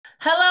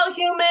Hello,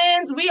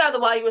 humans. We are the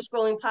While You Were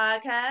Scrolling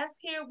podcast.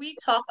 Here we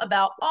talk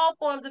about all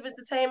forms of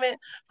entertainment,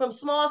 from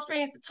small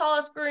screens to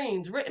tall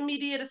screens, written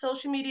media to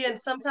social media, and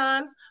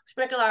sometimes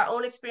sprinkle our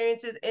own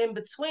experiences in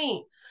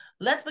between.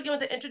 Let's begin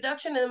with the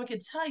introduction, and then we can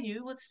tell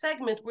you what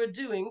segment we're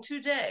doing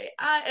today.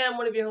 I am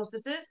one of your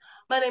hostesses.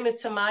 My name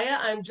is Tamaya.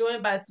 I'm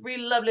joined by three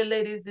lovely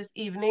ladies this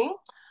evening.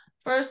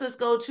 First, let's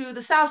go to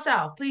the South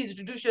South. Please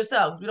introduce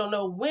yourselves. We don't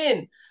know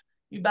when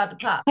you about to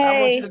pop, so I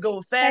want you to Hey, go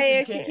as fast as hey,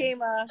 you it's can.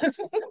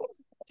 Shakima.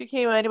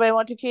 Shakima, anybody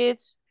want two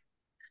kids?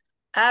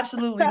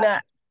 Absolutely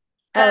not.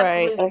 All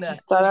right, Absolutely I not.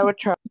 just thought I would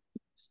try.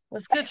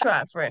 It's a good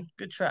try, friend.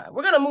 Good try.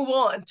 We're gonna move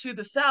on to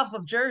the south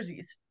of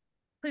Jerseys.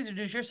 Please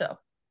introduce yourself.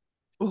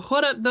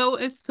 What up, though?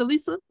 It's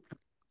Talisa.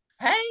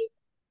 Hey,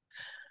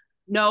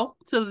 No,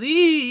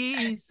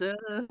 Talisa.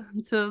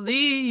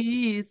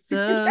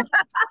 Talisa.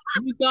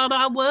 You thought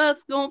I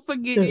was gonna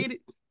forget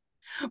it,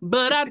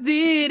 but I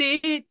did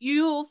it.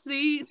 You'll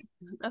see.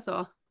 That's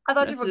all. I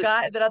thought you That's it.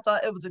 forgot that I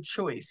thought it was a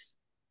choice.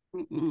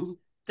 Mm-mm.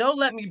 Don't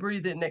let me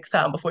breathe it next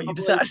time before you Always.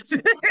 decide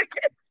to.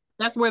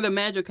 That's where the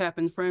magic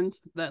happens, friends.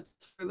 That's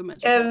where the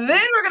magic And then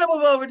happens. we're gonna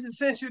move over to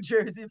Central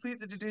Jersey.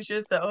 Please introduce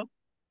yourself.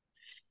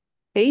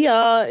 Hey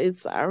y'all,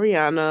 it's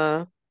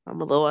Ariana.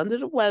 I'm a little under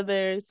the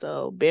weather,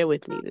 so bear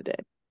with me today.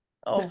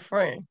 Oh,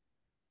 friend.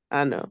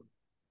 I know.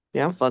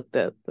 Yeah, I'm fucked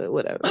up, but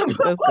whatever. Oh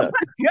Let's go.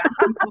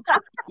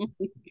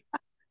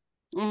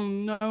 Oh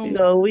You no.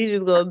 know, we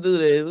just gonna do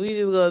this. We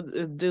just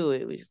gonna do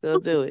it. We just gonna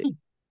do it.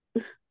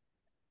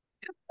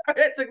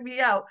 that took me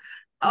out.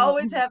 I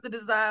always have to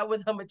decide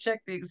whether I'm gonna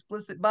check the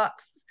explicit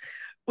box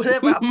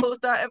whenever I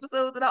post our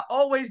episodes, and I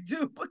always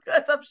do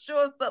because I'm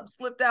sure something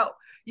slipped out,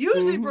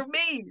 usually Mhm. for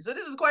me. So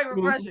this is quite Mhm.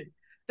 refreshing.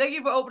 Thank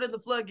you for opening the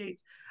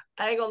floodgates.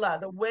 I ain't gonna lie,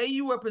 the way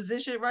you are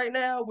positioned right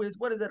now with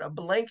what is it, a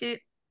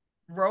blanket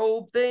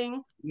robe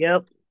thing?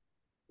 Yep,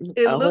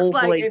 It a looks whole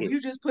like if blanket.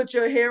 you just put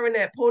your hair in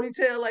that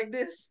ponytail like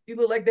this, you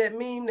look like that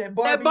meme, that That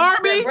Barbie, that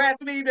Barbie.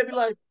 Bratz meme that be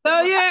like,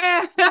 Oh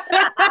yeah.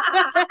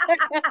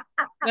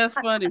 That's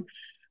funny.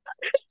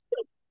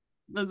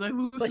 I was like,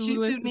 who but should we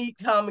she's too with? neat,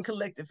 calm, and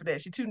collected for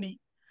that. She's too neat.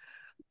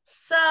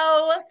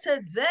 So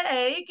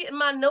today, getting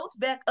my notes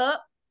back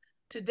up.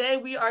 Today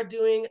we are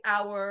doing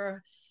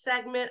our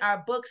segment,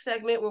 our book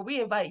segment, where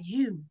we invite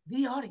you,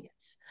 the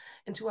audience,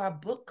 into our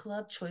book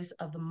club choice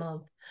of the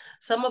month.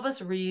 Some of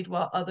us read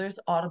while others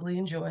audibly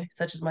enjoy,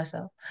 such as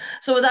myself.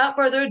 So without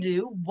further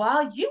ado,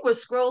 while you were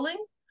scrolling,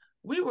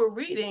 we were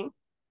reading,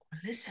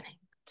 listening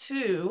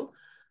to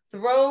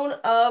Throne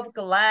of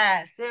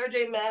Glass, Sarah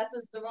J.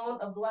 Maas's Throne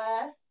of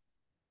Glass.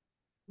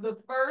 The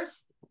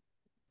first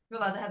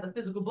realized I have the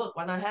physical book.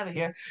 Why not have it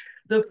here?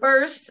 The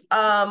first,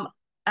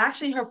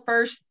 actually, her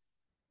first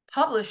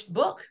published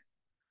book,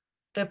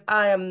 if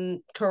I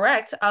am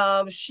correct.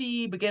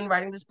 She began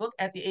writing this book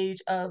at the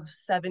age of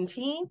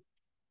 17.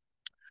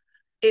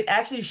 It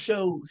actually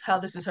shows how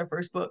this is her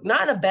first book,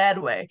 not in a bad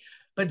way,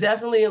 but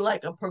definitely in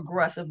like a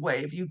progressive way.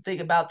 If you think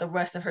about the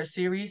rest of her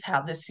series,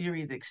 how this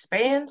series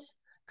expounds,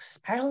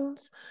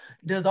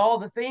 does all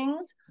the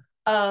things.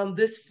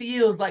 This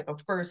feels like a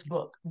first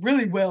book,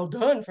 really well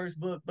done first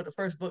book, but a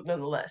first book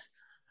nonetheless.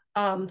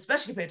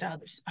 Especially compared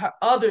to her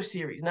other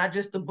series, not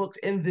just the books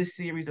in this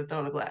series of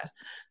Throne of Glass.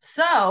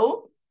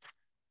 So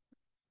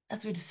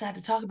that's what we decided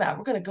to talk about.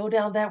 We're gonna go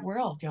down that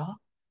world, y'all.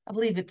 I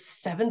believe it's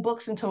 7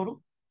 books in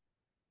total.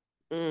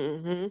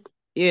 hmm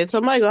Yeah,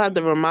 somebody gonna have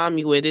to remind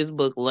me where this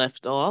book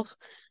left off,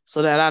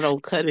 so that I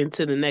don't cut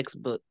into the next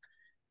book.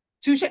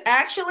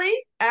 Actually,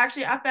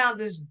 I found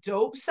this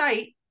dope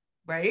site,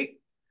 right?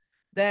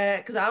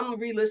 That because I'm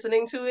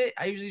re-listening to it.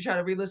 I usually try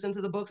to re-listen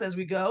to the books as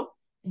we go,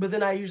 but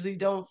then I usually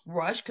don't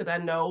rush because I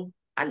know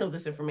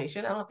this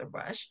information. I don't have to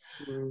rush.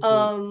 hmm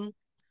Um,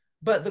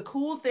 but the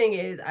cool thing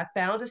is I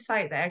found a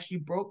site that actually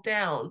broke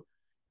down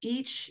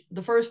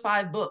the first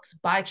 5 books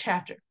by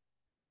chapter.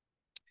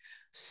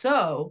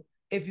 So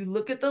if you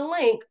look at the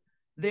link,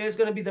 there's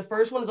going to be the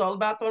first one is all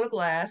about Throne of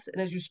Glass.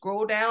 And as you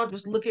scroll down,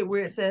 just look at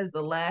where it says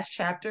the last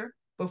chapter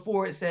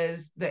before it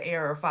says the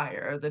air or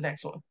fire or the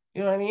next one.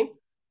 You know what I mean?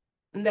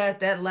 And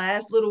that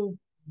last little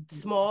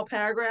small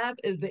paragraph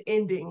is the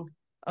ending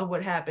of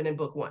what happened in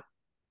book 1.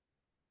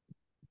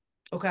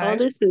 Oh,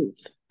 Okay.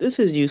 this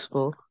is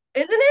useful.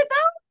 Isn't it though?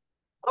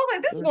 I was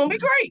like, this is gonna be hmm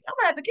great. I'm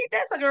gonna have to keep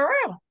that sucker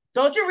around.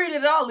 Don't you read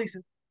it at all, Lisa.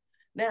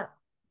 Now,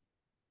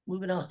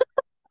 moving on.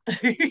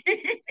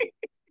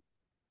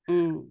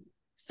 Mm.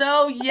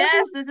 So,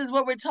 yes, this is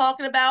what we're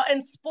talking about.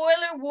 And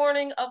spoiler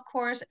warning, of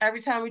course,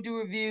 every time we do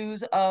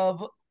reviews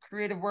of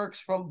creative works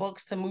from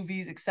books to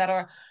movies,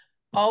 etc.,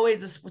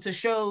 always to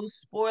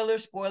shows,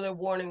 spoiler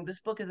warning.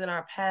 This book is in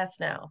our past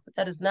now, but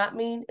that does not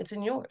mean it's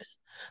in yours.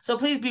 So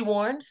please be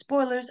warned,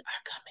 spoilers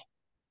are coming.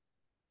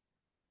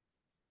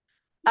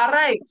 All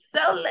right,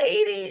 so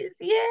ladies,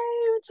 yay,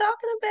 we're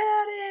talking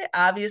about it.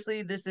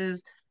 Obviously, this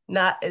is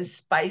not as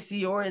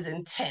spicy or as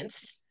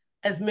intense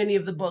as many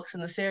of the books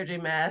in the Sarah J.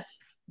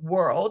 Maas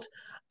world,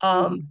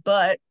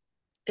 but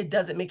it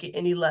doesn't make it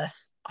any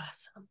less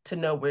awesome to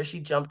know where she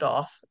jumped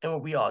off and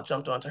where we all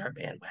jumped onto her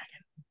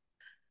bandwagon.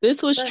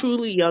 This was Let's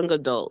truly young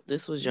adult.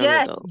 This was young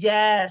Yes, adult.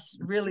 yes,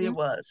 really Mhm. it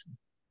was.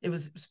 It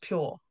was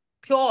pure.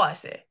 Pure, I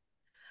say.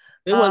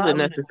 It wasn't Um,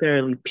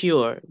 necessarily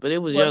pure, but it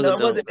was well, young no, it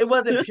adult. wasn't it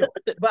wasn't pure.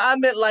 But I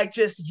meant like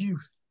just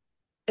youth,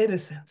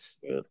 innocence,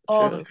 True,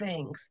 all the true.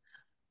 things.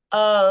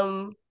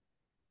 Um,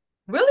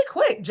 really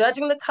quick,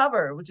 judging the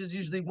cover, which is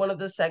usually one of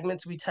the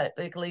segments we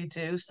typically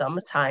do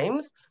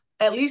sometimes,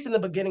 at least in the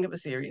beginning of a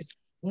series.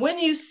 When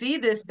you see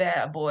this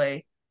bad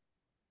boy,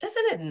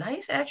 isn't it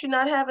nice actually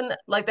not having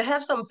like to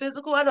have something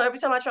physical? I know every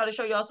time I try to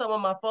show y'all something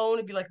on my phone,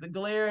 it'd be like the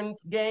glaring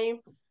game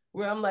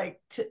where I'm like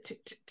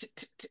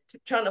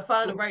trying to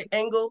find the right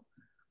angle.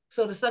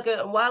 So the sucker,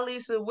 why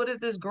Lisa, what is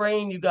this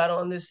grain you got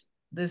on this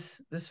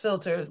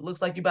filter? It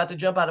looks like you're about to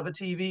jump out of a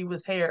TV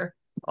with hair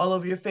all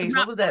over your face.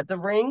 What was that? The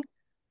ring?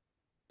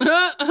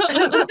 No,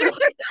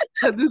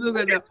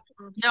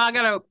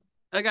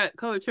 I got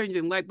color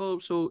changing light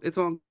bulb, so it's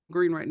on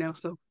green right now.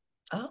 So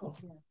Oh,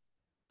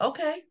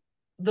 okay.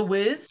 The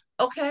Wiz.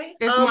 Okay.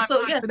 it's my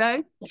So time yeah.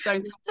 today.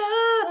 Thank you.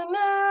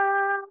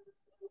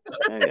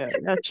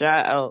 Yeah,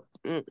 shout out.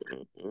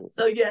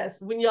 So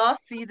yes, when y'all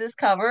see this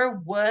cover,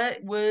 what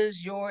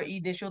was your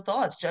initial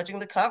thoughts judging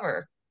the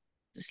cover?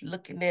 Just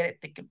looking at it,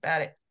 thinking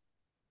about it.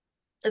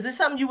 Is this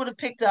something you would have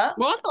picked up?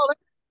 Well,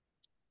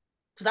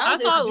 Because I I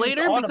was saw it introduced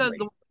later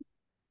audibly.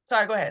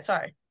 Sorry, go ahead.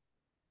 Sorry.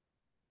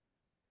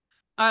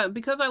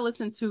 because I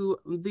listened to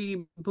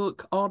the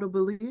book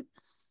audibly.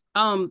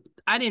 I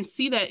didn't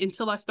see that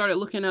until I started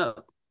looking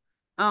up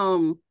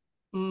um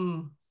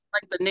Mm,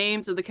 like the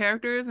names of the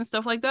characters and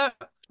stuff like that.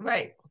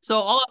 right. So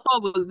all I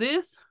saw was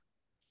this.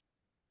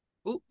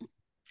 Oop,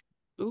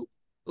 oop,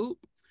 oop.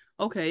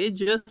 Okay, it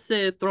just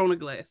says Throne of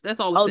Glass. That's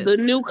all it Oh, says. the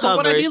new So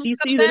when I cover. did look She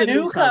up sees The the that,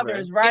 new new cover.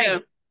 covers, yeah.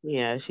 right.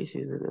 Yeah, she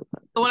sees the new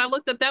So when I covers.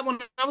 looked up that one,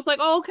 I was like,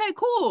 "Oh, okay,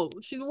 cool.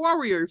 She's a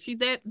warrior. She's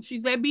that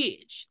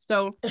bitch."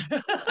 So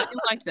I do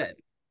like that.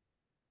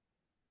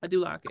 I do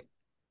like it.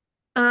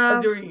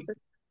 Agreed.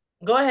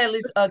 Go ahead,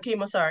 Lisa.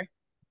 Kima, sorry.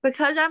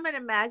 Because I'm an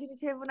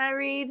imaginative when I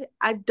read,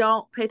 I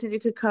don't pay attention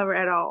to cover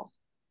at all.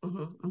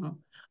 Mm-hmm.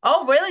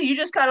 Oh, really? You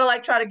just kind of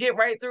like try to get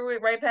right through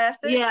it, right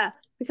past it? Yeah,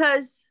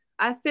 because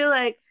I feel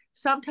like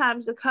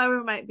sometimes the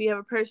cover might be of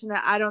a person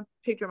that I don't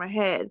picture in my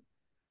head.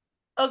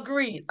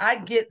 Agreed. I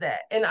get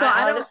that. And So I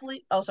I don't.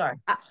 honestly, oh, sorry.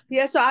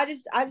 Yeah, so I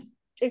just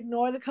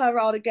ignore the cover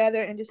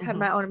altogether and just have Mm-hmm.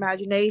 my own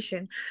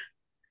imagination.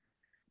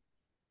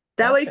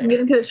 That way That's you can fair.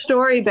 get into the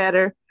story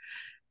better.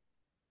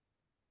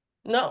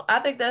 No, I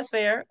think that's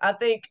fair. I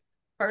think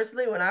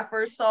personally, when I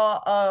first saw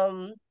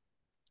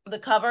the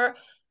cover,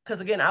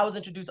 because again, I was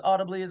introduced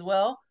audibly as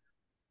well,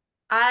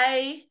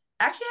 I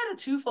actually had a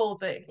twofold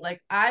thing.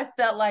 Like I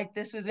felt like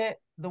this isn't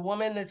the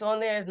woman that's on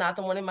there is not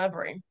the one in my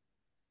brain.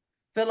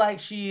 Feel like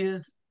she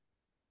is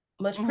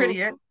much Mm-hmm.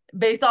 prettier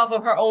based off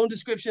of her own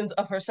descriptions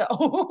of herself.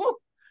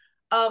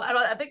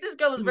 I think this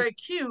girl is Mm-hmm. very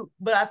cute,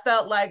 but I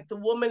felt like the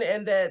woman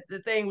and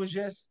the thing was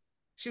just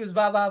she was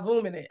va va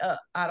vooming it up.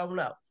 I don't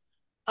know.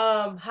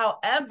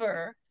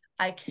 However,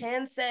 I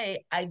can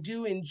say I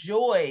do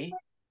enjoy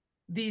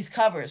these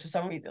covers for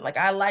some reason. Like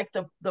I like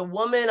the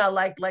woman, I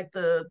like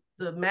the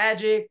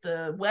magic,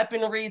 the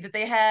weaponry that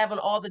they have on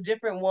all the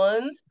different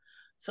ones.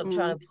 So I'm Mm-hmm.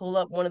 trying to pull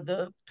up one of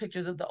the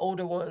pictures of the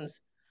older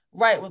ones.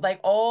 Right, with like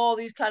all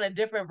these kind of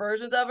different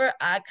versions of her.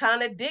 I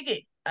kind of dig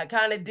it. I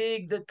kind of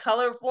dig the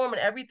color form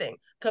and everything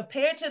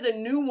compared to the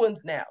new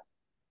ones now.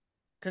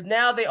 Because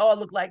now they all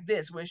look like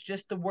this, where it's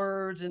just the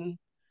words and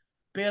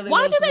barely Why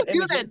do noticeable they do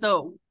that images.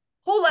 though?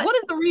 Who like What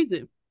is the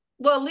reason?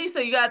 well,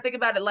 Lisa, you gotta think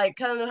about it like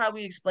kind of how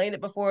we explained it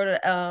before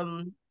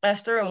to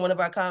Esther in one of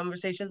our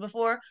conversations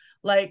before.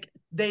 Like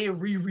they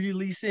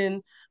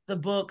re-releasing the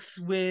books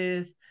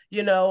with,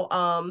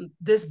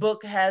 this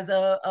book has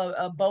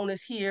a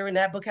bonus here and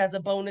that book has a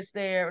bonus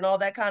there and all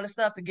that kind of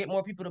stuff to get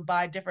more people to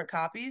buy different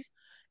copies.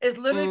 It's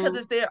literally because Mm,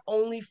 it's their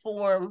only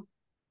form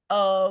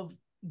of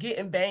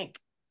getting bank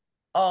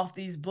off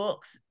these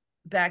books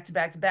back to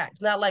back to back.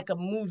 It's not like a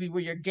movie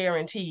where you're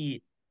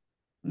guaranteed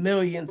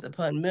millions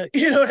upon millions.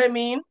 You know what I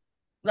mean?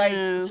 Like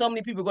yeah. so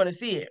many people are going to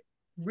see it.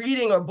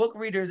 Reading or book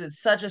readers is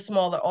such a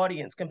smaller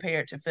audience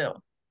compared to film.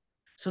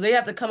 So they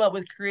have to come up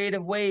with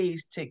creative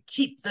ways to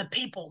keep the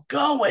people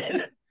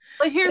going.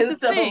 But here's And the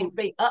so thing.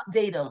 they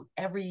update them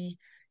every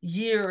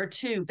year or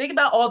two. Think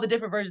about all the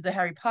different versions of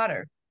Harry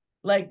Potter.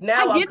 Like I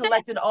now I'm get that.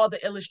 collecting all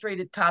the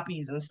illustrated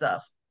copies and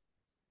stuff.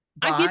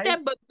 I get Why?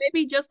 that, but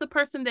maybe just the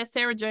person that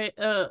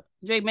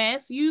J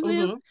Mass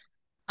uses,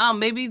 Mm-hmm.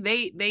 maybe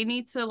they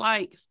need to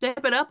like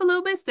step it up a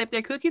little bit, step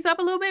their cookies up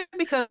a little bit,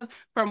 because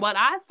from what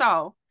I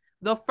saw,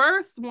 the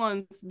first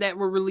ones that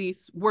were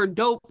released were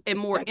dope and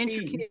more Like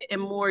these. intricate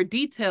and more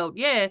detailed.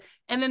 Yeah.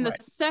 And then the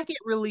Right. second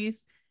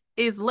release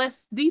is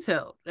less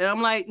detailed. And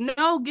I'm like,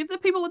 no, give the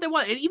people what they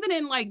want. And even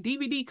in like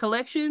DVD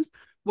collections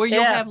where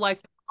you'll Yeah. have like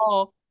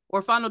all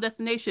or Final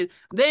Destination,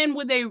 then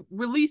when they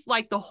release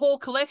like the whole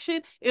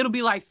collection, it'll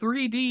be like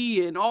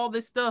 3D and all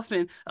this stuff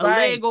and a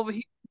Right. leg over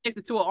here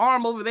connected to an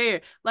arm over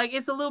there. Like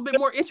it's a little bit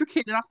more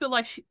intricate, and I feel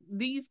like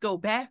these go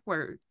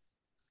backwards.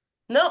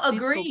 No,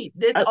 These go. agreed.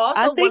 It's I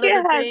also think one of it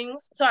the has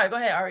things. Sorry, go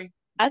ahead, Ari.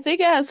 I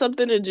think it has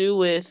something to do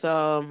with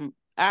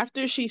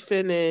after she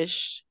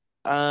finished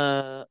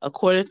A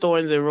Court of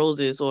Thorns and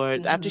Roses, or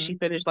after Mm-hmm. she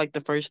finished like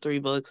the first three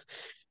books,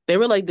 they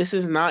were like, this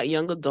is not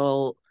young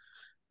adult.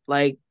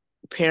 Like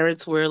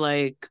parents were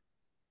like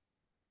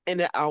in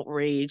an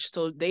outrage.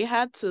 So they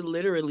had to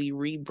literally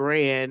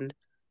rebrand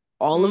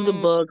all of the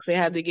Mm. books. They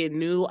had to get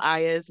new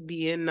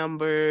ISBN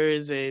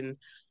numbers and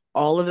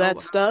all of Oh that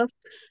wow. stuff.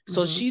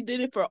 So Mm-hmm. she did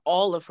it for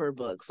all of her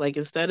books. Like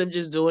instead of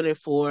just doing it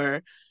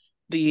for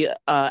the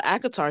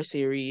Akatar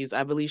series,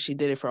 I believe she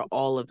did it for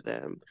all of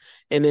them.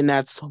 And then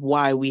that's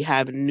why we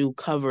have new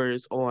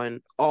covers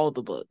on all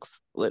the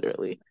books,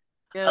 literally.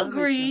 Yeah, that makes sense.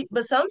 Agreed.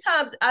 But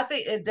sometimes I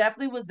think it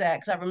definitely was that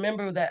because I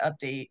remember that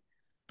update.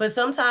 But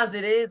sometimes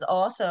it is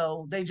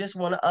also they just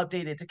want to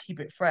update it to keep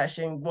it fresh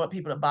and want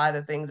people to buy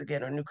the things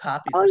again or new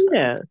copies Oh or stuff.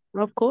 yeah,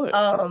 of course,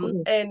 of course.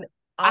 And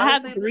I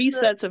have honestly, 3 Lisa,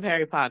 sets of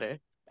Harry Potter,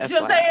 you see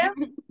what I'm FYI.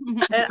 saying?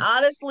 And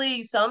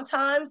honestly,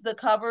 sometimes the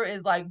cover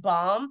is like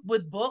bomb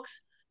with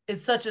books.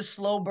 It's such a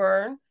slow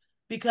burn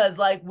because,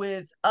 like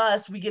with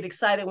us, we get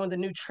excited when the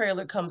new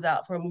trailer comes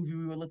out for a movie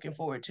we were looking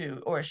forward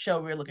to or a show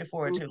we were looking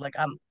forward to. Like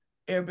I'm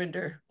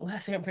Airbender,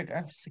 Last Airbender.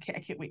 I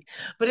can't wait.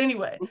 But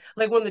anyway,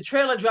 like when the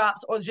trailer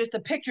drops or just the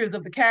pictures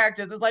of the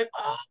characters, it's like,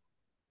 oh.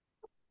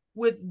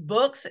 With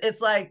books,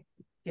 it's like,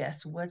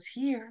 guess what's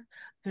here?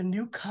 The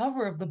new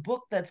cover of the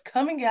book that's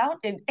coming out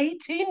in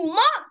 18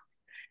 months.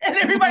 And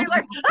everybody's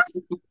like,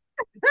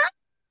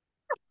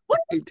 what?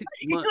 Like, this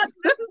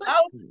is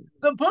how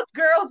the book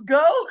girls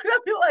go. And I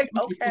feel like,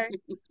 okay,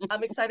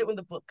 I'm excited when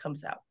the book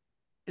comes out.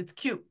 It's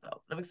cute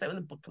though. I'm excited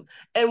when the book comes.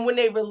 And when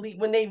they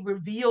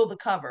reveal the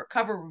cover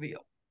reveal.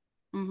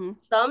 Mm-hmm.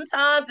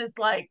 Sometimes it's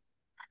like,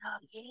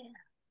 oh yeah,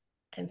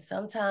 and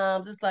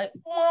sometimes it's like,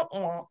 wah,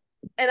 wah.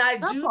 And I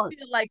That do part.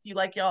 feel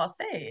like y'all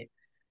said,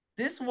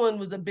 this one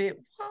was a bit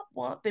wah,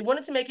 wah. They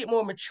wanted to make it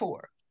more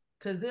mature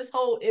because this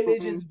whole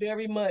image Mm-hmm. is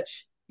very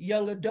much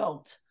young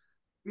adult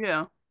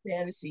Yeah.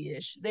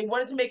 fantasy-ish. They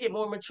wanted to make it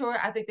more mature.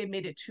 I think they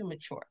made it too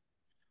mature,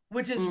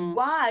 which is Mm.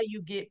 why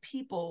you get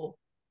people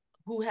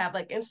who have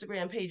like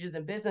Instagram pages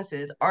and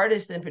businesses,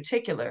 artists in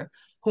particular,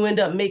 who end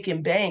up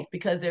making bank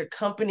because their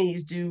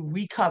companies do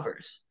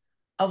recovers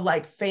of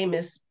like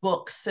famous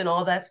books and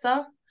all that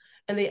stuff.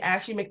 And they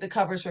actually make the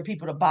covers for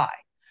people to buy.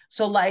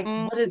 So like,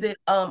 Mm. what is it?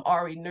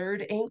 Ari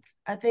Nerd Inc.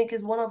 I think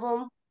is one of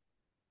them.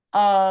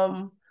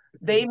 um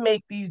they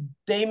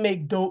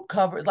make dope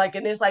covers like,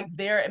 and it's like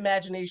their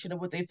imagination of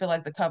what they feel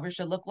like the cover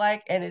should look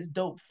like, and it's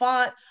dope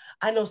font.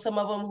 I know some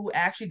of them who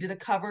actually did a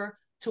cover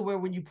to where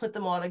when you put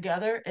them all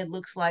together it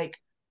looks like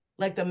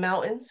the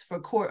mountains for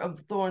Court of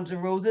Thorns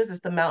and Roses. It's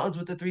the mountains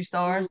with the 3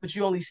 stars, but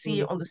you only see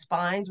it on the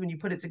spines when you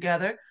put it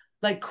together,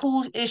 like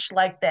cool-ish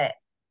like that.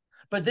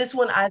 But this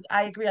one, I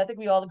agree, I think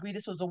we all agree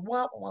this was a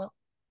one.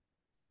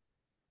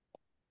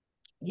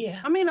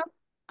 Yeah. I mean,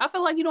 I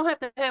feel like you don't have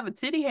to have a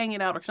titty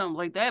hanging out or something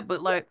like that,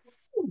 but like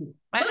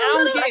But a I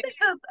don't little, get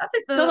I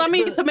think because I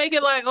mean the to make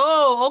it like,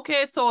 oh,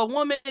 okay, so a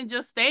woman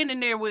just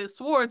standing there with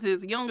swords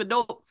is young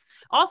adult.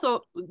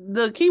 Also,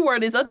 the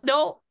keyword is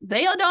adult.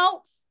 They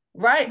adults.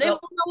 right. They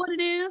don't know what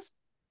it is.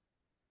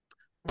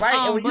 Right.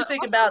 And when you But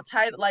think also, about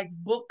title like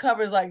book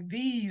covers like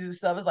these and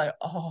stuff, it's like,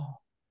 oh,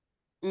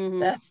 mm-hmm,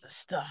 that's the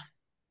stuff.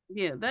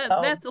 yeah,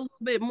 Oh, that's a little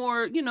bit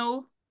more,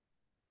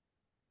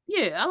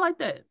 yeah, I like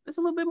that. It's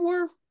a little bit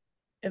more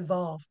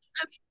involved.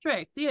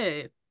 abstract.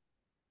 Yeah.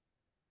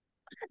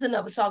 That's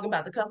enough of talking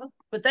about the cover.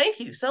 But thank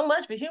you so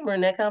much for humor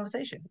in that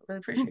conversation. Really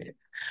appreciate it.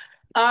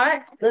 All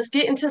right, let's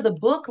get into the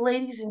book,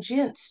 ladies and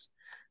gents.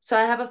 So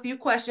I have a few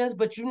questions,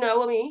 but you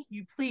know me,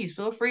 you please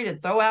feel free to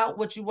throw out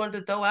what you wanted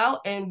to throw out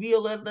and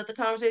we'll let the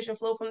conversation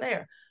flow from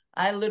there.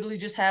 I literally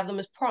just have them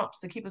as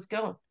prompts to keep us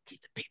going, keep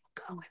the people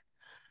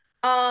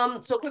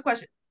going. So quick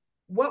question.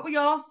 What were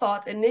y'all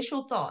thoughts,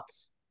 initial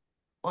thoughts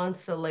on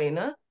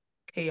Selena,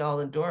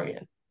 Kayal, and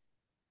Dorian?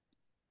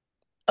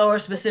 Or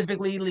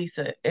specifically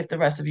Lisa, if the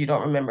rest of you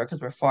don't remember, because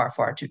we're far,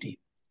 far too deep.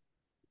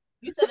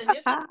 You said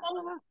initial.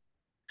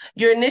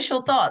 Your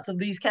initial thoughts of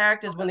these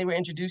characters when they were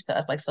introduced to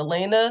us, like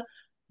Selena,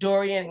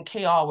 Dorian, and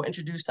Kayal were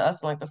introduced to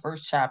us in like the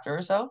first chapter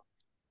or so.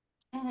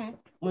 Mm-hmm.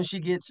 When she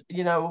gets,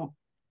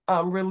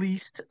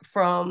 released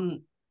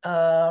from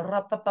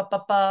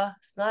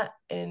it's not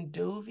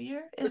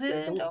Endovier. Is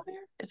it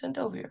Endovier? It's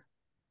Endovier.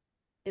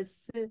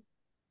 It's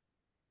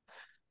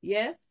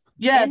yes,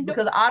 Yes, and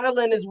because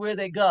Otterland is where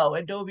they go,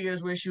 and Dovier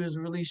is where she was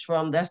released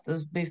from. That's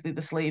basically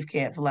the slave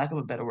camp, for lack of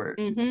a better word.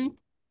 mm-hmm.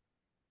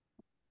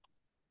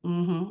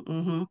 Mm-hmm.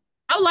 Mm-hmm.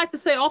 I would like to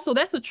say also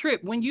that's a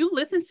trip when you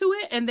listen to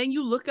it and then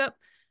you look up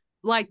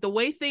like the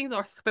way things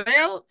are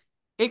spelled.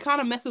 It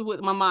kind of messes with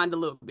my mind a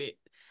little bit.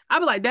 I'd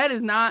be like, that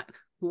is not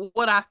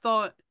what I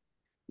thought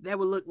that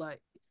would look like.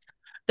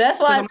 That's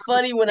Because why I'm it's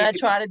funny when I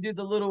try to do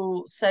the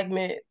little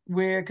segment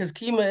where, because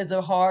Kima is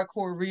a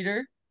hardcore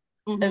reader,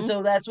 and mm-hmm.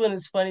 so that's when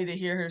it's funny to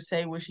hear her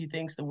say what she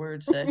thinks the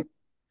words say.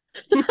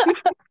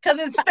 Because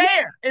it's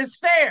fair. It's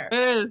fair.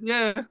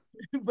 Yeah.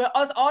 But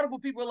us audible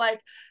people are like,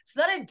 it's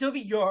not in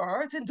W,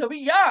 it's in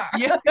W. Yeah.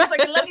 It's like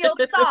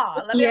Leviosa.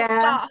 Yeah.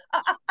 Leviosa.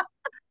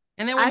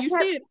 And then when I you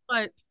kept see it,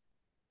 like,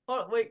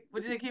 Hold on, wait,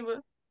 what did you say, Kima?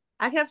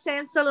 I kept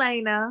saying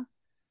Selena.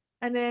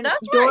 And then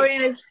That's right.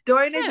 Dorian is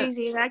Yeah.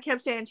 easy, and I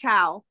kept saying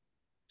Chow.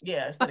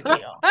 Yeah, instead of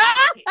chaos.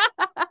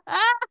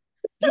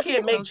 You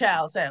can't make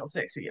child sound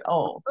sexy at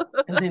all.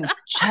 And then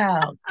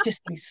child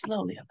kissed me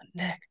slowly on the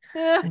neck.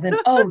 And then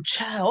oh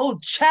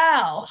child.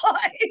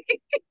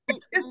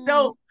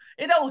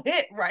 It don't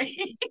hit right.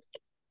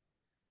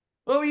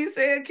 What were you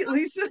saying,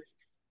 Lisa?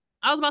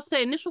 I was about to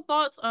say initial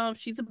thoughts.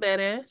 She's a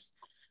badass.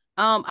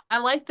 I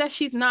like that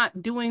she's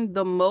not doing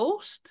the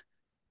most,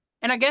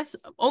 and I guess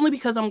only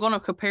because I'm gonna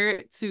compare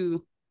it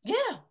to Yeah.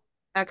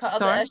 Her other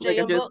Akatar. Like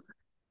SJM book.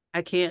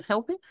 I can't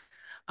help it.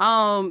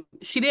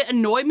 She didn't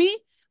annoy me.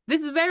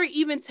 This is very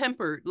even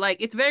tempered. Like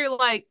it's very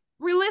like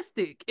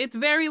realistic. It's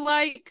very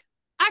like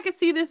I could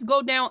see this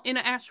go down in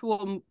an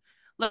actual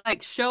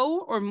like show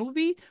or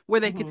movie where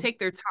they could take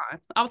their time.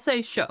 I'll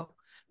say show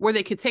where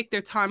they could take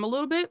their time a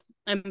little bit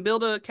and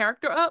build a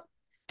character up.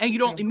 And you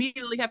don't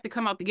immediately have to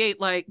come out the gate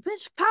like,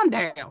 bitch, calm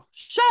down,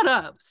 shut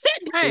up, sit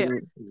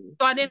down.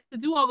 So I didn't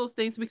do all those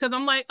things because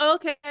I'm like,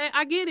 okay,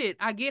 I get it,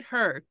 I get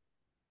her.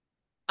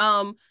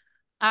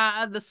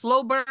 The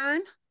slow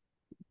burn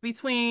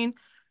between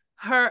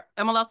her.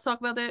 Am I allowed to talk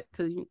about that?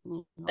 Because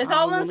it's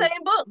all in the same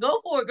book. Go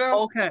for it,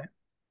 girl. Okay.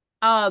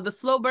 The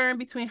slow burn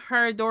between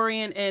her,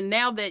 Dorian, and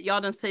now that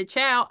y'all done said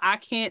child, I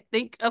can't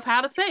think of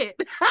how to say it.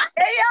 And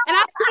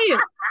I see it.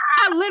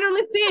 I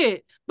literally see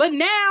it. But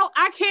now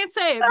I can't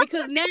say it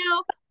because now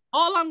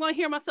all I'm going to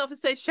hear myself is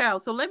say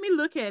child. So let me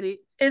look at it.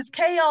 It's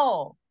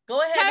K-All.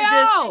 Go ahead and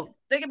just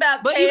think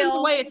about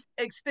K-All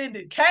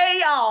extended.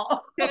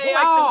 K-All. Like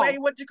the way,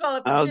 what you call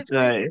it, the shit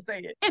people say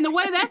it. And the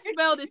way that's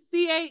spelled is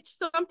CH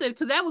something,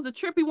 because that was a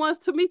trippy one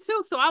to me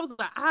too. So I was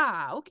like,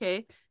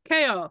 okay.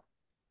 K-All.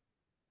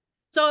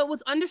 So it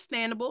was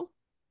understandable.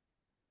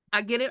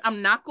 I get it.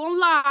 I'm not gonna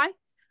lie.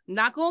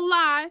 Not gonna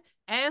lie.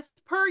 As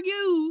per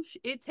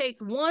usual, it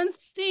takes one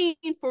scene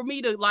for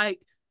me to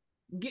like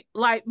get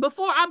like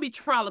before I be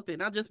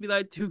trolloping. I'll just be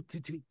like I'll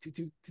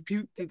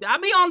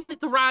be on it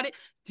to ride it.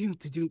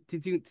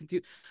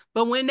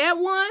 But when that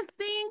one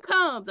scene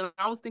comes, and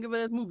I always think of it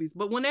as movies,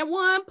 but when that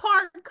one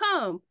part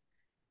comes,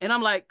 and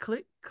I'm like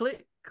click,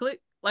 click, click,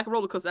 like a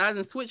roller coaster. I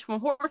didn't switch from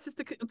horses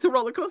to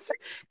roller coasters.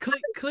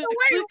 Click, click,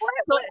 click.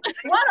 What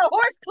a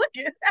horse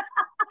clicking.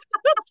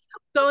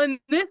 So in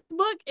this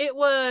book, it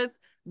was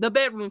the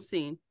bedroom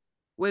scene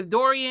with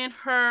Dorian,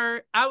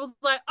 her. I was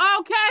like,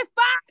 okay,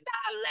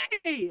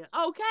 finally.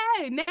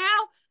 Okay, now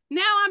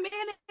I'm in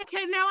it.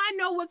 Okay, now I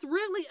know what's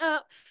really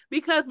up.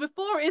 Because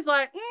before it's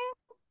like,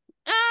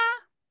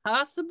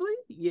 possibly,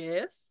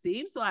 yes,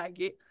 seems like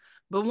it.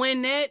 But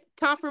when that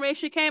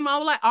confirmation came, I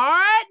was like, all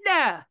right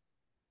now.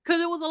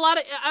 Because it was a lot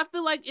of, I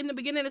feel like in the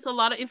beginning, it's a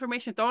lot of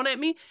information thrown at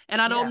me, and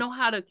I don't know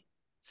how to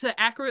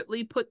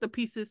accurately put the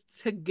pieces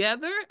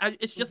together.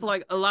 It's just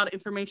like a lot of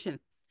information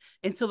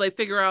until they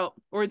figure out,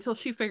 or until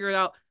she figured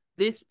out,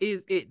 this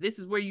is it. This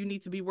is where you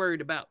need to be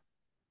worried about.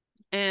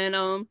 And I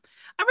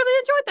really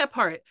enjoyed that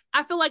part.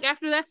 I feel like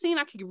after that scene,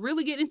 I could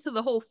really get into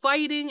the whole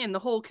fighting and the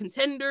whole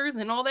contenders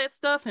and all that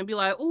stuff and be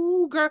like,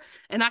 ooh, girl.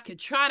 And I could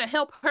try to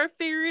help her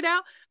figure it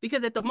out.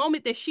 Because at the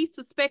moment that she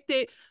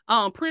suspected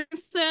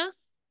Princess,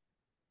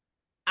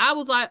 I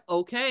was like,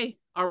 okay,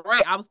 all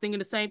right. I was thinking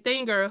the same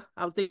thing, girl.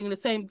 I was thinking the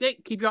same thing.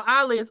 Keep your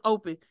eyelids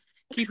open.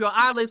 Keep your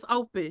eyelids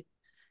open.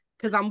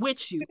 Because I'm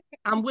with you.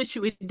 I'm with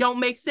you. It don't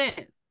make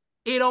sense.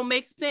 It don't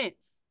make sense.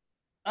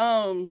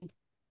 So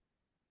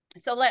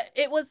like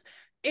it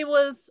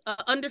was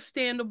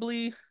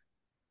understandably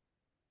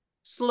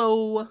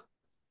slow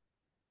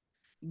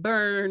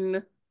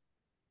burn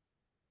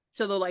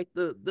to the like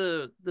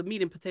the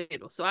meat and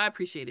potato. So I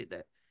appreciated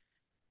that.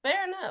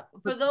 Fair enough.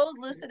 For those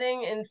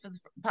listening and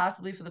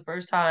possibly for the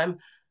first time,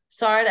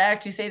 sorry to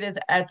actually say this,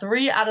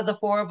 3 out of the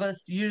 4 of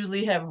us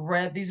usually have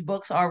read these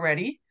books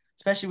already,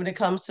 especially when it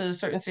comes to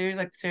certain series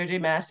like the Sarah J.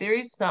 Maas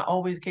series. It's not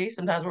always the case.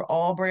 Sometimes we're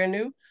all brand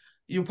new.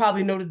 You'll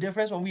probably know the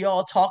difference when we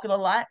all talking a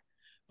lot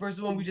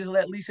versus when we just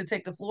let Lisa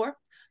take the floor.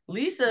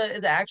 Lisa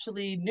is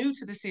actually new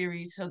to the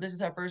series, so this is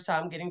her first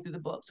time getting through the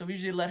book. So we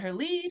usually let her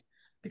lead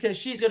because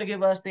she's going to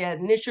give us the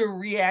initial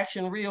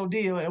reaction, real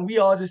deal. And we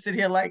all just sit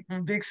here like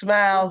big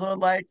smiles or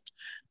like,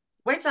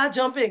 wait till I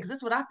jump in because this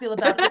is what I feel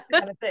about this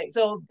kind of thing.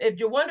 So if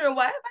you're wondering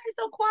why everybody's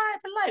so quiet,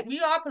 polite, we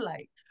are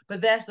polite,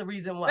 but that's the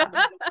reason why.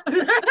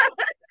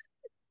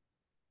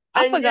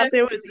 I forgot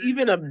there was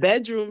even a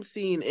bedroom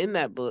scene in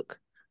that book.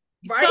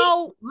 Right?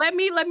 So let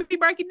me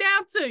break it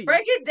down to you.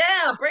 Break it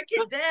down.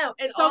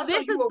 And so also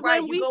you were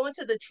right. You go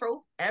into the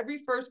trope. Every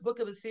first book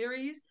of a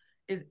series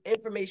is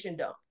information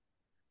dump.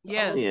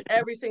 Yes.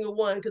 Every single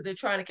one because they're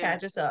trying to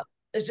catch us up.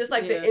 It's just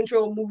like the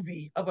intro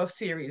movie of a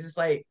series. It's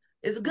like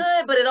it's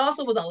good, but it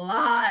also was a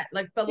lot,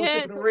 like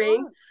Fellowship of the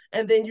Ring.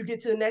 And then you get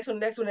to the next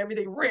one,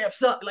 everything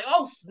ramps up. Like,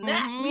 oh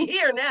snap, we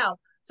here now.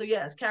 So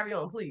yes, carry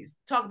on, please.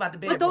 Talk about the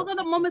bedroom. But those are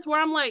the moments where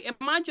I'm like,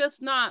 am I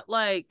just not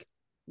like,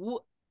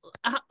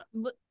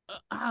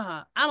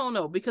 I don't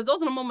know, because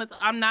those are the moments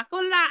I'm not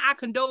gonna lie, I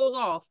can doze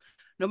off.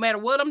 no matter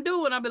what I'm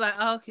doing, I'll be like,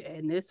 okay,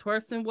 and this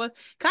person was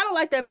kind of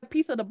like that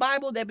piece of the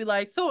Bible that be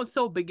like, so and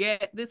so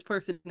begat this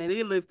person and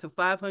they lived to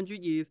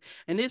 500 years,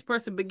 and this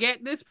person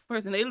begat this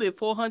person, they lived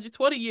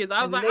 420 years.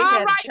 I was And then like, they all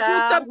had a right, do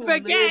child some who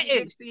lived begatting.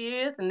 60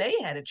 years, and they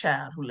had a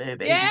child who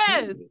lived 82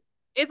 Yes. years.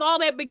 It's all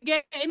that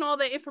begetting, all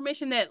that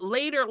information that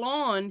later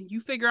on you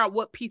figure out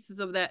what pieces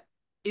of that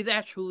is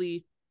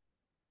actually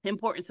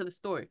important to the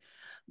story.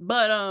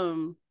 But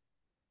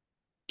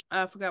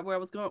I forgot where I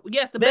was going.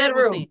 Yes, the bedroom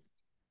Bedroom. scene.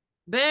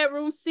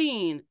 Bedroom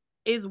scene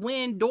is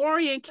when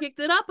Dorian kicked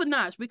it up a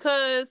notch,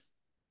 because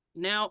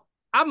now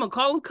I'm gonna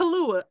call him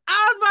Kahlua.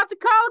 I was about to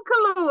call him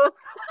Kahlua.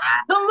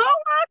 Kahlua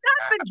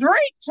got the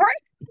drinks,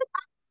 right?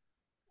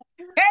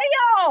 Hey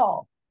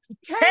y'all.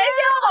 Hey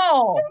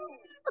y'all.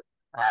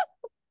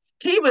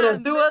 Kiva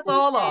done threw us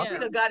all off. He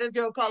done got this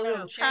girl calling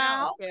him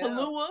Child,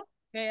 Kahlua.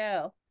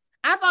 KL.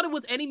 I thought it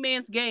was any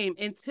man's game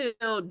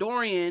until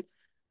Dorian,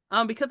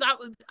 because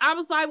I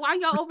was like, why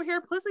y'all over here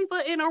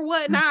pussyfooting or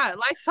whatnot?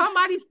 Like,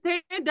 somebody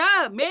stand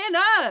up, man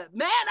up,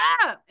 man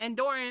up. And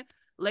Dorian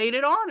laid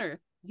it on her.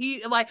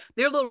 He, like,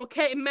 their little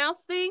cat and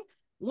mouse thing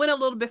went a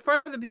little bit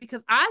further,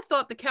 because I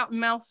thought the cat and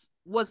mouse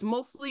was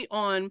mostly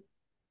on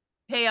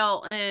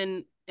Kale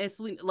and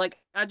Selena. Like,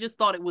 I just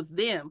thought it was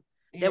them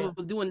that was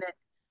doing that,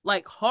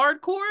 like,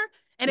 hardcore,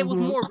 and it was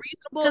more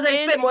reasonable, because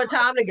they and spent more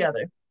time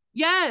together.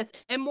 yes,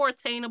 and more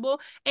attainable,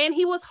 and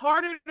he was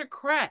harder to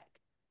crack.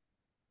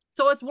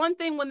 So it's one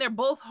thing when they're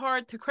both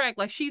hard to crack,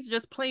 like she's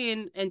just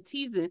playing and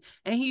teasing,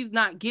 and he's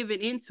not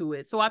giving into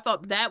it. So I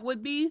thought that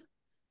would be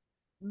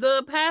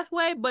the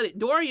pathway, but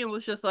Dorian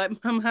was just like,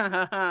 and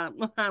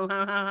that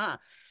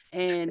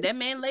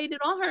man laid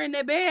it on her in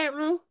that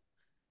bedroom.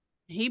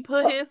 He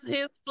put his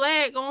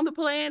flag on the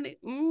planet.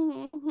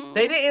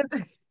 They didn't.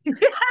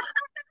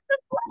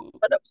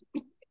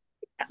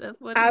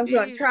 That's what I he was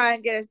going to did. try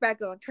and get us back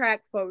on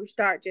track before we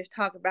start just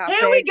talking about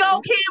Here we go,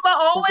 bedrooms. Kiva,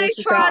 always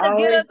This trying to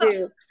get us up.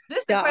 do. This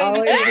is the Y'all crazy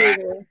always thing.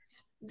 do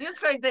this. This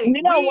crazy thing.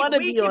 We don't want to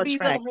We be can on be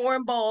track. some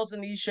hornballs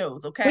in these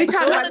shows, okay? We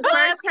talk Fill in about the the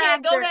glass first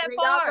can't go chapter, that and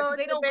y'all far go because to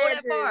they the don't go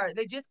that bedroom. far.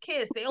 They just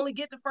kiss. They only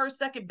get to first,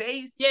 second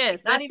base. Yes,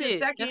 Not that's even it.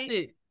 second. That's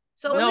it.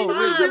 So No, it's really.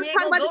 fine. We We were ain't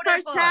talking gonna about go the that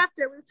first far.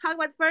 chapter. We were talking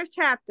about the first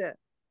chapter.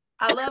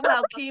 I love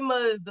how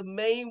Kima is the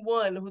main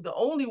one, who the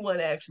only one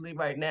actually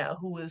right now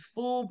who is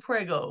full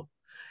prego.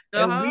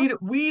 And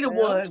we the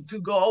ones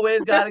who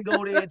always got to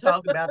go there and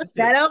talk about the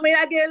That sex. don't mean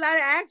I get a lot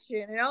of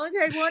action. It only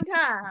takes one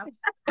time.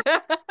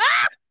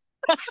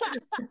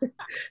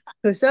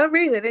 For some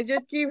reason, it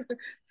just keeps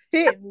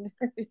hitting.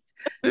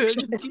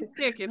 Just keep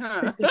sticking,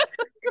 huh?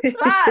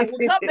 Fine,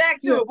 we'll come back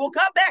to it. We'll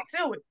come back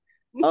to it.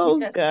 Oh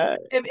Yes. God.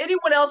 If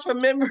anyone else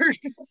remembers,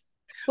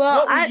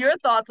 Well, what were your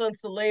thoughts on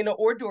Selena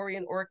or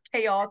Dorian or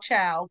Kale,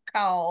 Chow,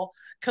 Kyle,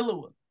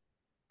 Kahlua?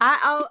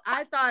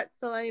 I thought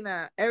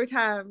Selena every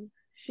time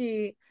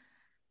she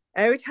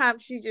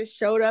just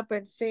showed up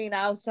and seen,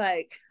 I was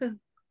like,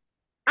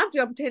 I'm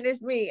gonna pretend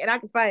it's me and I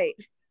can fight.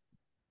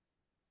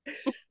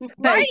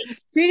 Like,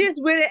 she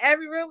just went in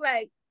every room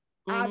like,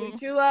 I'll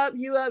beat you up,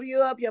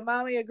 your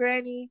mama, your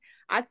granny.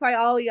 I can fight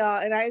all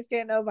y'all and I ain't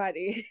scared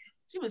nobody.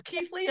 She was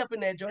Keith Lee up in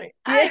that joint.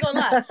 I ain't gonna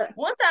lie.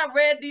 Once I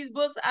read these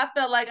books, I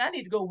felt like I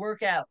need to go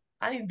work out.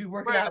 I need to be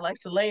working out like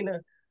Selena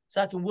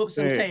so I can whoop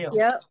some tail.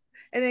 Yep.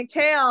 And then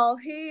Kale,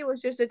 he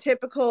was just a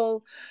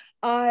typical,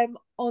 I'm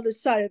on the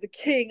side of the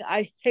king.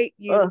 I hate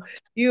you.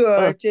 You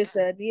are just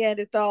a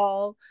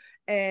Neanderthal.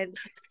 And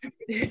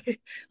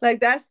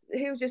like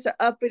he was just an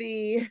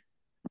uppity.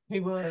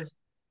 He was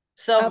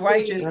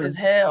self-righteous as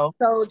hell.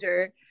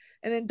 Soldier.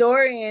 And then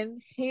Dorian,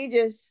 he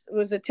just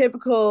was a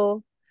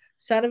typical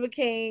son of a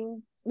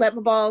king. Let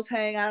my balls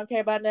hang. I don't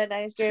care about nothing.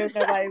 I ain't scared of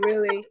nobody,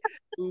 really.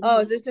 Oh,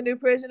 is this the new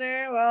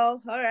prisoner?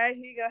 Well, all right,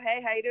 here you go.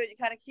 Hey, how you doing? You're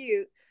kind of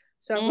cute.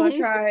 So I'm gonna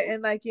try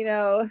and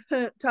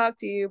talk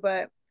to you.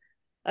 But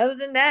other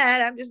than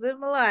that, I'm just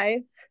living my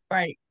life.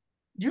 Right.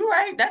 You're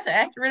right. That's an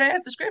accurate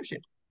ass description.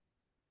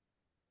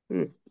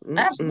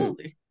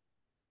 Absolutely.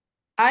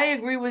 I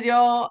agree with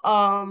y'all.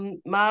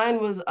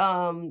 Mine was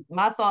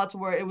my thoughts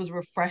were it was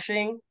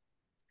refreshing.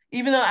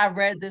 Even though I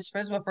read this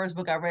my first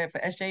book I read for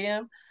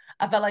SJM,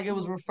 I felt like it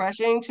was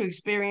refreshing to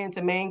experience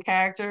a main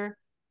character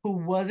who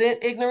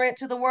wasn't ignorant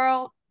to the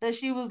world that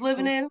she was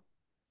living in.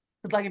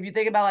 It's like if you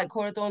think about like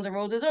Court of Thorns and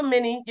Roses or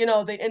Minnie,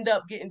 they end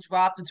up getting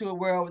dropped into a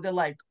world where they're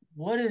like,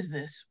 what is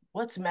this?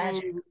 What's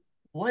magic?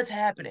 What's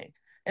happening?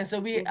 And so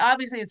we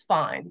obviously it's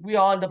fine. We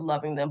all end up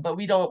loving them, but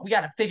we got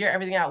to figure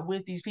everything out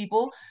with these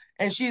people.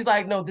 And she's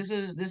like, no, this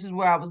is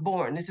where I was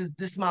born. This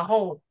is my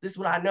home. This is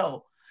what I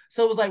know.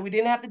 So it was like we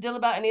didn't have to deal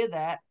about any of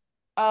that.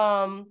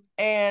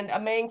 And a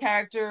main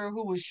character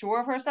who was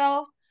sure of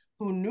herself,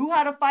 who knew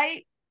how to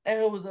fight, and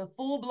who was a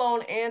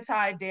full-blown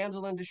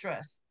anti-damsel in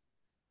distress.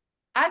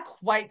 I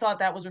quite thought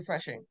that was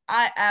refreshing.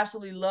 I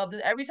absolutely loved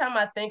it. Every time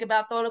I think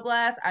about Throne of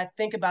Glass, I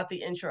think about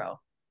the intro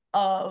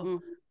of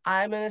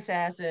I'm an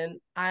assassin,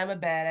 I'm a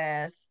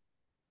badass,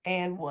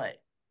 and what?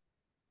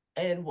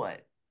 And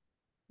what?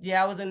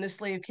 Yeah, I was in this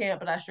slave camp,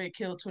 but I straight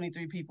killed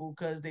 23 people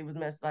because they was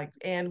messed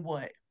and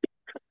what?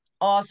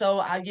 Also,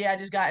 I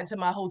just got into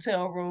my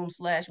hotel room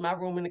 / my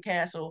room in the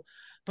castle,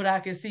 but I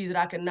can see that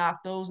I can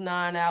knock those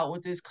 9 out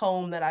with this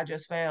comb that I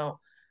just found.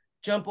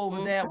 Jump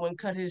over that one,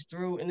 cut his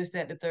throat, and this,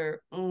 that, the third.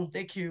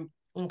 They cute.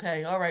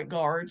 Okay, all right,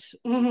 guards.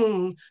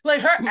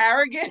 Like her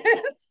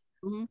arrogance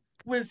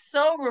was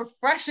so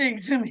refreshing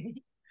to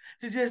me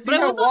to just But see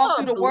it her was walk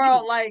through also the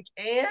world believable. like,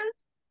 and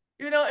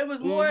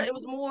it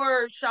was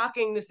more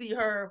shocking to see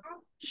her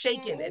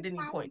shaken at any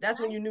point. That's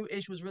when you knew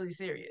Ish was really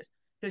serious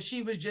because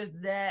she was just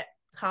that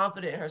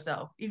confident in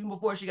herself, even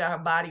before she got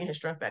her body and her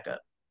strength back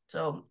up.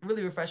 So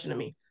really refreshing to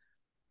me.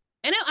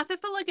 And I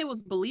feel like it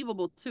was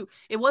believable too.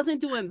 It wasn't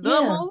doing the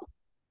Yeah. most,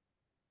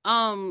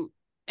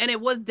 and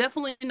it was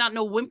definitely not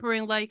no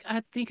whimpering like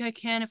I think I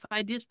can if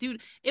I just do.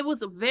 It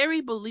was a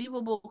very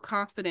believable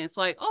confidence.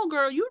 Like, oh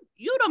girl, you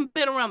done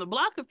been around the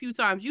block a few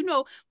times. You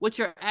know what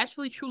you're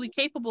actually truly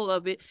capable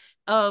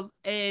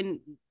and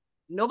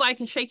nobody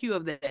can shake you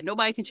of that.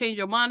 Nobody can change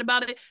your mind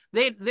about it.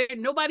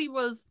 Nobody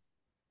was,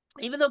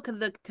 even though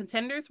the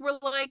contenders were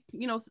like,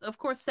 of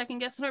course, second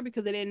guessing her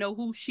because they didn't know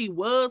who she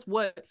was,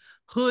 what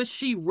hood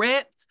she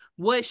repped,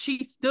 what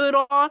she stood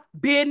on,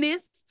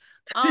 business.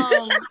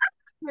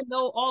 Even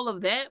though all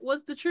of that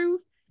was the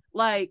truth,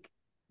 like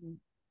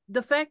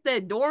the fact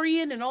that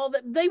Dorian and all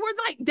that, they were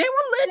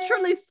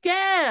literally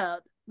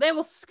scared. They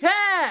were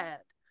scared.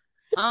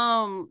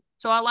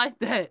 So I like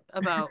that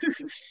about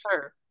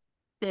her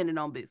standing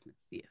on business.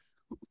 Yes.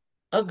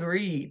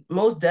 Agreed.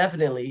 Most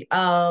definitely.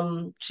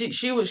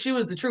 She was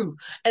the truth.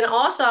 And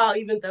also I'll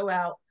even throw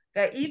out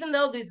that even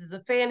though this is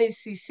a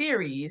fantasy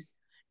series,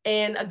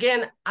 and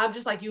again, I'm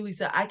just like you,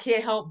 Lisa, I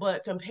can't help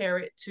but compare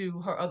it to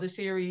her other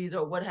series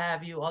or what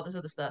have you, all this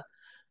other stuff.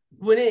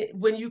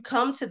 When you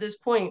come to this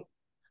point,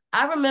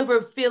 I remember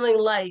feeling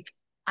like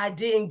I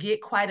didn't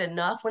get quite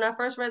enough when I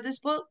first read this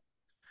book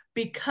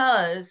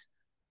because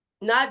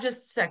not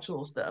just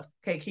sexual stuff,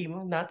 okay,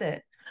 Kima, not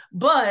that,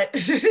 but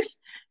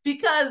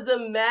because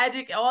the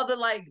magic, all the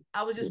like,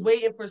 I was just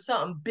waiting for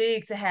something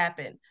big to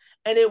happen,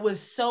 and it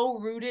was so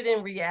rooted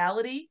in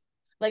reality.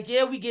 Like,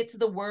 yeah, we get to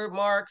the word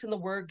marks and the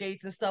word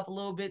gates and stuff a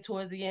little bit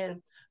towards the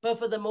end, but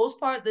for the most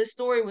part, this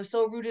story was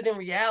so rooted in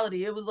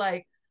reality. It was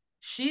like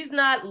she's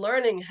not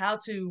learning how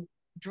to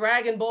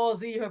Dragon Ball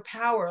Z her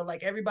power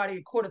like everybody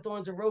at Court of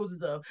Thorns and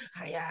Roses of.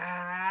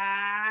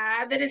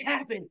 Then it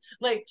happened.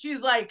 Like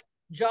she's like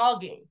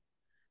jogging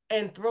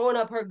and throwing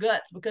up her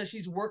guts because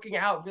she's working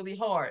out really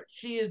hard.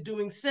 She is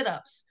doing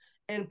sit-ups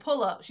and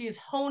pull-ups. She is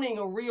honing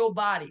a real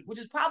body, which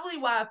is probably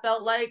why I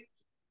felt like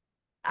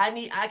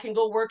I can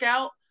go work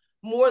out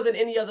more than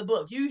any other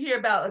book. You hear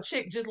about a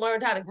chick just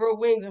learned how to grow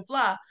wings and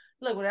fly.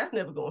 Like, well, that's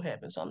never gonna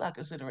happen, so I'm not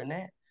considering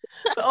that.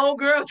 But old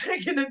girl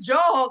taking a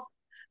jog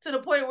to the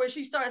point where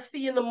she starts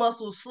seeing the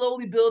muscles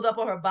slowly build up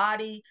on her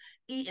body,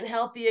 eating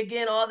healthy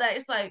again, all that.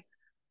 It's like,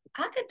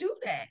 I could do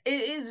that.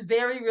 It is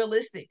very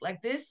realistic.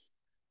 Like this,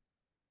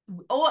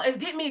 oh, it's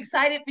getting me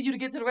excited for you to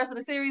get to the rest of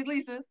the series,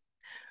 Lisa,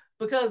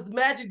 because the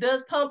magic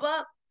does pump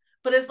up.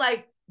 But it's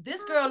like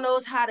this girl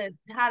knows how to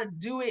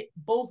do it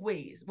both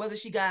ways. Whether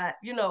she got,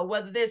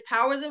 whether there's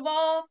powers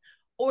involved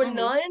or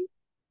none,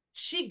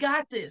 she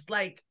got this.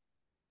 Like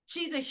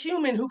she's a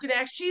human who can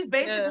act. She's Yeah.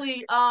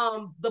 basically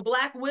the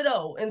Black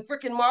Widow in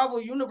freaking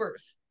Marvel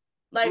Universe.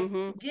 Like,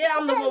 Mm-hmm. yeah,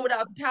 I'm the one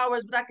without the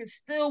powers, but I can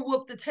still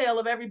whoop the tail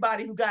of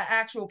everybody who got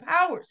actual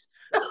powers.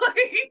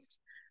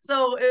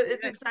 So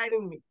it's Yeah.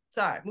 exciting to me.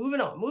 Sorry, moving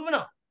on. Moving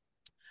on.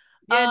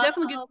 Yeah, it Uh,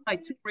 definitely gets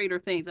like Tomb Raider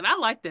things, and I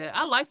like that.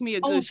 I like me a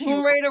oh, good Tomb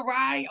shoe. Raider,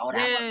 right? Oh,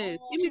 Yeah,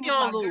 give she me was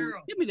all my those.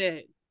 girl. Give me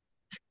that.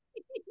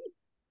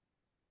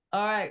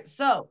 All right,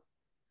 so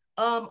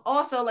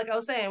also like I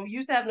was saying, we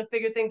used to having to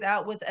figure things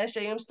out with the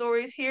SJM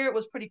stories. Here it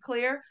was pretty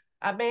clear.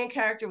 Our main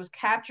character was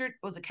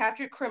a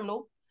captured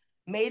criminal,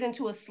 made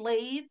into a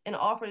slave, and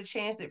offered a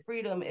chance at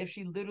freedom if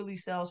she literally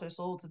sells her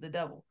soul to the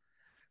devil.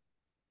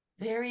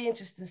 Very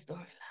interesting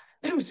storyline.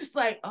 It was just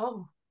like,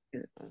 oh,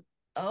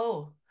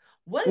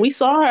 what? We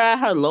saw her at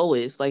her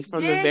lowest, like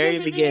from the Yeah, yeah, very yeah,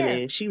 yeah.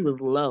 beginning. She was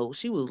low.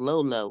 She was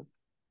low, low,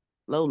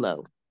 low,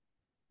 low.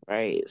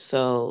 Right.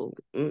 So,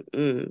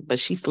 but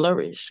she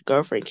flourished.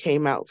 Girlfriend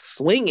came out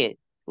swinging,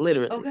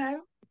 literally. Okay.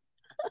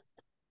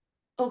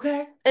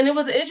 Okay. And it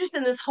was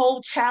interesting, this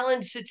whole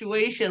challenge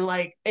situation,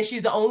 like, and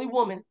she's the only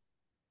woman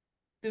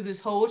through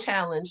this whole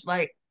challenge.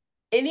 Like,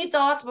 any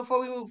thoughts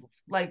before we move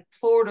like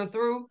forward or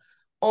through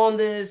on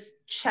this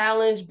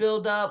challenge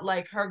build up,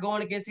 like her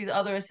going against these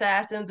other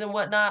assassins and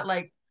whatnot?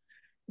 Like,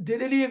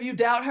 did any of you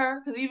doubt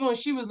her? Because even when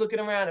she was looking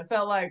around, it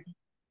felt like,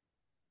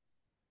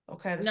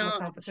 okay, there's no No, she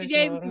competition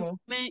gave with her.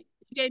 man.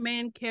 She gave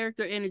man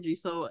character energy,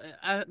 so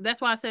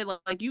that's why I said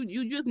like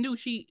you just knew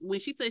she when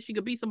she said she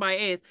could beat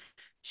somebody ass,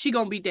 she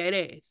gonna beat that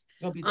ass.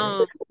 Gonna be that.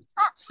 Um,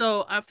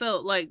 so I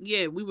felt like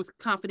yeah, we was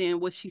confident in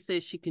what she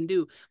said she can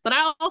do. But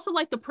I also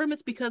like the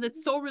premise because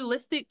it's so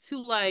realistic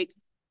to like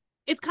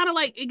it's kind of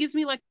like it gives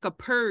me like a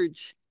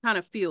purge kind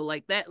of feel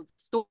like that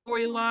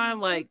storyline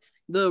like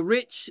the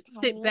rich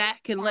sit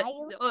back and let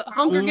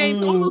Hunger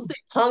Games all those things.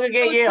 Hunger So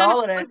Games, it's yeah, kind of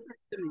all of that.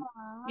 to me.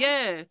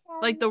 Yeah,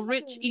 like the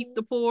rich eat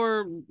the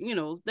poor,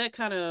 that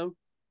kind of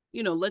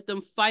let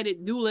them fight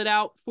it, duel it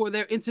out for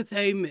their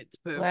entertainment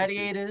purposes.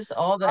 Gladiators,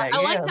 all that.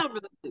 I Yeah. liked how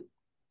realistic.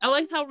 I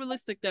liked how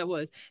realistic that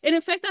was. And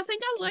in fact, I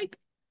think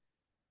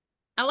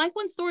I like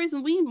when stories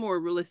lean more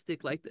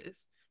realistic like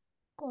this.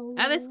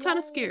 And it's kind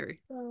of scary,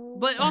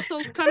 but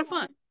also kind of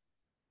fun.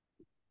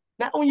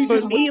 Not when you For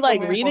just me, went like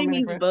somewhere for a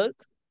minute, bro.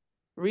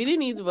 reading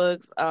these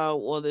books,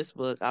 well, this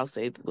book, I'll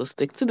say, we'll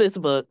stick to this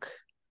book.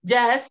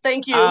 Yes,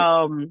 thank you.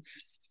 Um,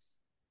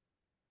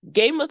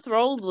 Game of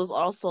Thrones was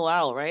also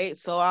out, right?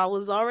 So I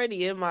was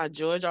already in my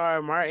George R.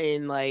 R.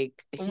 Martin, like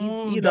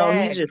he's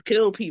Bag. just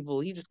killed people.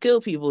 He just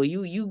killed people.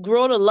 You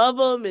grow to love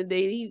him, and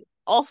he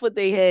off with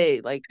their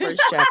head, like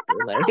first chapter,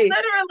 like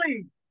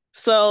Literally.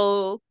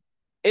 so.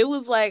 It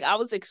was like I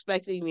was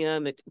expecting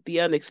the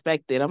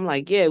unexpected. I'm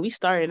like, yeah, we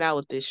starting out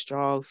with this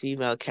strong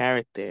female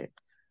character,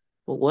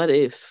 but what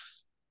if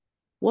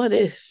What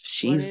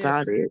she's if?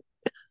 not it?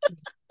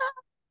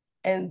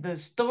 And the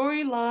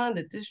storyline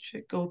that this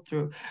chick go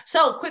through.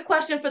 So, quick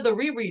question for the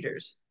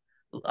rereaders,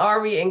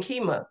 Ari and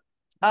Kima.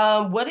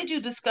 What did you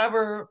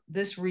discover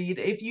this read?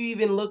 If you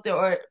even looked at,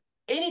 or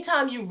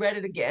anytime you read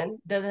it again,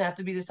 doesn't have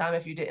to be this time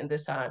if you didn't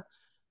this time.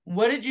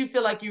 What did you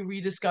feel like you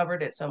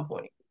rediscovered at some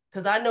point?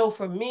 Because I know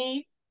for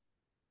me,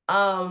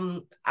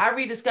 I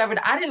rediscovered,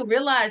 I didn't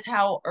realize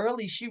how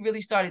early she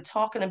really started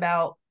talking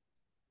about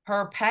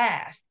her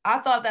past. I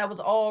thought that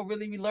was all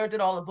really, we learned it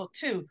all in book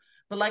two.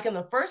 But like in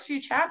the first few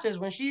chapters,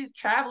 when she's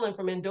traveling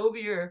from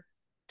Endovier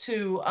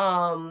to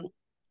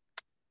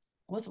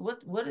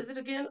what is it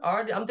again?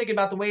 I'm thinking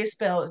about the way it's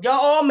spelled. Y'all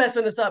all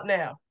messing us up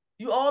now.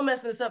 You all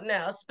messing us up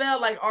now. It's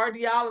spelled like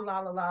Ardiala la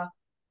la la.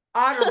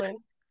 Otterlin.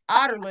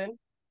 Otterlin.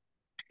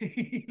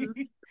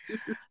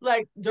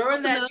 Like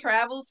during that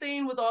travel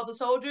scene with all the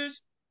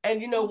soldiers, and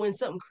when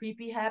something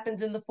creepy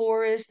happens in the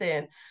forest,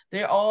 and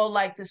they're all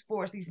like, this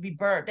forest needs to be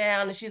burnt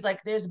down, and she's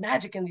like, there's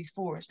magic in these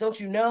forests, don't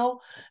you know?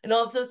 And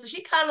all this, so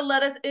she kind of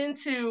let us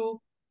into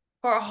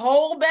her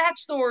whole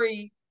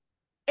backstory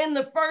in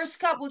the first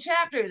couple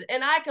chapters,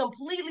 and I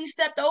completely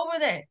stepped over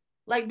that,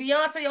 like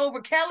Beyonce over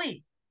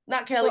Kelly,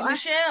 not Kelly, Well,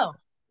 Michelle.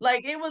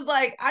 Like it was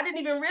like I didn't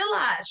even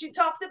realize she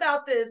talked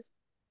about this.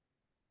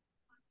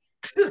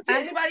 To I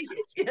anybody?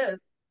 Yes.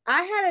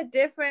 I had a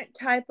different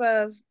type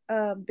of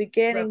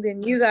beginning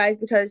than you guys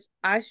because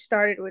I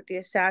started with the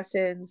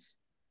assassins.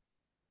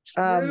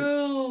 True.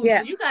 So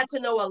Yeah, you got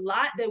to know a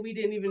lot that we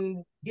didn't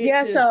even get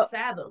yeah. to So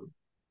fathom.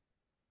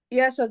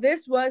 yeah, so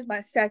this was my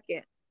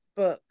second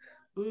book.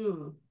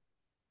 Mm.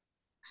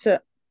 So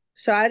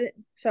I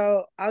didn't.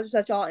 So I'll just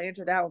let y'all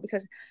answer that one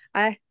because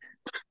I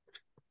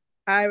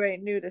I already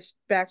knew this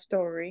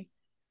backstory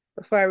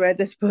before I read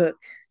this book.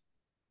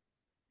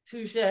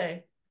 Touche.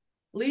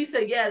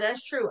 Lisa, yeah,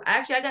 that's true.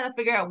 Actually, I gotta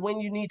figure out when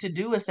you need to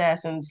do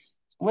Assassins.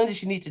 When does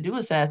she need to do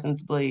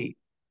Assassin's Blade?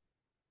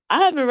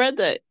 I haven't read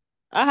that.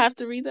 I have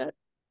to read that.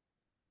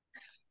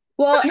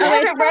 Well, You okay,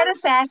 haven't read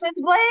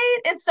Assassin's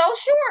Blade? It's so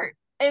short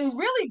and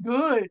really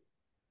good.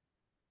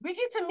 We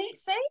get to meet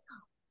Sam.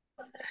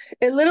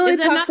 it literally Is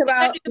that talks not the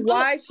about second book?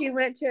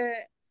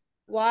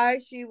 why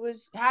she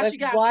was How like she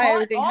got why caught,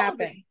 everything all of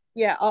it. happened.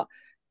 Yeah,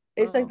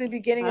 it's like Oh, the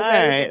beginning All of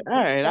right, everything all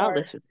from the right. I'll start.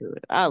 listen to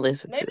it. I'll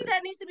listen to maybe it.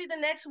 that needs to be the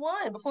next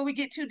one before we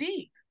get too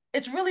deep.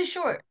 It's really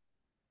short.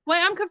 Wait,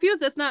 I'm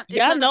confused. That's not. It's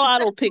Y'all not know the I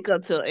second don't book. pick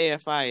up till air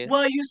fire.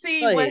 Well, you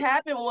see, Go what ahead.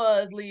 happened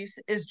was, Lise,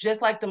 is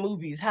just like the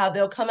movies, how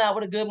they'll come out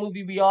with a good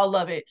movie, we all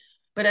love it,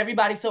 but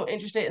everybody's so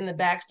interested in the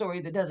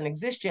backstory that doesn't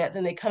exist yet,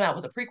 then they come out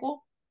with a prequel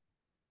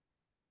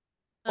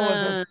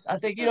or I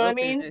think, you know what I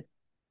mean? Okay.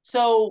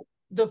 So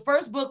the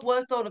first book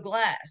was Throw the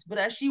Glass, but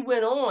as she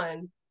went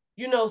on,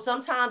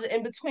 sometimes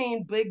in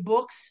between big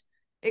books,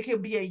 it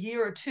could be a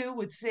year or two.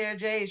 With Sarah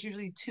J, it's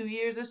usually 2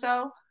 years or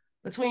so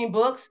between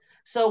books.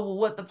 So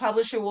what the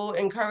publisher will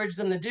encourage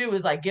them to do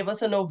is like give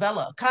us a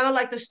novella, kind of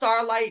like the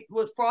Starlight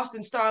with Frost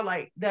and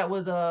Starlight that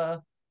was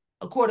a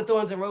Court of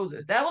Thorns and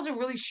Roses. That was a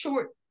really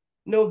short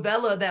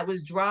novella that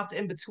was dropped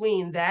in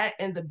between that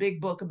and the big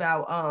book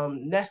about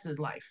Nesta's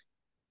life.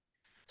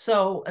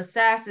 So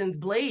Assassin's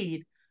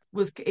Blade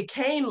it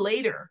came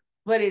later,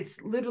 but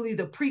it's literally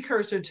the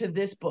precursor to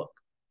this book.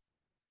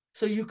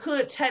 So you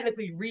could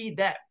technically read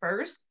that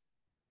first,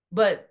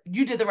 but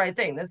you did the right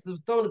thing. That's the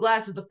Throne of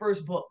Glass is the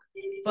first book.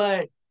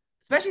 But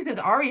especially since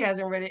Ari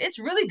hasn't read it, it's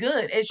really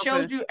good. It Okay.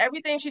 shows you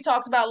everything she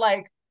talks about,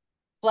 like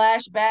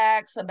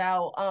flashbacks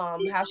about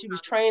how she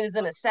was trained as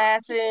an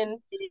assassin,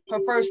 her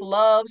first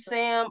love,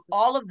 Sam,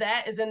 all of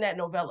that is in that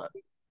novella.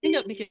 Hang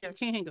up, Nikki. I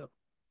can't hang up.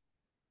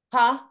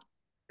 Huh?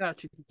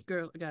 Got you,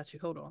 girl. I got you.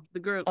 Hold on. The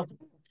girl. Okay.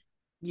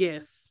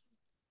 Yes.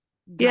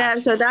 Yeah,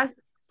 Got so you.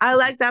 I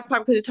like that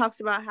part because it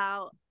talks about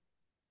how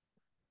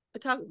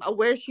it talks about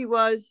where she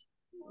was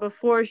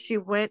before she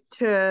went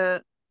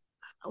to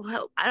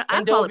well, I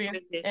call it Endovia.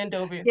 prison.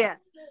 Endovia. Yeah,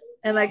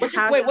 and like What you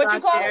how wait, she what you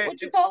got call it? there,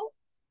 What you call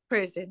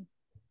prison.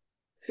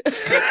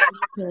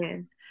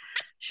 Man,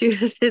 she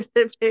was in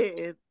the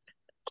pen.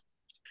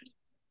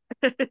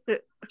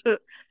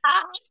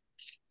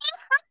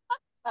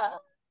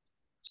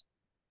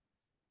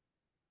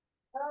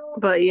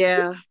 But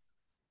yeah,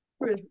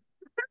 it?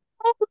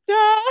 Oh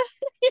God.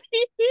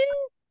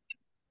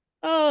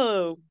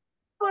 Oh,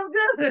 was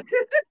good.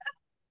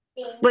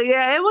 But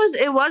yeah, it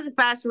was a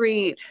fast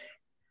read.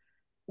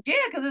 Yeah,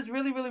 because it's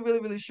really, really, really,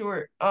 really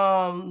short.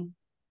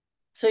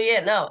 So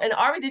yeah, no. And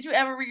Ari, did you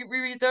ever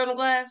reread Third and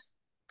Glass?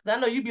 Because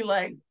I know you'd be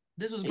like,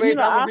 this was great,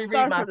 but I'm gonna I reread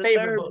start my from the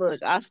favorite third book.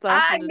 books. I start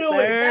I from the knew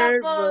it.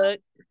 third Never. book.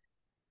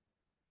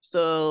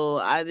 So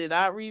I did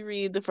not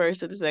reread the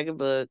first and the second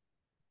book.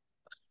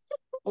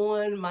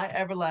 On my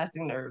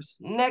everlasting nerves.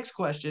 Next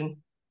question.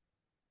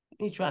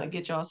 He's trying to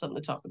get y'all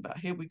something to talk about.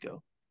 Here we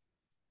go.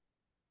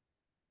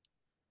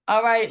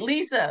 All right,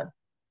 Lisa.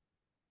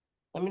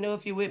 Let me know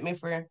if you're with me,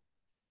 friend.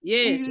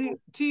 Yes.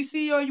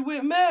 TC, are you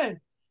with me?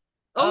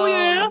 Oh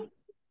yeah.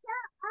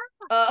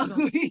 Uh,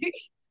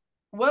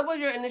 what was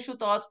your initial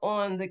thoughts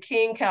on the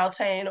King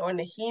Caltaine or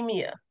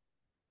Nehemia?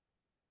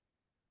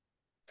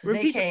 Because they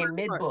Repeat the came first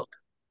mid part. book.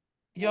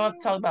 You don't have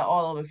to talk about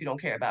all of them if you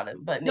don't care about it,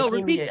 but No,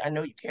 repeat Nehemia, I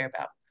know you care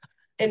about.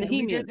 And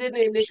we Nehemia. just did the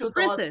The initial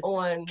thoughts princess.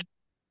 on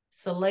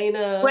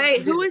Selena. Wait,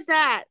 We who did is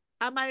that?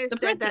 I might have The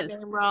said that princess.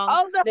 name wrong.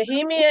 Oh, the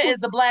Nehemia is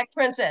the Black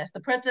Princess,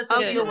 the Princess of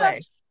Okay. Yes. Theoway.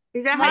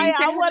 Is that how Maya, you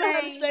say I her want her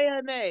to name? say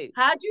her name.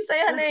 How'd you say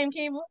her name,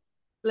 Kiva?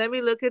 Let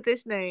me look at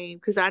this name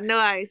because I know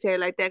I ain't say it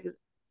like that. Cause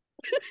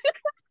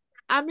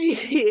I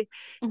mean,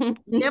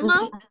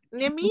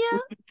 Nemia,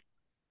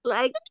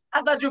 like,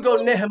 I thought you'd go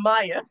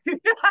Nehemiah. 'cause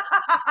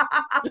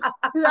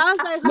I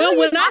was like, who are No, you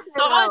when I talking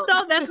saw it about?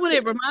 though, that's what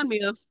it reminded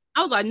me of.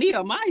 I was like,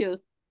 Nehemiah.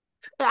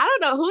 I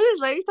don't know who this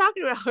lady's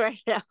talking about right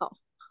now.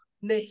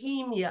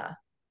 Nehemia.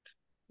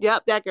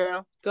 Yep, that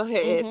girl. Go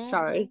ahead. Mm-hmm.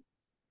 Sorry.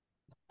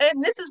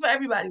 And this is for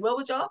everybody. What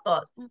was y'all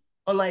thoughts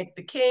on like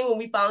the king when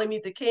we finally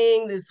meet the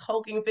king, this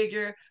hulking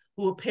figure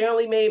who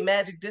apparently made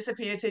magic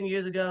disappear 10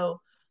 years ago,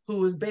 who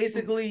was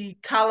basically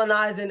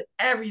colonizing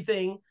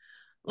everything.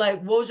 Like,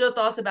 what was your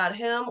thoughts about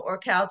him or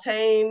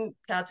Caltaine?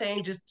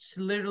 Caltaine just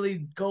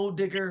literally gold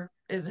digger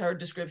is her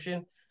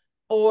description.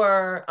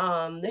 Or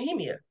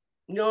Nehemia.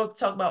 You don't have to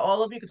talk about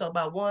all of them. You can talk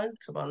about one,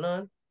 talk about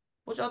none.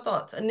 What's your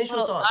thoughts? Initial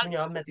Well, thoughts when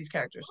y'all met these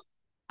characters?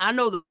 I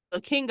know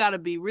the king got to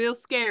be real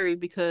scary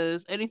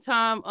because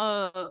anytime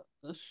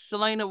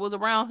Selena was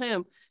around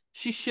him,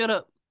 she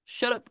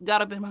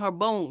got up in her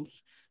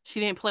bones. She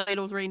didn't play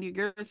those reindeer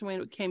girls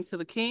when it came to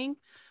the king.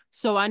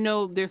 So I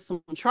know there's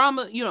some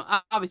trauma. You know,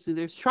 obviously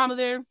there's trauma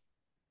there.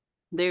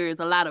 There is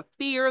a lot of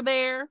fear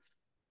there.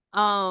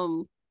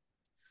 Um,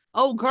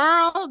 oh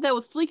girl that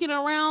was sneaking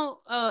around,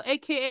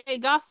 AKA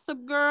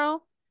Gossip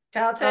Girl.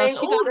 Caltaine.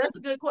 She got Oh, that's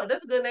a good question.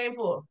 That's a good name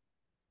for her.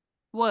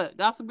 what?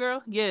 Gossip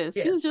Girl? Yeah,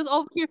 she was Yes. just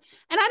over here.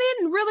 And I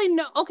didn't really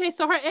know. Okay,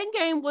 so her end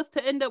game was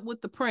to end up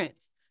with the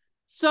prince.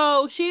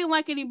 So she didn't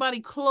like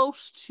anybody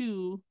close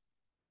to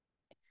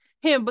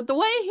him. But the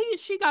way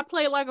she got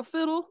played like a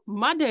fiddle,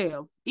 my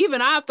damn.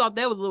 Even I thought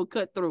that was a little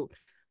cutthroat.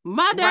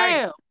 My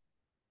Right.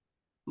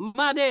 damn.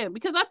 My damn.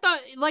 Because I thought,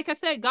 like I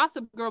said,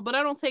 Gossip Girl, but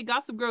I don't take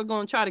Gossip Girl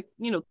going to try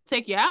to,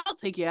 take you out,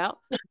 take you out.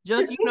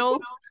 Just, She you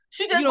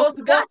just know, wants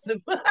to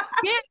gossip.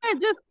 yeah,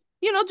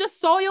 just, just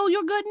soil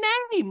your good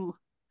name.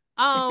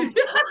 Um,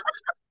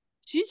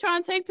 she's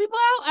trying to take people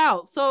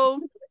out.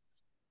 So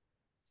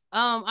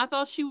I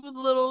thought she was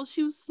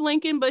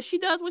slinking, but she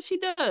does what she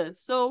does.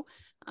 So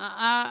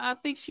I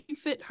think she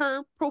fit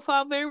her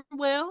profile very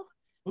well.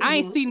 I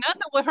ain't Mm-hmm. see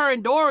nothing with her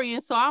and Dorian,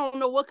 so I don't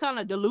know what kind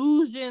of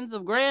delusions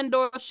of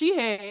grandeur she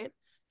had.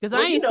 Because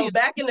I Well, ain't see a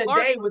back in the spark.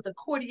 day with the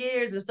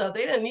courtiers and stuff,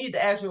 they didn't need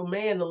the actual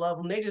man to love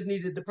them. They just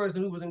needed the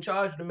person who was in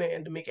charge of the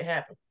man to make it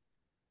happen,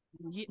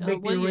 Yeah,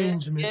 make the well, yeah,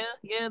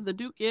 arrangements. the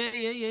Duke,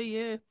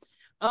 yeah.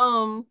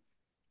 Um,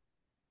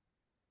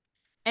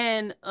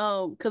 and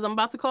because I'm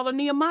about to call her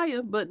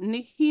Nehemiah, but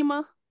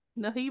Nehema,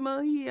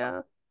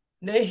 yeah,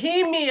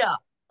 Nehemia.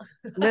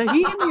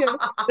 Nehemia.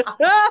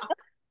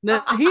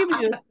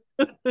 Nehemia.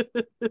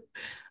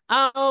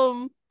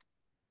 um,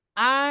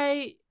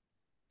 I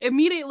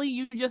immediately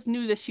you just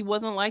knew that she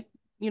wasn't like,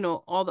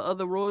 all the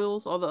other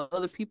royals, all the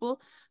other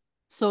people.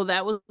 So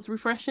that was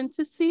refreshing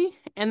to see.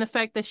 And the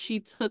fact that she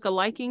took a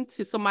liking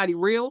to somebody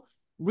real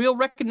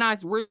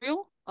recognized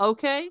real,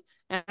 okay?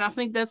 And I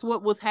think that's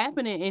what was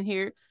happening in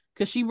here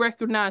because she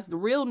recognized the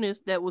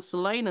realness that was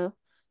Selena.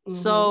 Mm-hmm.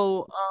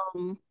 So,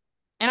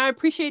 and I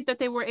appreciate that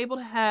they were able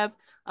to have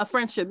a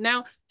friendship.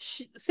 Now,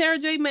 Sarah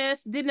J.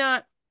 Maas did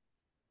not,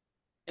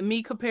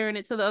 me comparing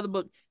it to the other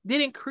book,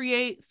 didn't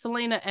create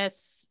Selena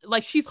as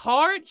like she's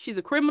hard, she's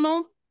a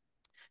criminal,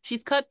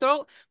 she's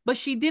cutthroat, but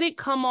she didn't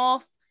come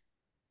off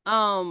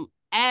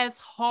as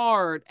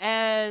hard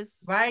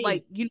as Right.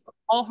 like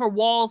all her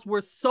walls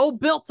were so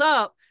built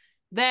up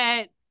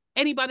that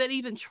anybody that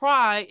even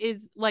try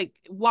is like,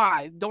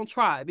 why don't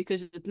try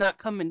because it's not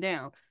coming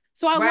down.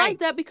 So I like Right.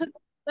 that because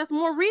that's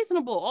more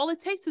reasonable. All it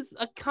takes is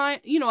an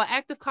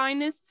act of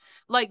kindness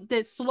like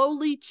that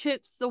slowly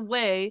chips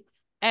away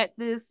at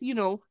this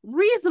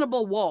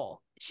reasonable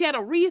wall. She had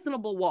a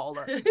reasonable wall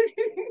up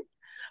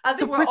I to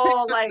think we're protect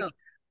all like herself.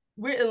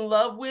 we're in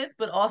love with,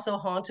 but also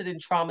haunted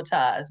and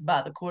traumatized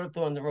by the Court of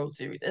Thorn the Road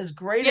series. As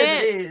great as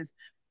Yes,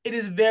 it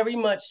is very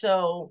much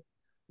so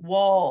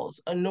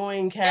walls,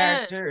 annoying yes,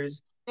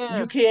 characters. You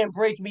yes. can't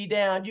break me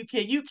down. You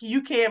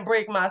can't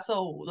break my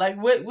soul. Like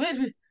what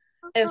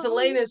And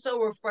Selena is so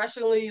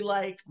refreshingly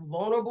like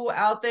vulnerable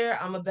out there.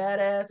 I'm a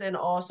badass, and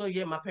also,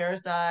 yeah, my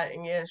parents died,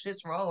 and yeah,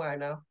 shit's wrong right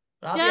now,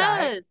 but I'll be all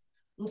right. Yes. It's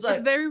It's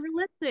like very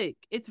realistic.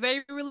 It's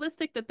very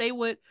realistic that they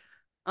would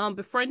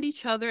befriend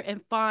each other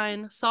and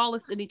find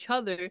solace in each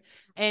other.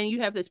 And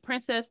you have this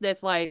princess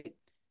that's like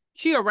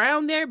she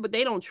around there, but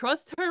they don't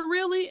trust her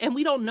really, and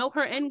we don't know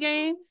her end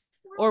game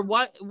or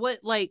what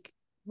like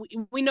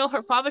we know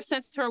her father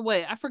sent her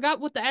away. I forgot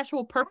what the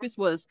actual purpose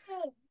was,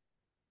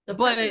 the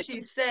purpose but she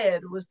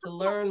said was to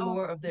learn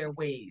more of their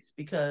ways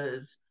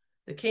because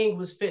the king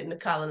was fitting to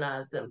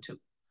colonize them too.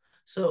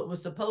 So it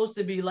was supposed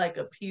to be like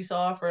a peace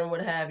offering,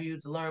 what have you,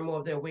 to learn more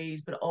of their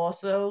ways, but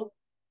also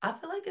I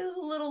feel like it was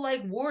a little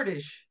like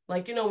wardish.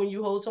 Like, when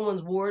you hold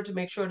someone's ward to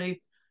make sure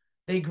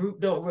they group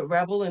don't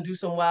rebel and do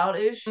some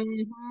wildish.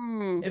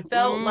 mm-hmm, It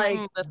felt like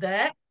mm-hmm,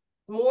 that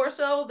more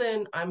so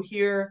than I'm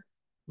here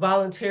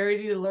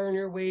voluntarily to learn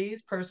your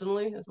ways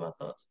personally. That's my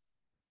thoughts.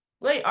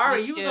 Wait,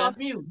 Ari, you was yeah. off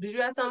mute. Did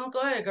you have something? Go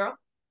ahead, girl.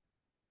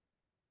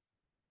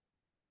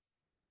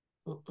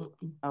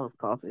 Mm-mm-mm. I was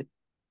coughing.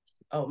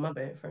 Oh, my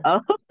bad, friend.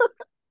 Oh,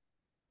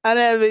 I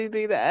didn't have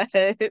anything to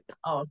add.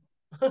 Oh.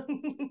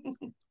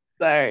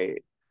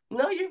 Sorry.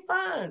 No, you're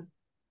fine.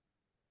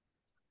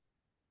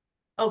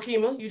 Oh,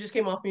 Kima, you just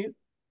came off mute.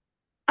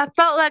 I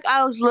felt like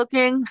I was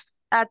looking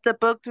at the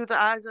book through the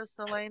eyes of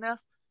Selena,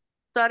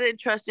 so I didn't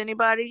trust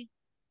anybody.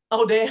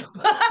 Oh, damn.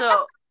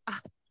 So,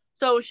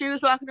 so she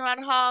was walking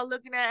around the hall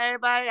looking at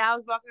everybody. I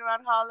was walking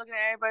around the hall looking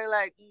at everybody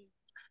like,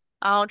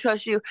 I don't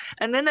trust you.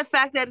 And then the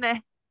fact that,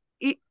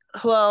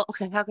 well,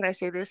 okay, how can I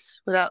say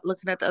this without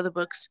looking at the other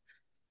books?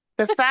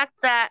 The fact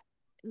that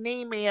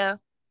Nemea,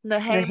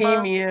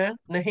 Nehema,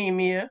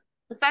 Nehemia.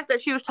 the fact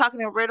that she was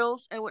talking in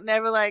riddles and would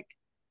never like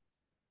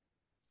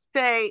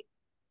say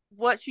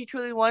what she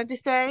truly wanted to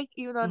say,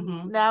 even though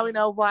Mm-hmm. now we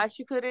know why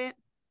she couldn't.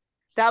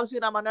 That was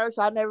getting on my nerves,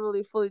 so I never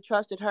really fully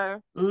trusted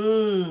her.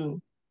 Mm.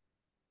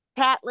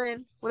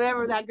 Catelyn,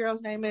 whatever that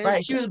girl's name Right.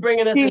 is, She was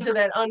bringing us she, into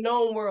that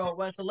unknown world.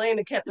 While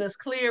Selena kept us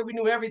clear, we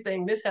knew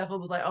everything. This heifer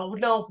was like, oh,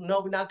 no,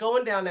 no, we're not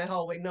going down that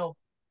hallway. No.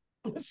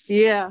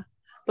 yeah,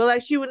 but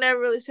like she would never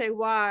really say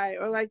why,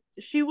 or like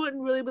she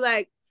wouldn't really be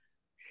like,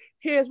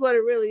 "Here's what it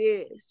really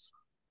is."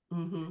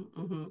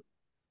 Mm-hmm. Mm-hmm.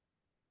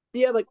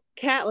 Yeah, but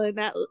Catelyn,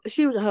 that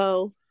she was a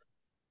hoe.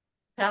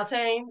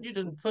 Paltane, you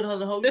didn't put her in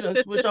the hole. You done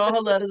switch all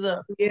her letters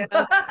up. Yeah,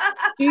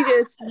 she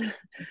just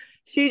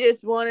she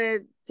just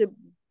wanted to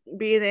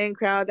be in the in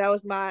crowd. That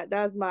was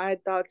my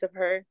thoughts of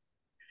her.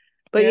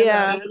 But Fair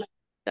enough. yeah,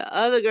 the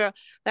other girl,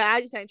 like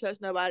I just ain't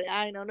trust nobody.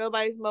 I ain't know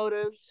nobody's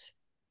motives.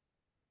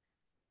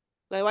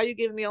 Like, why you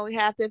giving me only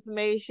half the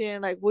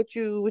information? Like, what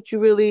you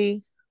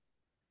really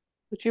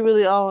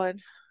on?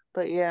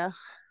 But yeah,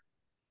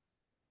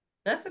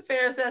 That's a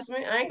fair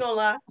assessment. I ain't gonna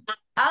lie.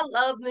 I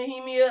love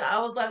Nehemia. I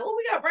was like, oh,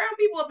 we got brown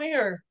people up in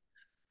here.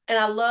 And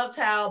I loved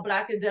how, but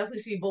I can definitely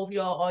see both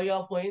y'all, all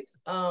y'all points.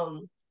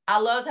 I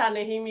loved how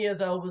Nehemia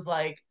though was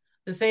like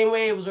the same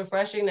way it was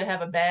refreshing to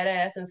have a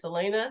badass in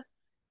Selena.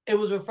 It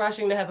was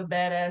refreshing to have a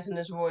badass in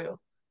this royal.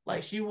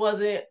 Like she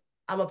wasn't,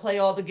 I'm gonna play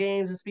all the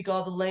games and speak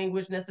all the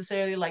language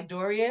necessarily like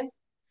Dorian.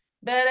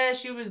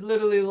 Badass, she was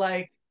literally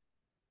like,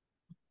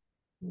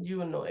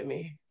 you annoy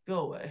me. Go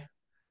away.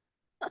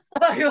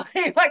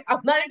 like, I'm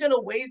not even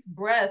gonna waste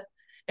breath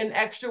and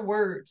extra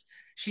words.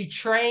 She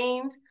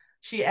trained.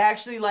 She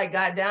actually like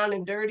got down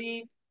and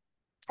dirty.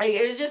 Like,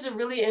 it was just a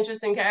really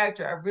interesting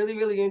character. I really,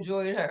 really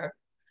enjoyed her.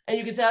 And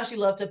you can tell she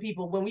loved her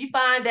people. When we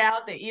find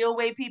out the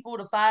Eoway people,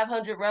 the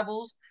 500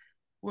 rebels,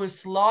 were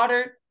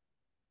slaughtered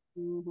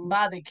Mm-hmm.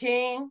 by the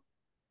king,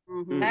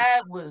 Mm-hmm. Mm.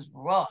 that was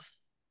rough.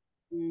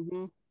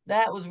 Mm-hmm.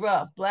 That was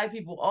rough. Black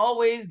people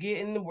always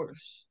getting the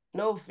worst.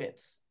 No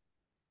offense.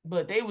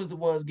 But they was the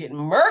ones getting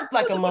murked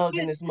like a mug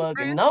in this mug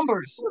in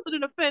numbers. Who's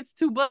an offense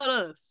to but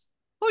us?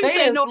 Who you They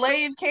saying in no?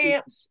 slave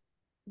camps.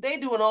 They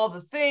doing all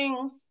the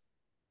things.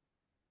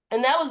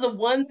 And that was the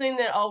one thing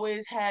that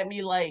always had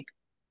me like,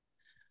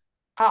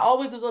 I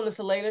always was on the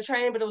Selena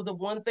train, but it was the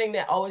one thing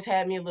that always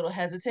had me a little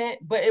hesitant.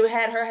 But it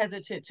had her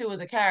hesitant too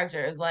as a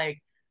character. It's like,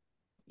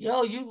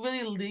 yo, you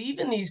really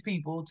leaving these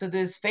people to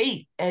this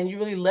fate, and you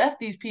really left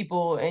these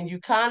people, and you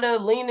kind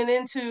of leaning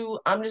into,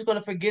 I'm just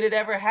gonna forget it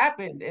ever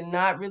happened, and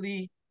not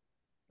really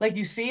like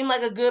you seem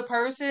like a good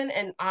person,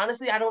 and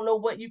honestly, I don't know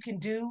what you can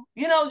do.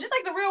 Just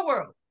like the real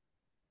world.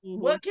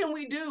 Mm-hmm. What can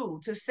we do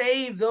to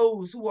save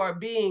those who are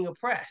being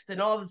oppressed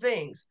and all the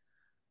things?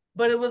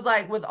 But it was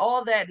like with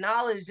all that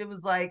knowledge, it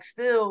was like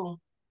still,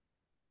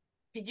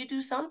 can you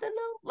do something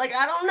though? Like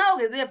I don't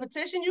know. Is there a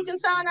petition you can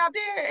sign out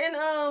there in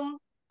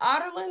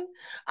Otterland?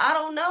 I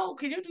don't know.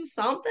 Can you do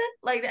something?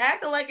 Like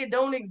acting like it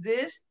don't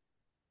exist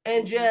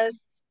and Mm-hmm.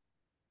 just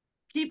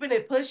keeping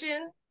it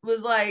pushing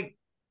was like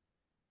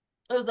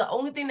it was the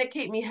only thing that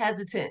kept me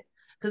hesitant.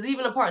 Because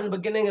even the part in the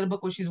beginning of the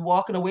book where she's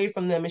walking away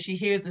from them and she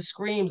hears the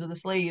screams of the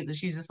slaves and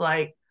she's just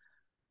like,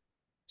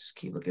 just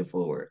keep looking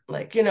forward.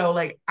 Like,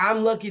 like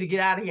I'm lucky to get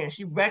out of here. And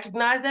she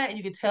recognized that and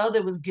you could tell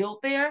there was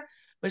guilt there,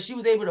 but she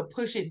was able to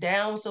push it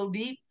down so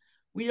deep.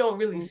 We don't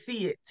really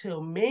see it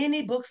till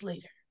many books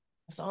later.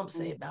 That's all I'm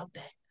saying about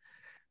that.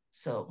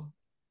 So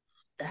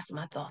that's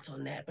my thoughts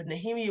on that. But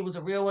Nehemia was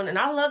a real one, and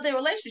I love their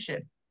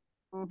relationship.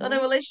 I thought their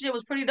Mm-hmm. relationship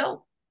was pretty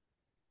dope.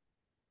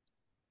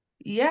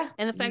 Yeah,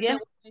 And the fact yeah.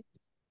 that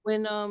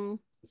when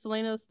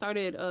Selena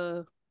started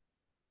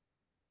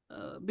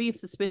being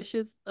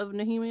suspicious of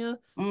Nehemia,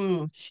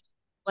 Mm. she,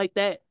 like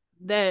that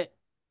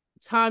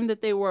time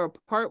that they were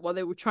apart while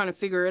they were trying to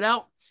figure it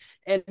out,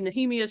 and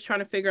Nehemia is trying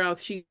to figure out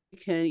if she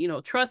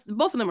can, trust.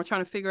 Both of them are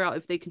trying to figure out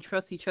if they can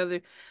trust each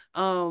other,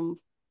 um,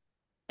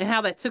 and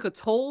how that took a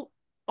toll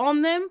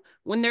on them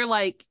when they're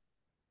like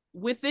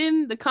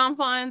within the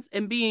confines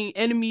and being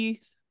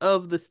enemies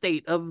of the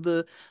state of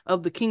the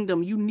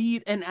kingdom. You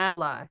need an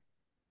ally.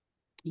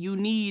 You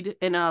need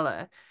an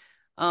ally.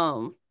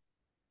 Um,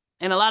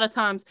 and a lot of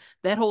times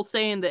that whole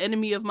saying, "The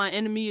enemy of my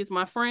enemy is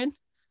my friend."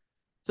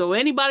 So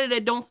anybody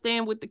that don't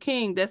stand with the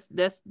king, that's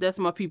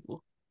my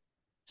people.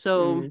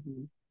 So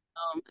Mm-hmm.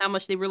 how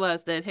much they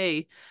realize that,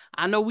 hey,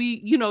 I know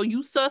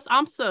you sus,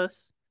 I'm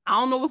sus. I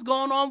don't know what's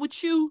going on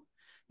with you.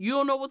 You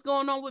don't know what's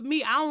going on with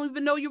me. I don't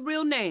even know your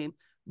real name.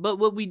 But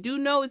what we do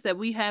know is that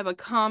we have a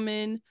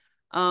common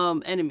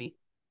enemy.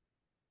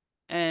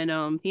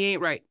 And he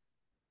ain't right.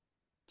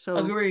 So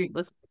Agreed.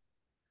 let's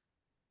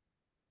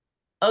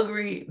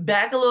Agree.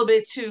 Back a little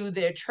bit to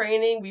their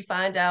training. We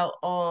find out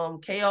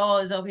K-All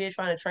is over here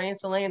trying to train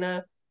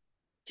Selena.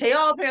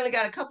 K-All apparently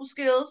got a couple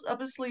skills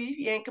up his sleeve.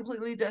 He ain't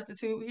completely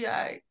destitute. He all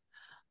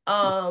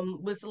right.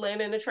 With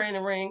Selena in the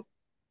training ring.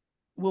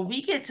 When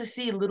we get to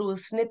see little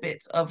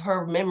snippets of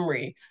her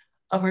memory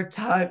of her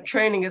time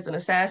training as an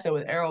assassin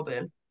with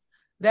Errolbin,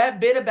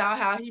 that bit about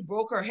how he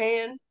broke her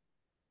hand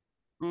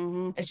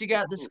mm-hmm. and she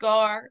got the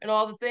scar and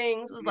all the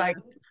things was like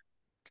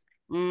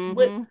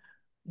what Mm-hmm.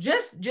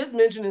 just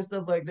mentioning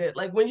stuff like that.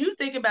 Like when you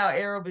think about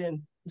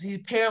Errolbin, he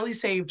apparently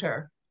saved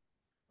her.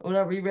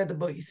 Whenever you read the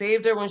book, he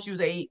saved her when she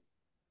was 8,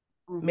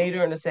 Mm-hmm. made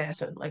her an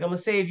assassin. Like I'm gonna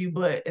save you,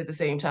 but at the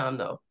same time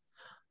though.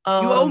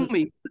 You owe Um,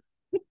 me.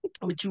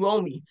 what you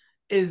owe me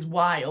is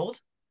wild.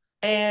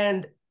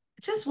 And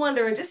just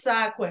wondering, just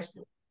side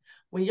question.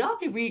 When y'all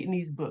be reading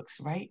these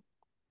books, right?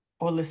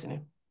 Or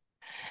listening,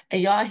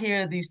 and y'all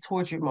hear these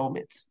torture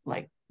moments,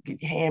 like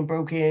get your hand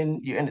broken,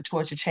 you're in the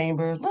torture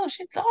chamber, little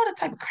shit, all the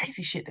type of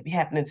crazy shit that be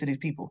happening to these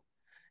people.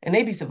 And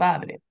they be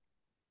surviving it.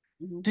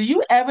 Mm-hmm. Do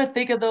you ever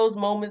think of those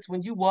moments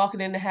when you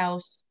walking in the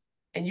house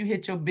and you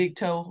hit your big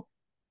toe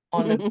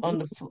on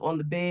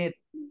the bed,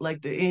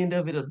 like the end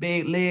of it, a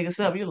big leg or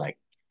something? You're like,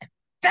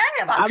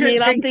 damn, I I couldn't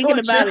mean, I'm take thinking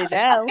torture. about it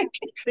now.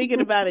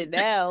 Thinking about it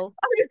now.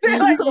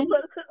 Like, Mm-hmm.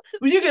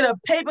 when you get a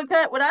paper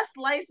cut, when I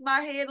slice my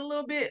hand a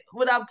little bit,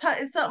 when I'm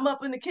cutting something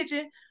up in the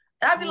kitchen,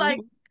 I'd be like,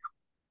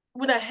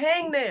 when a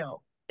hangnail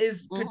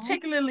is Mm-hmm.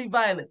 particularly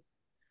violent,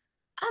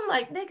 I'm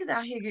like, niggas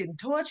out here getting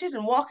tortured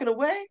and walking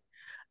away.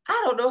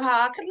 I don't know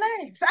how I could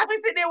last. I be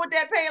sitting there with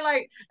that pain,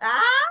 like,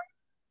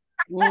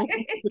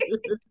 Mm-hmm.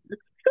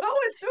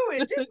 going through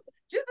it.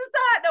 Just a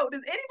side note.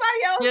 Does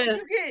anybody else, when Yeah.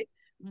 you get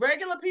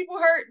regular people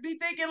hurt, be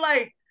thinking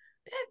like,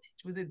 that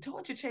bitch was in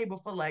torture chamber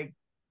for like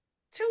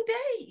 2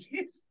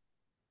 days?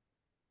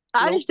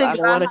 I Nope, just think I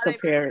don't about want how to they be,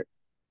 compare it.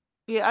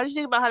 yeah, I just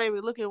think about how they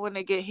be looking when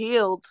they get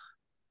healed.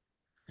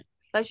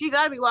 Like she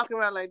gotta be walking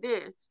around like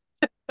this.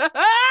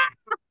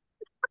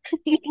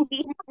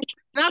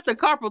 Not the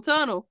carpal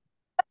tunnel.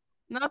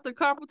 Not the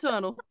carpal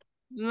tunnel.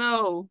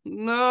 No,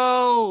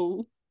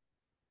 no.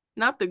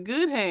 Not the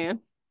good hand.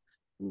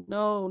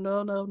 No,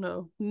 no, no,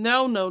 no.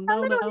 No, no,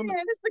 no, no, no.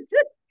 Man, it's a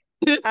good,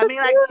 It's I a mean,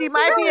 like good she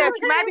might be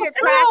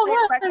attractive,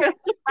 like her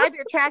might be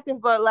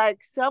attractive, but like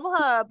some of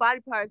her body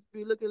parts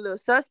be looking a little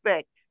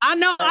suspect. I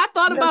know. Like I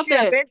thought you know, about she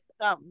done that. been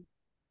through something.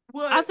 I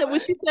what, said when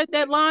what? she said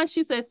that line,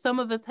 she said some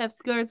of us have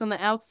scars on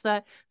the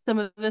outside, some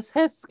of us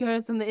have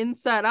scars on the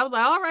inside. I was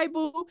like, all right,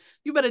 boo,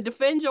 you better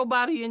defend your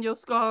body and your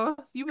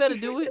scars. You better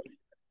do it.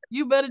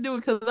 You better do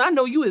it because I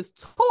know you is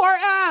tore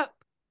up.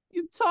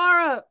 You tore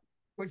up.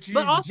 But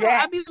But you's also,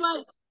 I be jacked.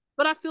 like,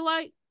 but I feel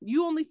like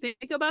you only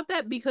think about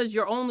that because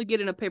you're only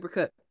getting a paper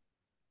cut.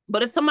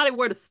 But if somebody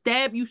were to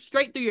stab you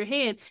straight through your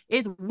hand,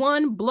 it's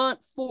one blunt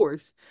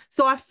force.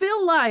 So I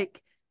feel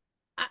like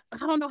I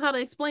don't know how to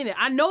explain it.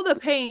 I know the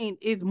pain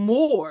is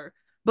more,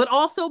 but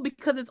also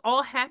because it's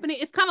all happening,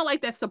 it's kind of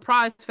like that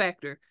surprise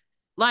factor.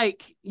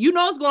 Like you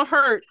know it's gonna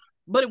hurt,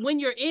 but when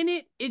you're in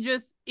it, it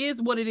just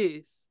is what it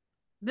is.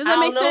 Does I that don't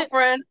make know, sense?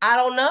 friend. I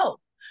don't know.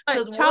 Like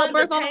Because one, the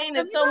childbirth, all of a pain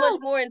sudden, is so much no.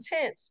 more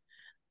intense.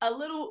 A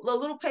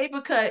little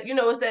paper cut,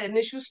 it's that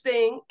initial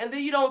sting, and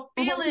then you don't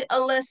feel Mhm. it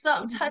unless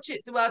something Mhm. touch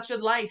it throughout your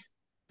life,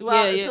 Yeah,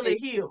 throughout yeah, until yeah, it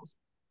heals.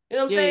 You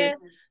know what I'm yeah, saying?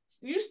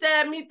 You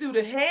stab me through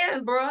the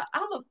hand, bro.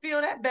 I'm gonna feel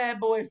that bad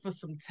boy for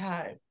some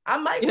time. I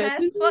might yeah.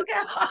 pass the fuck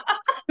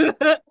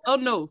out. Oh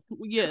no,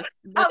 yes,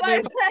 I there.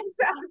 might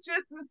pass out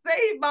just to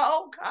save my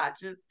own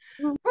conscience.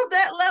 From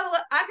that level,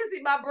 I can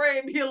see my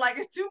brain being like,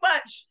 it's too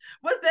much.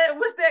 What's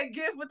that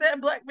gift with that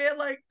black man?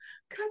 Like,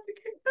 cut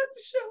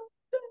the show.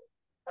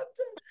 I'm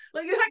done.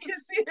 Like I can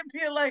see it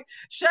being like,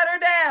 shut her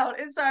down,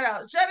 inside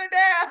out, shut her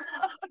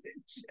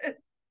down.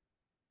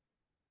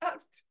 I'm,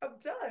 I'm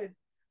done.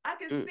 I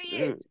can see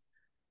Mm-mm. it.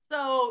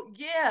 So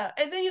yeah.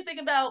 And then you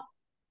think about,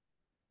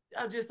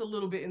 I'm just a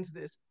little bit into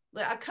this.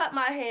 Like I cut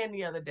my hand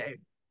the other day,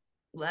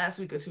 last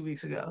week or 2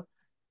 weeks ago.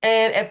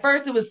 And at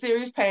first it was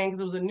serious pain because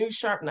it was a new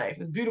sharp knife. It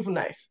was a beautiful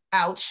knife.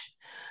 Ouch.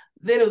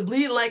 Then it was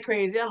bleeding like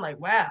crazy. I'm like,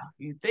 wow,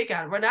 you think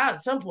I'd run out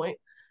at some point.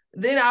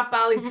 Then I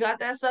finally got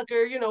that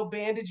sucker,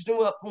 bandaged him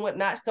up and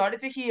whatnot, started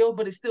to heal,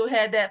 but it still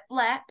had that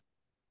flap.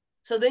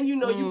 So then you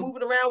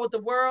moving around with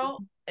the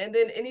world, and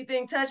then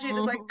anything touch it,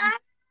 it's like, ah,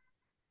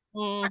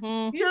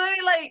 Mm-hmm. you know what I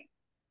mean? Like,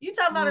 you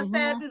talking about a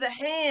stab Mm-hmm. through the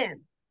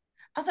hand.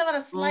 I talking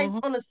about a slice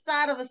Mm-hmm. on the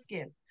side of a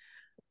skin.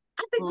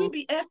 I think we'd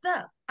be effed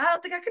up. I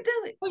don't think I could do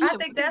it. Oh, I yeah.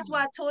 think that's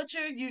why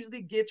torture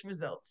usually gets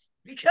results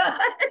because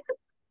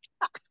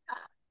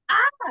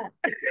ah,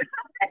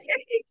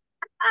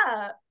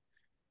 ah.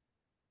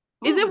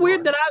 Is it Moving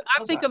weird that on. I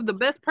I'm think sorry. of the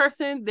best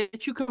person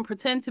that you can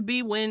pretend to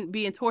be when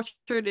being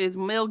tortured is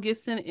Mel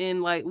Gibson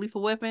in like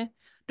Lethal Weapon?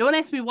 Don't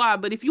ask me why,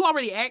 but if you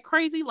already act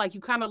crazy, like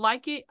you kind of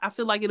like it, I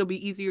feel like it'll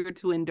be easier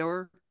to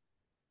endure.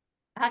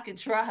 I could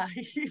try,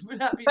 but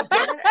not be a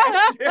bad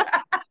actor.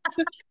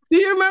 Do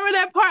you remember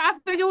that part? I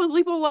think it was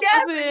Lethal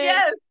Yes, Weapon.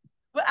 yes.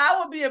 But I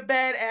would be a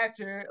bad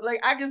actor. Like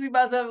I can see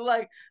myself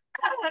like,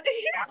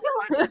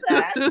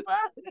 that,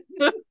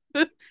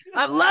 I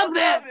I love love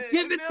that. it.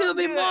 Give It it to feels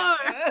me good. more.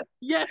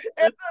 Yes. It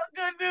feels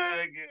good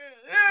doing it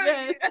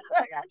Yes. again.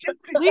 Like, I can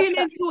see Lean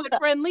myself. into it,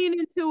 friend. Lean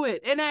into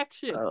it. In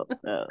action. Oh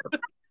no.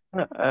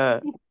 Uh,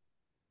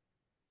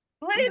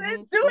 Lean Mm-hmm.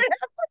 into it.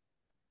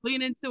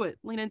 Lean into it.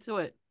 Lean into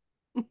it.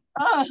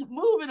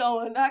 Moving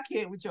on. I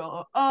can't with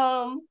y'all.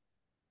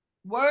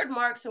 Word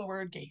marks and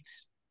word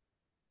gates.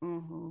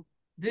 Mm-hmm.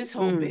 This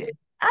whole mm, bit.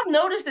 I've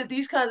noticed that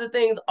these kinds of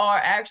things are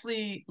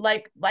actually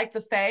like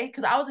the Fae,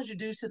 because I was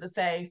introduced to the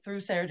Fae through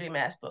Sarah J.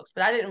 Maas books,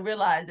 but I didn't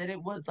realize that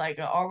it was like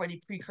an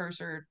already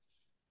precursor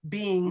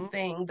being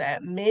thing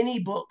that many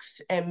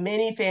books and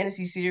many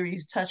fantasy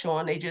series touch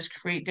on. They just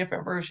create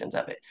different versions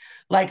of it,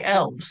 like Mm-hmm.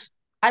 elves.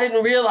 I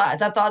didn't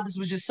realize. I thought this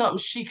was just something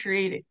she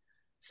created.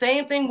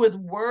 Same thing with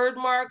word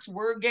marks,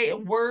 word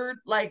gate, word.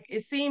 Like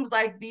it seems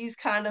like these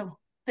kind of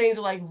things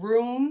are like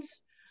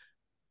runes.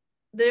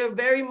 They're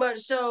very much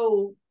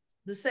so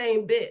the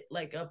same bit,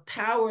 like a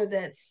power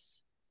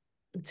that's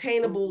Mm-hmm.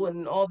 obtainable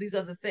and all these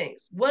other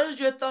things. What is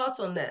your thoughts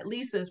on that,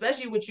 Lisa?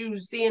 Especially what you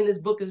see in this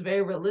book is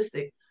very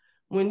realistic.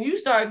 When you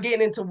start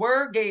getting into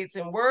word gates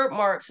and word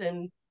marks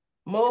and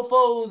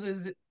mofos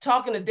is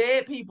talking to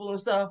dead people and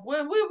stuff,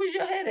 where was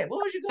your head at?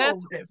 What was you That's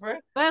going with that, friend?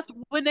 that's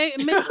when they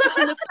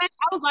mentioned the fact.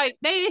 I was like,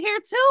 they in here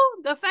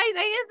too. The fact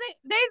they's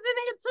in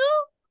here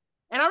too.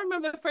 And I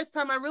remember the first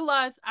time I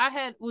realized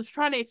was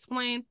trying to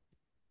explain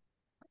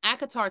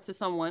Akatar to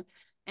someone,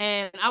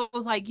 and I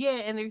was like,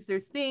 yeah, and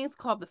there's things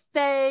called the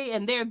Fae,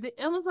 and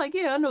I was like,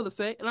 yeah, I know the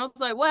Fae, and I was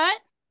like, what?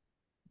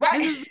 This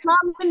Right. is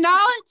common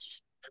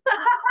knowledge.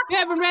 You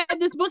haven't read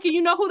this book, and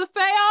you know who the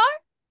Fae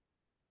are?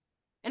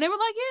 And they were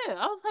like, yeah.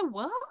 I was like,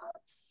 what?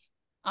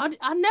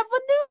 I never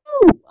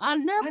knew. I I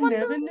never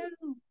never knew.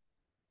 knew.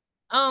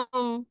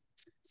 Um,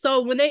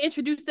 so when they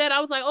introduced that, I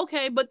was like,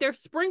 okay, but there's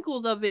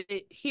sprinkles of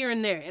it here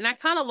and there, and I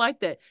kind of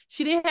like that.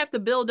 She didn't have to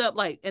build up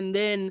like, and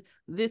then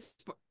this.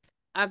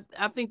 I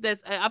think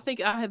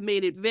I have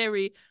made it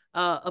very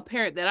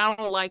apparent that I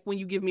don't like when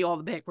you give me all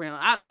the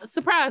background.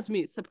 Surprise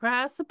me,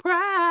 surprise,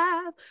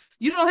 surprise.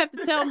 You don't have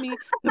to tell me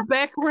the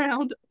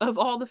background of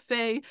all the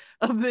Fae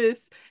of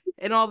this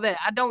and all that.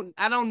 I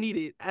don't need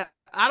it.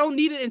 I don't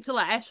need it until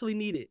I actually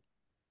need it.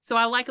 So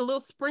I like a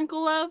little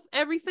sprinkle of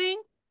everything.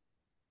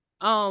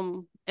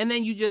 And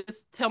then you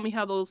just tell me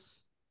how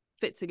those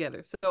fit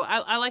together. So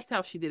I liked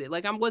how she did it.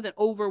 Like I wasn't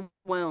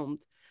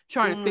overwhelmed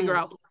trying to figure Mm.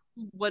 out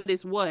what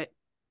is what.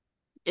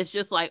 It's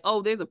just like,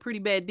 oh, there's a pretty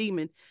bad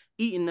demon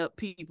eating up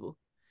people.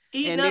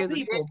 Eating And up there's a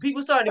people.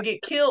 People starting to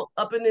get killed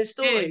up in this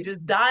story, dead,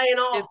 just dying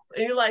off. it's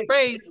And you're like,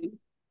 crazy.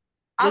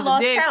 I There's a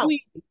lost dead count. queen.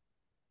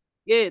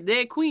 Yeah,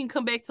 dead queen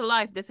come back to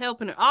life that's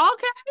helping her.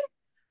 Okay,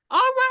 all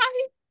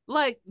right.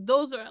 Like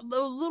those are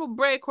those little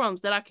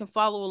breadcrumbs that I can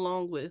follow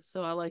along with.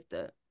 So I like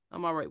that.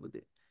 I'm all right with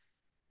it.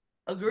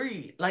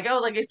 Agreed. Like I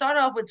was like, it started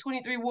off with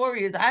 23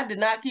 warriors. I did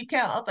not keep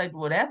count. I was like,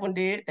 well, that one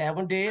did,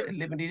 11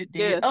 did.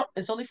 Yeah. Oh,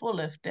 it's only four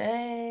left.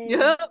 Dang.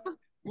 Yep.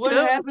 What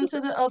Yep. happened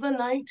to the other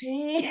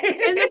 19?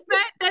 And the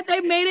fact that they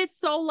made it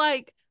so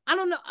like I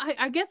don't know,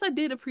 I guess I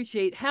did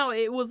appreciate how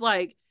it was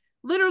like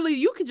literally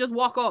you could just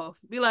walk off,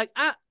 be like,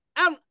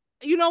 I'm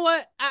you know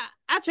what?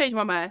 I changed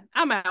my mind.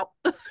 I'm out.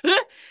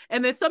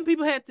 And then some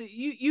people had to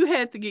you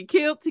had to get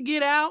killed to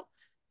get out.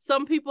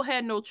 Some people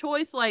had no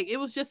choice. Like it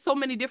was just so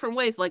many different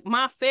ways. Like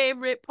my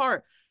favorite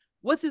part,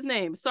 what's his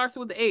name? It starts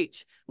with the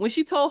H. When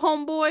she told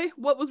Homeboy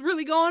what was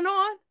really going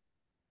on,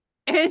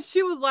 and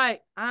she was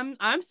like,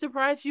 I'm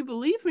surprised you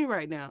believe me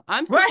right now.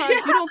 I'm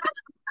surprised you Right? don't think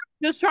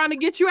I'm just trying to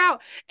get you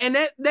out. And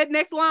that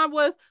next line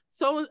was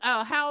so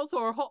house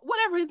or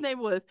whatever his name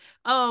was,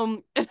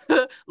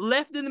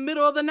 left in the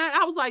middle of the night.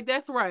 I was like,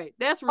 that's right.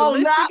 That's Oh,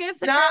 realistic as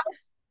hell.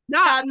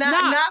 How Knox,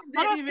 Knox. Knox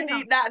Hold didn't even on.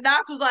 need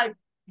Knox was like,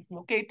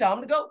 okay,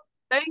 time to go.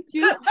 Thank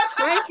you.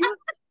 Thank you.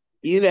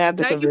 you didn't have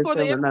to Thank you convince for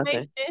the him or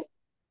nothing. information.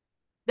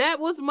 That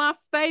was my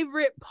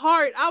favorite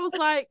part. I was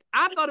like,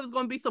 I thought it was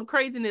going to be some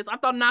craziness. I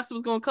thought Knox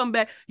was going to come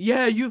back.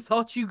 Yeah, you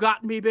thought you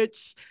got me,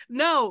 bitch.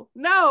 No,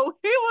 no,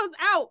 he was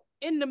out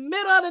in the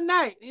middle of the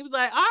night. He was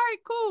like, all right,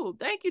 cool.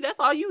 Thank you. That's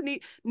all you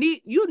need.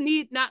 You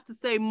need not to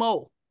say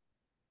mo.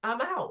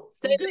 I'm out.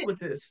 Say I'm good it. with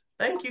this.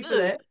 Thank I'm you for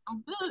good. that.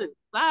 I'm good.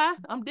 Bye.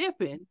 I'm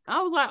dipping.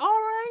 I was like, all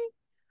right,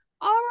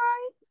 all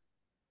right.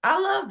 I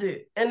loved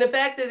it. And the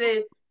fact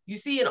that you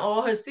see in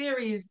all her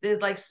series,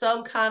 there's like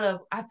some kind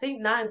of, I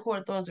think Nine Court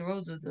of Thorns and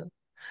Roses,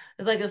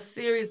 it's like a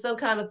series, some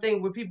kind of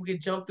thing where people can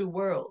jump through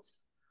worlds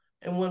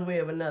in one way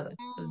or another.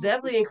 It's Mm-hmm.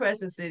 definitely in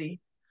Crescent City.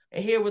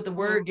 And here with the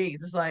word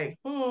gates, it's like,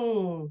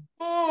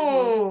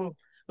 Mm-hmm.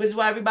 which is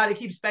why everybody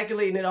keeps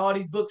speculating that all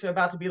these books are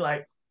about to be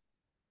like,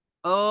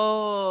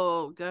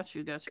 Oh, got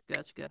you, got you,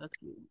 got you, got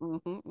you.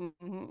 Mm-hmm,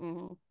 mm-hmm,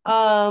 mm-hmm.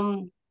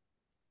 um,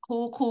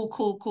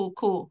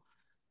 cool.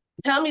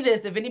 Tell me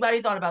this, if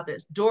anybody thought about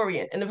this,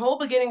 Dorian, in the whole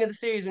beginning of the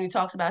series, when he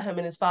talks about him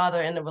and his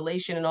father and the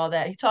relation and all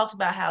that, he talks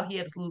about how he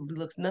absolutely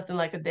looks nothing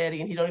like a daddy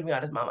and he don't even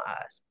got his mama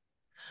eyes.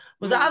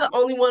 Was I the Mm.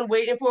 only one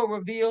waiting for a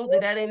reveal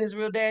that that ain't his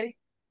real daddy?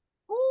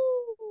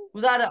 Ooh,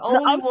 Was I the No,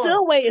 only I'm one?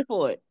 still waiting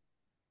for it.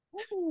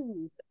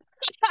 ooh.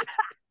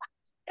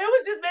 It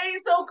was just made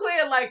so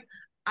clear. Like,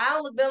 I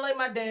don't look nothing like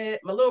my dad.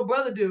 My little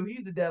brother do.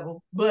 He's the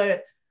devil.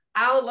 But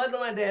I don't look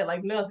like my dad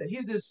like nothing.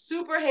 He's this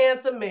super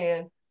handsome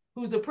man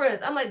who's the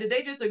prince. I'm like, did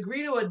they just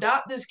agree to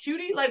adopt this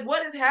cutie? Like,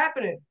 what is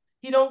happening?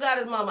 He don't got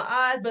his mama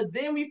eyes. But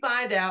then we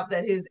find out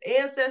that his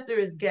ancestor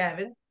is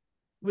Gavin,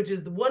 which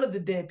is one of the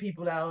dead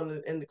people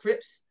down in the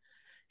crypts.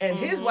 And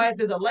his Mm-hmm. wife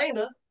is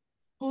Elena,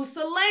 who's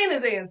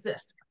Selena's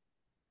ancestor,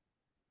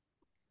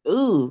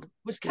 Ooh,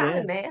 which kind yeah,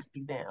 of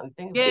nasty now. You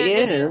think about Yeah, it.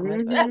 it It's yeah, kind is. of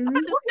messed up.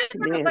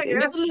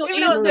 yeah. It's a little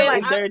Even though it's been incest.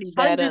 like They dirty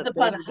that hundreds up,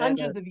 upon dirty that up.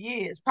 hundreds of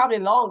years, probably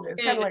longer.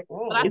 It's kind of Yeah, like,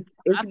 but I,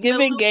 It's I smell a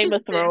giving little Game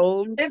of incest.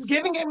 Thrones. it's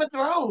giving Game of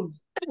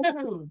Thrones.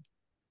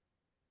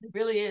 It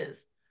really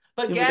is.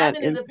 But Giving that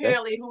Gavin is incest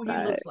apparently who he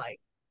vibe. looks like.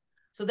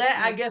 So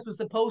that I Mm, guess was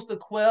supposed to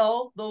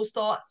quell those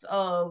thoughts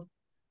of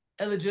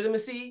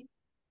illegitimacy.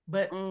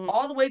 But mm.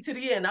 all the way to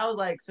the end, I was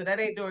like, so that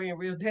ain't Dorian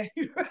real daddy,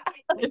 right?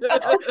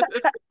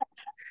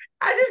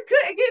 I just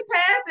couldn't get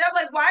past it. I'm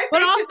like, why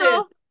but fiction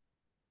also, this?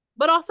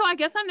 but also, I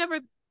guess I never.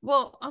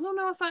 Well, I don't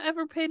know if I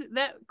ever paid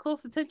that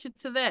close attention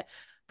to that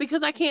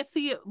because I can't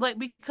see it. Like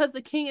because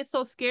the king is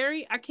so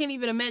scary, I can't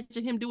even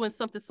imagine him doing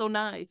something so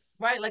nice.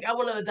 Right? Like, I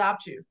want to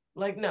adopt you.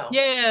 Like, no.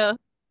 Yeah,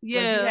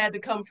 Like, you yeah. had to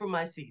come from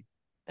my seed.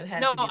 It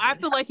has No, to be I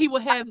this. feel like he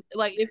would have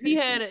like if he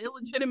had an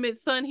illegitimate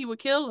son, he would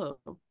kill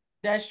him.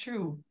 That's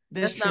true.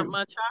 That's That's not true. my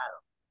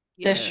child.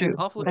 That's Yeah, true.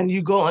 awful. And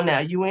you go on now,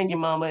 you and your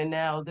mama, and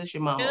now this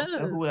your mama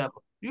and Yeah. whoever.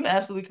 You're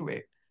absolutely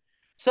correct.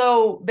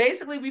 So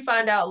basically, we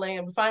find out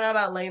Lena. We find out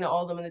about Lena,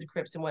 all of them in the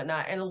crypts and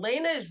whatnot. And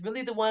Elena is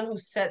really the one who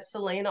sets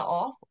Selena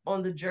off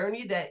on the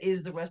journey that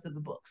is the rest of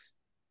the books.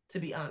 To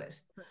be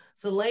honest,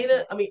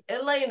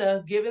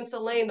 Elena, giving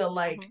Selena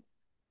like Mm-hmm.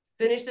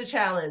 finish the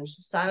challenge,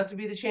 sign up to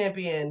be the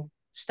champion,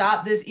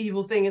 stop this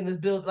evil thing in this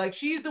build. Like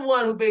she's the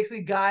one who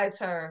basically guides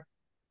her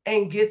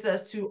and gets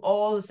us to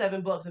all the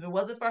 7 books. If it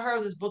wasn't for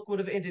her, this book would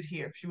have ended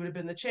here. She would have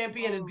been the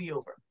champion, it'd be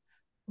over.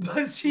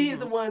 But she's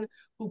the Mm-hmm. one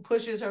who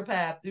pushes her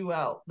path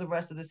throughout the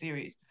rest of the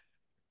series.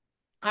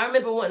 I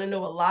remember wanting to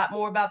know a lot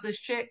more about this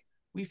chick.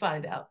 We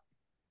find out.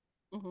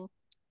 Mm-hmm.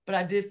 But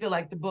I did feel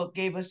like the book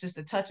gave us just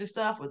a touch of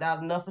stuff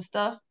without enough of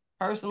stuff,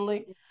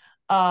 personally.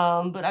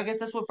 But I guess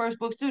that's what first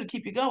books do to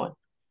keep you going.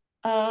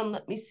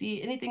 Let me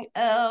see. Anything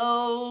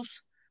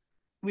else?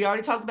 We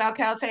already talked about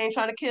Caltaine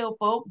trying to kill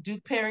folk,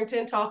 Duke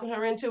Parrington talking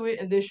her into it,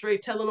 and then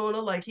straight telling on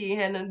her like he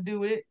ain't had nothing to do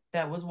with it.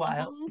 That was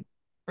wild. Mm-hmm.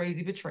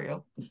 Crazy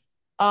betrayal.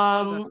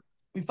 Okay.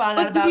 We found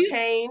out But do about you?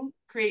 Cain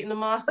creating the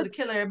monster But, to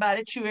kill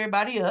everybody, chew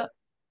everybody up.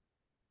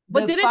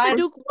 but The didn't the fight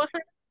Duke want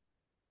her?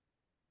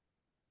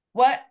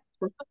 what?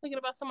 I was thinking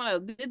about somebody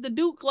else. Did the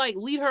Duke like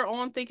lead her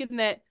on thinking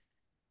that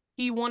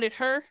he wanted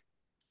her?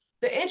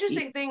 The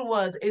interesting thing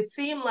was it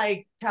seemed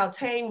like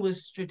Caltaine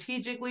was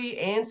strategically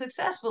and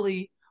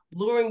successfully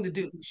luring the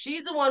Duke.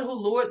 She's the one who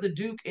lured the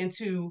Duke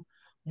into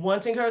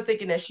wanting her,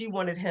 thinking that she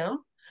wanted him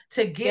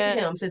to get Yeah.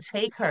 him to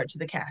take her to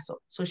the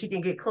castle so she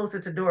can get closer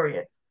to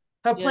Dorian.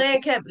 Her Yes.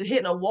 plan kept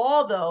hitting a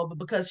wall though, but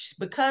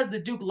because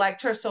the Duke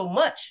liked her so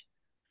much,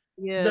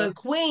 Yeah. the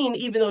queen,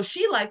 even though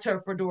she liked her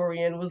for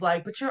Dorian, was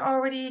like, but you're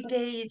already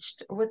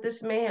engaged with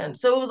this man.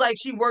 So it was like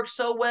she worked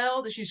so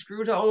well that she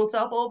screwed her own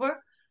self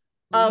over.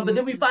 But Mm-hmm.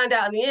 then we find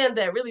out in the end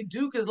that really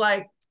Duke is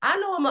like, I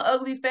know I'm an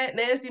ugly, fat,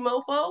 nasty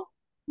mofo.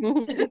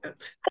 Mm-hmm.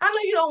 I know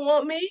you don't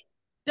want me.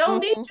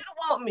 Don't need Mm-hmm. you to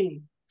want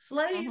me.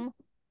 Slave, Mm-hmm.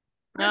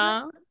 prison,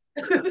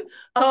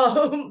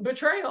 Uh,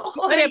 betrayal,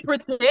 you could like have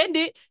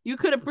pretended. You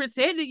could have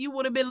pretended you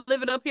would have been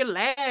living up here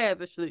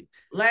lavishly.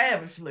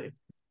 lavishly.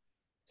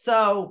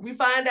 So we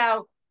find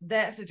out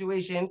that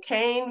situation.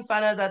 Kane, we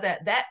find out about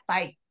that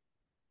fight.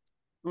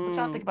 What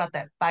y'all think Mm. about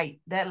that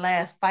fight? That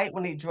last fight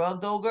when they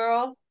drugged old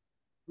girl?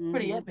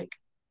 Pretty Mm-hmm. epic.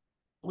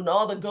 When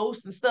all the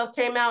ghosts and stuff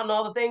came out and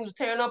all the things was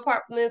tearing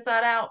apart from the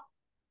inside out.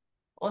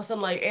 Or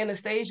some like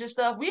Anastasia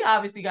stuff. We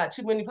obviously got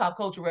too many pop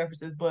culture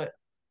references, but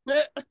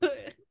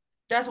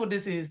That's what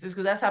this is. This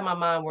because that's how my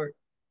mind works.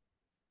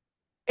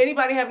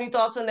 Anybody have any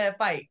thoughts on that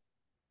fight?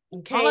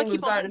 And All I Kane was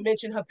keep on starting to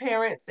mention her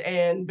parents,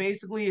 and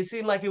basically it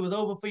seemed like it was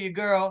over for your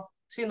girl.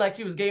 Seemed like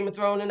she was Game of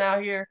Thrones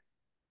out here,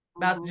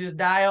 about to just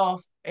die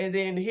off. And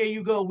then here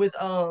you go with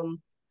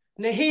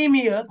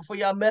Nehemia, before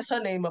y'all mess her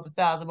name up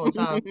 1,000 more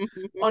times,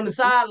 on the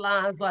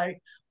sidelines, like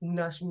doing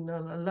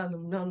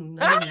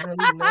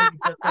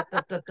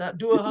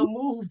her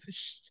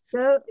moves,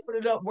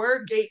 putting up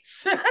word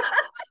gates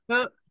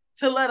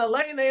to let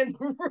Elena in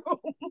the room.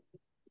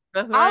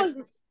 That's I right. was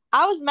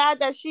I was mad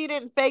that she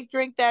didn't fake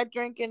drink that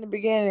drink in the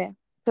beginning.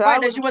 Cause I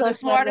Right, that she wasn't wasn't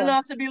trusting that smart girl.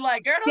 enough to be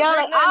like, girl, don't Yeah, drink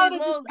like none of these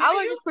moles I giving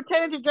would you. just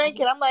pretending to drink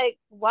it. I'm like,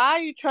 why are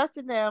you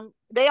trusting them?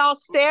 They all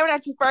staring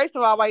at you first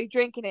of all while you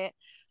drinking it.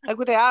 Like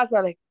with their eyes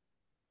were like,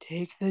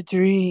 take the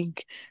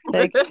drink.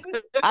 Like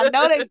I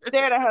know they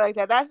stared at her like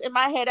that. That's in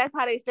my head, that's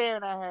how they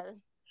staring at her.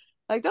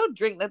 Like, don't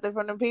drink nothing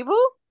from them people.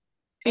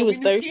 She And we was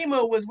knew thirsty.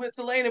 Kima was with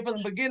Selena from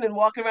the beginning,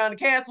 walking around the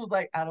castle, was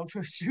like, I don't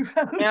trust you.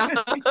 I don't Yeah.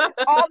 trust you.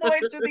 All the way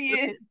to the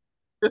end.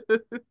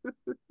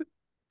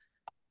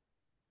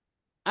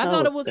 I I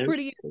thought was it was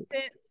pretty thirsty.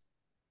 intense.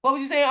 What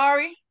was you saying,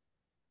 Ari?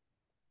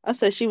 I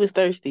said she was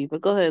thirsty,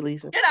 but go ahead,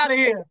 Lisa. Get out of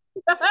here.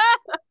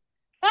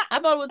 I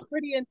thought it was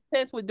pretty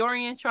intense with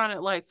Dorian trying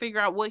to like figure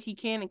out what he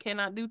can and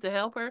cannot do to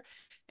help her.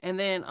 And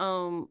then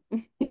I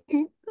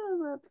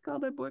have to call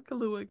that boy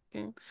Kahlua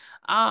again.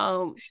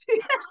 Um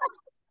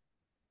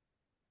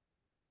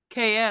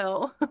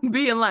KL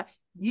being like,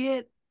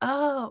 get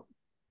up,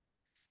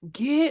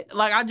 get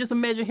like I just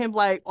imagine him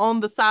like on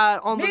the side,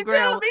 on Me the too,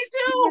 ground, me get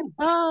too.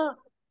 up,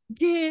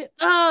 get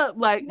up,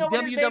 You like know what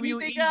this made me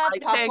think WWE of?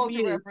 like Pop tag culture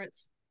me in.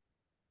 reference.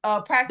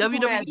 Practical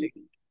WWE. Magic.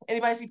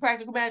 Anybody see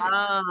Practical Magic?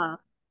 Ah,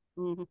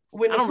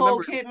 With I don't Nicole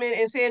remember. Kidman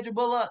and Sandra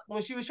Bullock,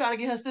 when she was trying to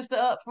get her sister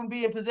up from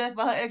being possessed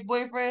by her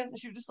ex-boyfriend,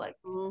 she was just like,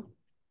 Mhm.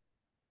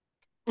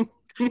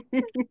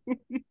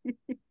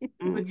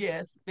 but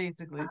yes,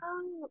 basically.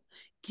 Oh,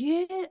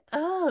 get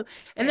up.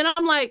 And Right. then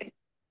I'm like,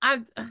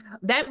 I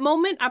that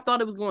moment I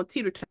thought it was going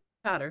teeter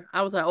totter.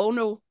 I was like, oh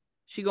no,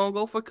 she gonna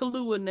go for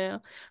Kahlua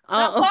now.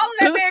 Stop calling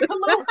that man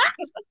Kalu.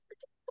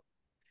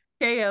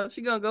 KL,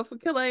 she gonna go for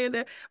Kalea in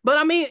there. But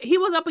I mean, he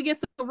was up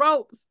against the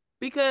ropes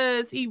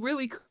because he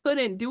really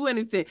couldn't do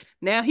anything.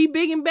 Now he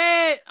big and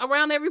bad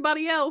around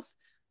everybody else,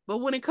 but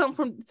when it comes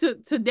from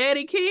to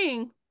Daddy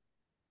King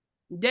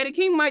Are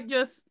you might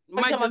talking about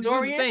just do the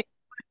Dorian? thing.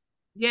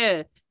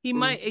 Yeah, he Mm.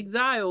 might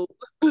exile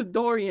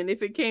Dorian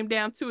if it came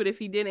down to it, if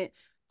he didn't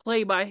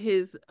play by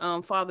his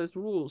father's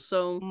rules.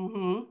 So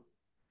Mm-hmm.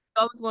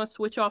 I was going to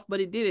switch off, but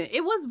it didn't.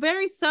 It was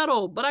very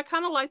subtle, but I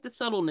kind of like the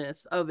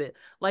subtleness of it.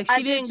 Like I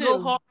she did didn't go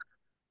too. hard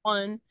on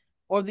one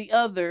or the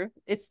other.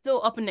 It's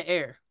still up in the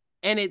air,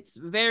 and it's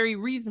very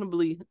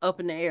reasonably up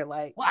in the air.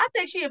 Like Well, I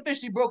think she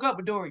officially broke up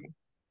with Dorian.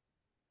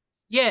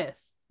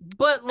 yes,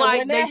 but And when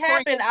like they that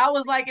frame. happened, I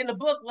was like in the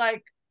book,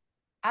 like,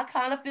 I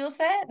kind of feel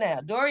sad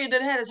now. Dorian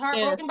done had his heart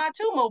Yeah, broken by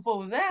two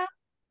mofos now.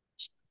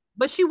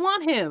 but she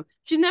want him.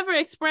 She never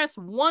expressed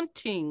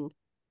wanting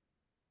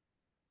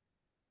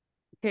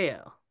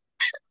hell.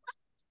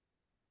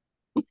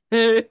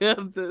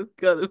 I'm just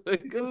gonna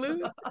make a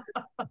look.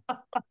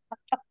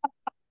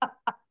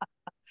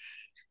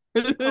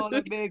 You call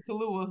that man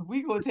Kalua.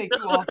 We gonna take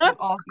you off the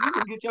off. You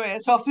gonna get your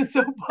ass off the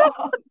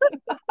soapbox.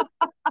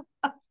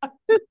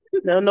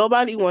 No,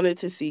 nobody wanted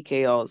to see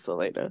KO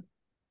Selena.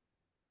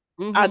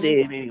 I Mm-hmm.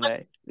 did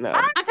anyway. No.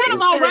 I kind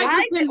of all right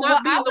I with him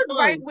not being the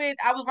one.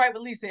 I was right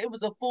with Lisa. It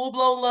was a full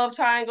blown love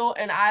triangle,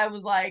 and I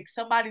was like,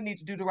 somebody need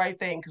to do the right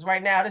thing because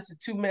right now this is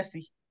too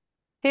messy.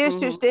 He was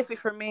too Mm-hmm. stiffy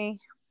for me.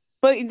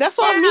 But that's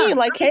what I Yeah, mean.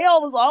 Like KO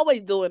was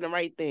always doing the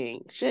right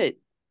thing. Shit.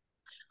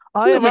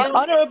 I He was am an yeah. always...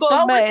 honorable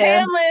So was man.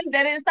 Tamlin.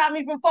 That didn't stop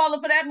me from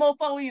falling for that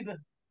mofo either.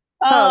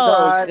 Oh Oh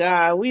God.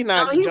 God, we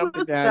No, not he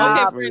jumping was down okay,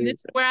 this Stop. friend. This road.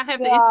 is where I have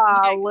to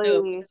interject.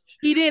 Though Golly.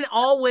 he didn't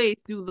always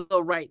do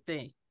the right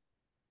thing.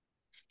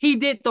 He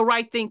did the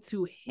right thing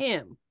to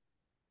him,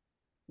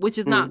 which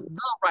is not Mm.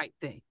 the right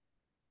thing.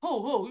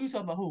 Who? You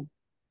talking about who?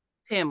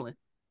 Tamlin. He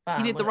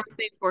Fine, did the right whatever.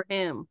 thing for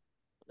him.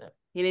 Whatever.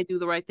 He didn't do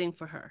the right thing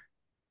for her.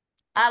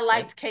 I That's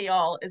liked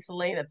Kayal and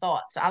Selena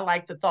thoughts. I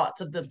like the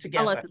thoughts of them I like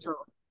together. the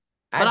talk.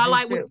 I But I do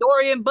like when too.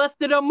 Dorian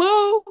busted a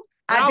move.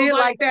 And I I was did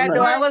like, like that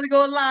though. No. I what? wasn't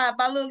gonna lie.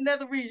 My little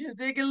nether regions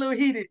did get a little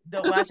heated.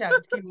 Don't watch out,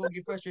 because Kim gonna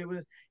get frustrated with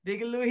us. They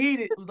get a little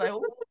heated. It was like,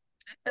 oh,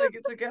 I better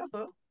get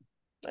together.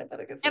 I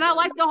better get And I together.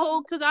 like the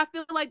whole because I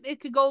feel like it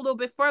could go a little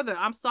bit further.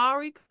 I'm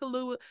sorry,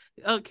 Kahlua,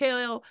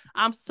 KL.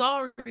 I'm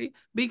sorry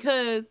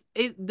because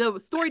the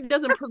story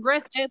doesn't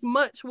progress as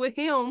much with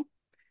him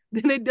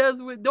than it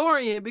does with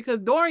Dorian. Because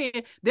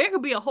Dorian, there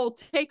could be a whole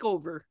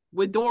takeover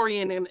with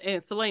Dorian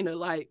and Selena.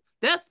 Like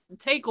that's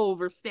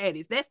takeover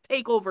status. That's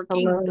takeover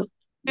Hello. kingdom.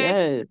 Okay.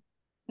 Yes.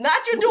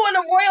 Not you doing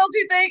the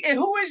royalty thing, and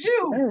who is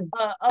you?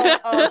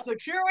 Yes.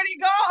 Security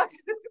guard.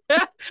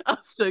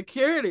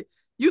 Security.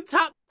 You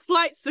top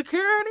flight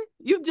security?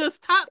 You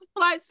just top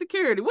flight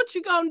security. What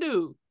you gonna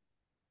do?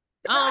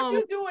 Not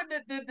you doing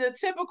the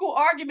typical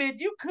argument.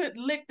 You could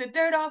lick the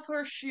dirt off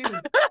her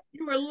shoe.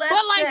 You were but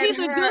less like than he's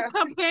a good her.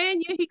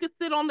 companion. He could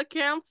sit on the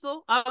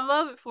council. I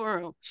love it for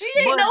him. She ain't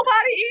But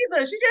nobody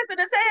either. She just an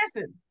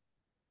assassin.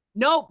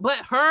 no, but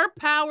her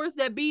powers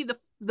that be the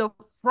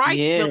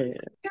fright, the Yeah.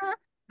 fear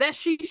that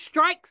she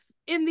strikes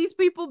in these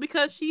people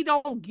because she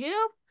don't give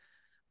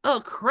a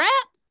crap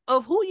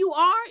of who you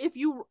are. If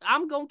you,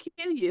 I'm gonna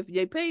kill you. If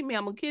they pay me,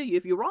 I'm gonna kill you.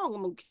 If you're wrong,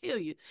 I'm gonna kill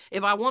you.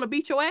 If I want to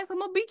beat your ass, I'm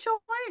gonna beat your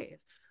ass. And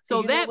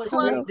So you know that what's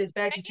plus, great? The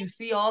fact that you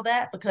see all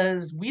that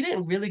because we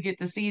didn't really get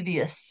to see the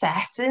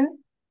assassin,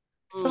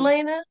 mm,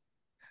 Selena,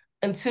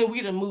 until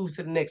we done moved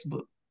to the next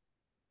book.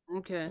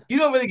 okay. You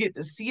don't really get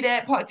to see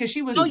that part because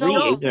No, you We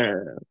don't.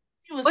 girl.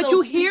 she was But so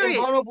you sweet hear and it.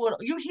 vulnerable.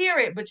 You hear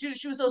it, but she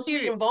was so You hear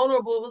sweet it. and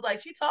vulnerable. It was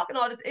like she talking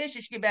all this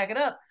issue. She can back it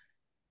up.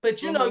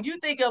 But you know, Mm-hmm. you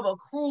think of a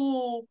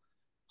cruel,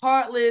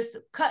 heartless,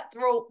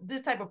 cutthroat,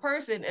 this type of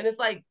person, and it's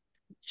like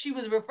she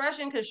was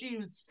refreshing because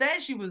she said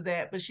she was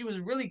that, but she was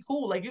really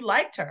cool. Like you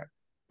liked her.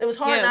 It was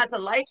hard Yeah, not to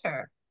like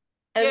her.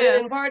 And then yeah.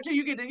 in part two,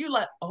 you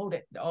like,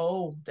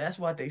 that's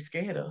what they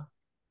scared of.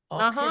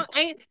 Okay. Uh-huh.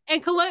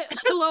 And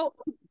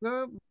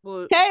girl,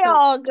 but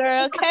KO,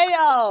 girl,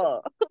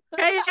 KO.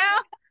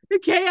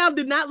 KL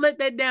did not let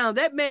that down.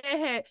 That man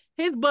had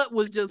his butt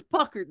was just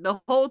puckered the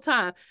whole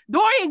time.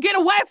 Dorian, get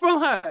away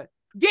from her.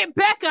 Get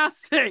back, I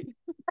say.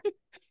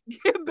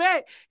 Get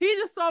back. He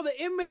just saw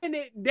the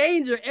imminent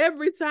danger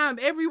every time,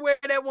 everywhere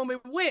that woman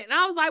went. And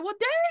I was like, well,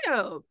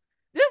 damn.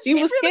 This He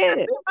she was really scared.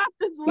 got about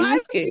this He life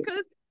was scared.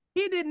 because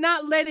he did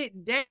not let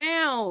it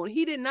down.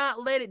 He did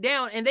not let it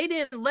down. And they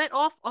didn't let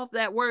off of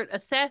that word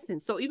assassin.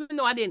 So even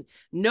though I didn't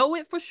know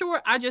it for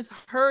sure, I just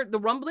heard the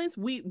rumblings.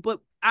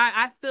 But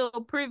I feel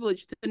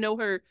privileged to know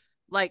her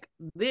like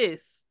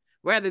this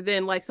rather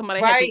than like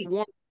somebody had to Right.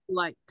 warm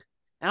like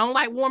I don't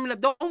like warming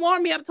up. Don't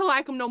warm me up to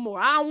like him no more.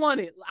 I don't want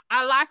it.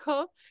 I like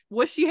her.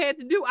 What she had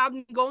to do,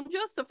 I'm gonna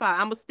justify.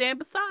 I'm gonna stand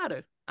beside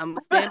her. I'm gonna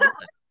stand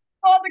beside.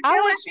 All the I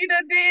killing like she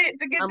done did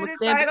to get I'm to gonna this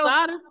stand title.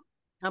 beside her.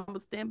 I'm gonna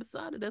stand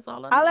beside her. That's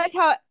all I I know. like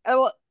how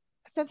well,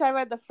 since I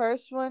read the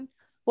first one,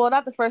 well,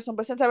 not the first one,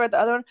 but since I read the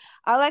other one,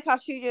 I like how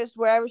she just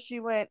wherever she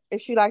went,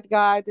 if she liked the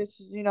guy, this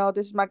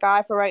is my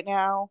guy for right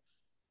now.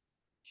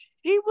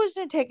 She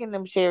wasn't taking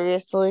them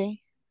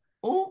seriously.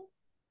 Ooh.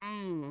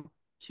 Mm.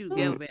 She was Ooh. She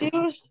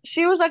gallivanting. was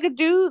she was like a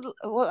dude.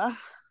 Well,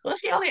 Well,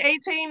 she only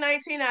 18,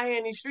 19 out here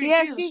in these streets.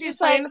 yeah, She's she's she's just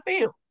playing like the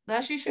field.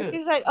 Now she should.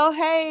 she's like, oh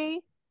hey,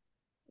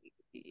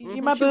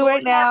 you're my She'll boo go right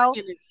to now.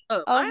 Dorian and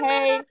stuff. Oh I ain't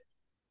mad at hey,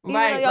 even though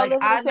Right. y'all Like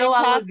live in the I know same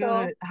I look good.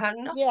 castle, I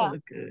know I yeah,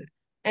 look good.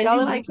 And y'all you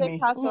live in the like same me.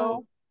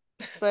 castle,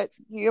 but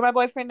you're my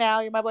boyfriend now.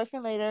 You're my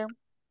boyfriend later.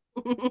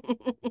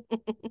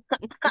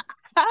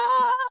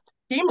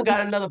 Kima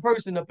got another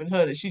person up in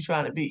her that she's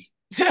trying to be.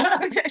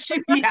 She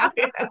be out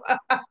here.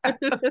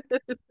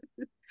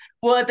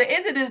 Well, at the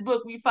end of this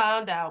book, we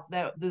found out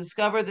that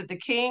discover that the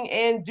king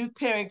and Duke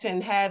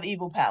Parrington have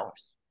evil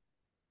powers.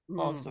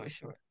 Long Mm. story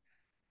short.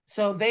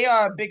 So they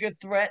are bigger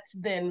threats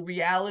than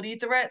reality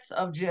threats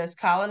of just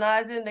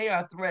colonizing. They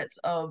are threats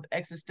of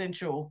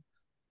existential,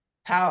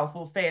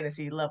 powerful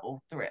fantasy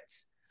level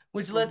threats,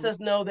 which lets Mhm. us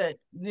know that,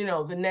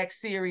 the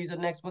next series or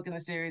next book in the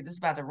series is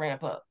about to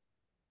ramp up.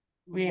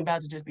 We ain't Mhm.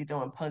 about to just be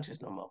throwing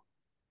punches no more.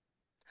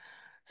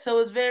 So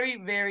it's very,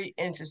 very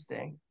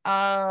interesting.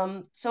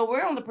 So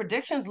we're on the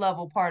predictions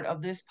level part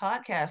of this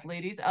podcast,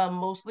 ladies.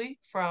 Mostly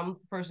from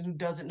the person who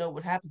doesn't know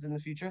what happens in the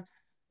future.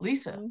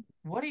 Lisa,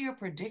 what are your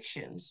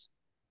predictions?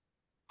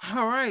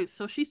 All right.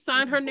 So she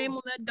signed Looking her name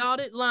forward. on that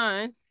dotted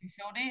line. You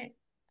sure did.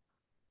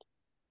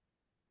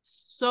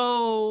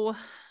 So,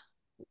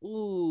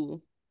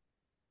 ooh,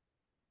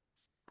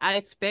 I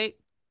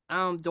expect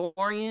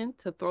Dorian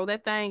to throw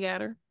that thing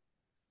at her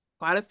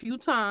quite a few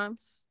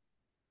times.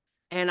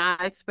 And I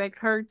expect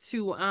her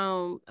to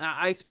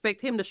I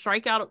expect him to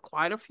strike out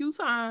quite a few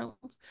times,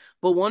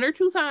 but one or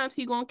two times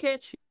he gonna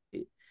catch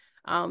it.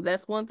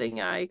 That's one thing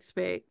I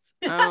expect.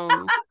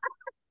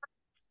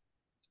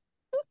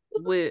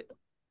 With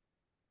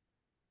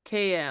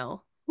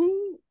KL.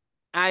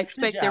 I Good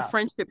expect their job.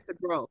 friendship to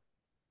grow.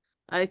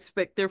 I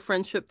expect their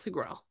friendship to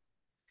grow.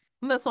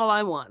 And that's all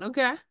I want.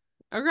 Okay.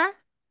 Okay.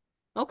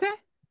 Okay. Okay.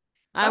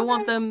 I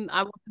want them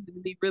to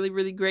be really,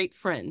 really great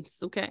friends.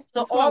 Okay.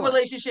 So That's what I want. all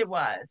relationship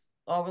wise,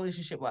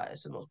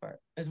 for the most part,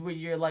 is where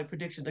your like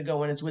predictions are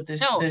going. Is with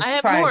this No, I this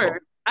have more. triangle.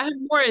 I have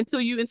more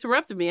until you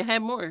interrupted me. I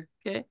have more.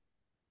 Okay.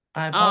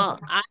 I apologize.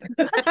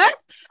 I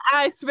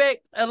I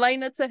expect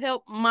Elena to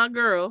help my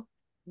girl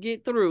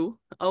get through,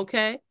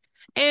 okay?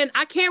 And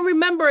I can't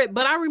remember it,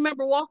 but I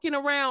remember walking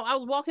around. I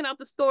was walking out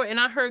the store and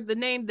I heard the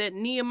name that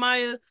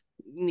Nehemia.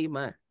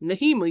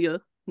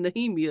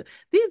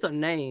 These are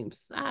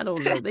names. I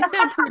don't know. They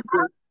sound pretty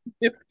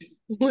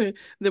good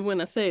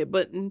when I say it,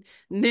 but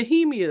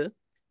Nehemia,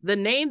 the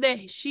name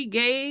that she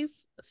gave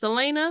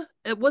Selena,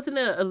 it wasn't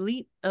an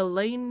elite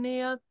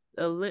Elena.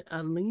 Elena,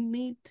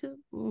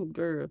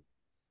 girl.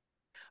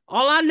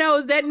 All I know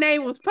is that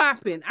name was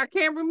popping. I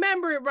can't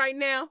remember it right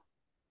now.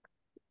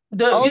 You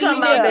Oh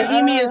talking yeah, about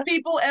Nehemia's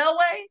people,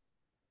 Elway?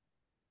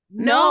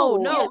 No,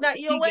 no, Yeah, no. not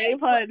He EOA.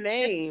 gave her a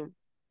name.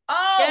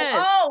 Oh, Yes.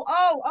 oh,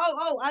 oh, oh,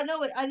 oh! I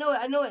know it. I know it.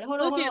 I know it.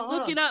 Hold on, hold on, hold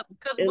Look on. it up.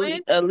 Because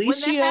when that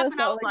Alicia,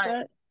 happened, I something was like like,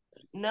 that.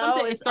 No,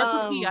 something. It it's starts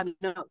with P. I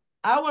know.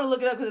 I want to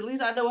look it up because at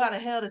least I know how the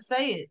hell to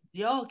say it.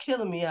 Y'all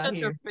killing me out Shut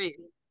your here. face.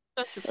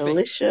 Shut your face.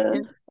 Alicia,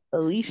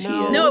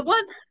 Yeah. No, Alicia, it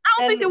wasn't. I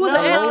don't think And there was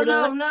an no, S. no, Alota.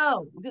 no,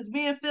 no. Because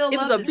me and Phil It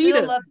was loved it.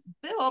 Phil Avita. loved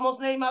it. Phil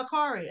almost named my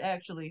car it,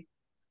 actually.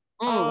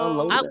 I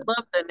Alota,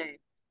 love that name.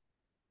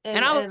 And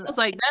And I and was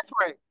like, that's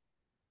right.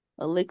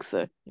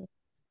 Elixir.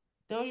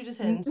 don't you just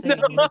had and say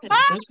elixir?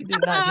 No, she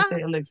did not just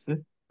say elixir.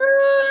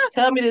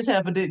 Tell me this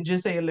heifer didn't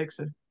just say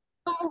elixir.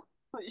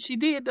 She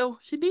did, though.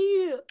 She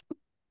did.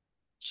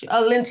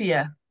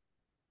 Alentia.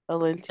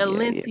 Alentia, yeah.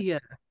 Alentia.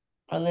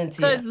 Alentia.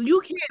 Because you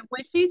can't,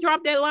 when she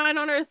dropped that line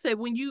on her and said,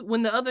 when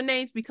the other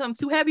names become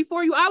too heavy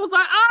for you, I was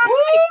like,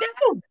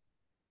 Woo!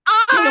 all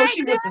You know right,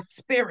 she with the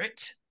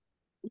spirit.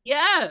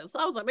 yes.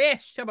 I was like, man,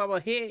 shut my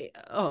head.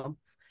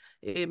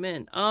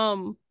 Amen.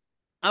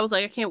 I was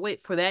like, I can't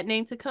wait for that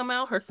name to come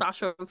out. Her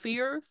Sasha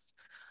Fierce.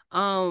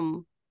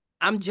 Um,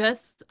 I'm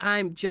just.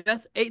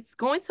 It's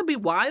going to be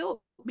wild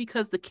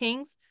because the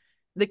king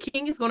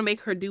is going to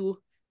make her do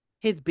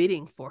his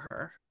bidding for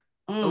her.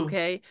 Mm,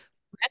 Okay,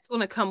 that's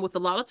going to come with a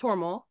lot of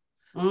turmoil,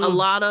 a mm.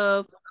 lot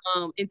of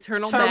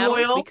internal battles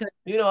Turmoil. because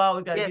You know I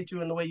always gotta yeah, get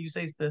you in the way you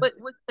say stuff. but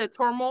with the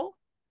turmoil,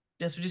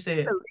 That's what you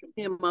said.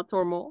 in my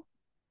turmoil,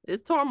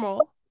 it's turmoil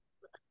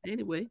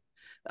anyway.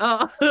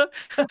 Uh,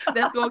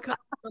 that's going to come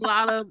with a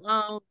lot of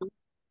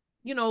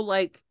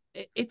like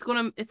it's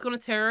gonna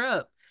tear her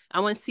up. I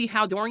want to see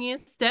how Dorian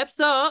steps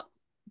up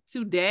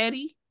to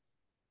Daddy.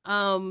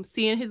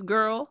 Seeing his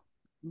girl,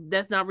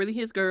 that's not really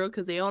his girl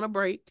because they on a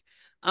break.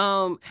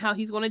 How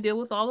he's gonna deal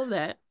with all of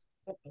that.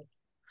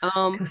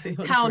 Because they on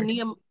the How break.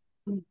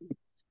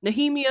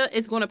 Nehemia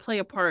is gonna play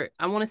a part.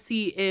 I want to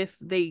see if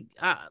they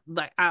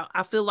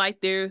I feel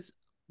like there's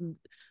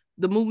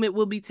the movement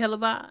will be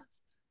televised.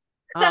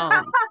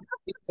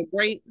 It's a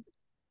great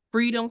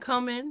freedom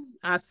coming.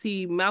 I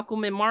see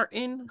Malcolm and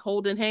Martin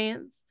holding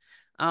hands,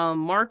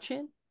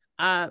 marching.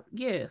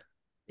 Yeah,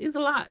 it's a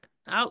lot.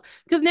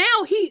 Because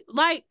now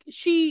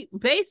she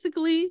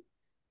basically,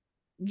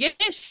 yeah,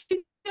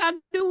 she got to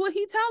do what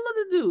he tell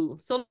her to do.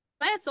 So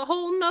that's a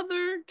whole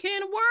nother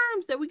can of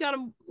worms that we gotta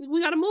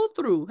move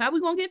through. How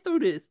we gonna get through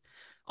this?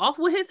 Off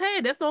with his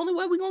head. That's the only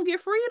way we gonna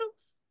get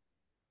freedoms.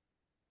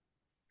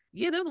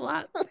 Yeah, there's a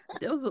lot.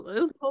 It was a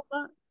whole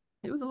lot.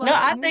 It was a No, lot.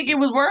 I think it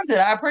was worth it.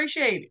 I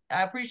appreciate it.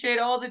 I appreciate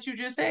all that you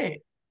just said.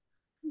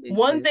 Thank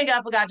One you. thing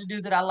I forgot to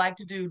do that I like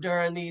to do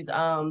during these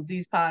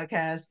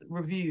podcast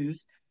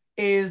reviews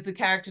is the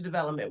character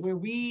development, where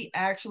we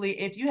actually,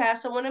 if you have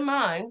someone in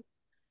mind,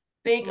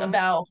 think Mm.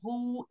 about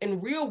who in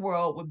real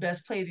world would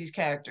best play these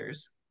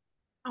characters.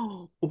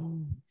 Oh.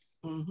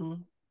 Mm-hmm.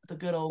 The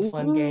good old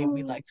fun game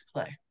we Ooh. like to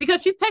play.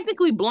 Because she's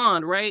technically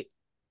blonde, right?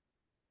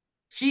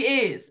 She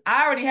is.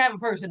 I already have a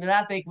person that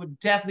I think would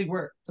definitely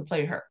work to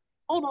play her.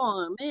 Hold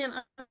on, man.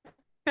 I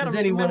gotta Does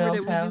anyone remember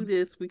else that we have? do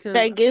this because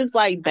That gives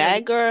like I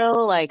bad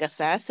girl, like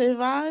assassin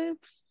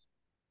vibes.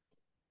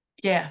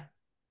 Yeah,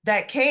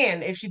 that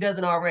can if she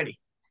doesn't already.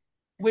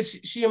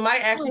 Which she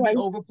might Oh, actually be like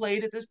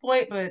overplayed at this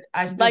point, but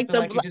I still like feel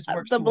like it just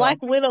works the too well.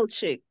 Black Widow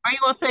chick. are you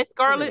gonna say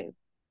What's her Scarlet? name?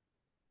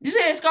 You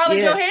saying Scarlett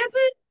Yeah,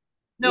 Johansson?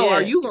 No,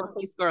 are yeah. you gonna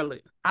say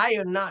Scarlet? I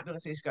am not going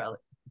to say Scarlett.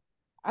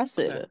 I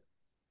said Okay. it.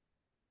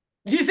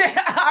 You said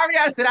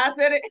Ariana said I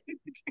said it.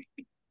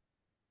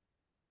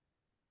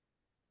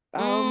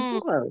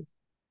 Mm, Who else?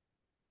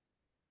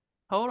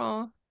 hold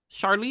on.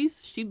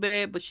 Charlize, she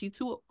bad, but she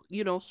too,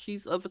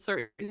 she's of a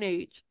certain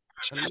age.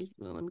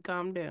 Let me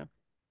calm down.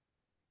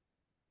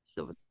 She's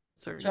of a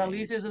certain Charlize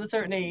age. is of a I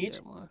certain can't do age.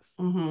 that much.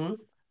 Mm-hmm.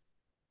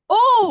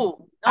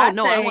 Oh I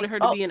no, I say, wanted her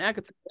to oh be an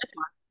actor. That's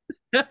why.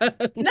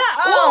 no,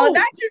 oh, Oh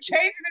not you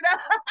changing it up.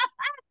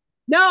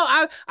 no,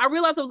 I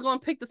realized I was gonna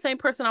pick the same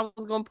person I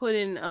was gonna put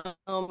in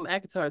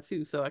Akatar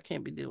too, so I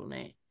can't be doing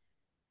that.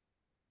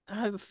 I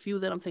have a few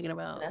that I'm thinking And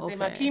about. I say, Okay.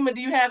 Makima,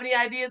 do you have any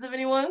ideas of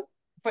anyone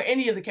for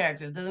any of the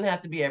characters? Doesn't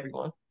have to be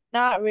everyone.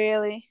 Not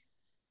really.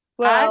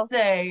 I Well,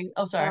 say,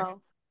 oh, sorry.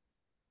 no.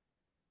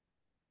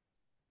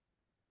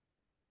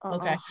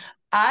 Okay, Uh-uh.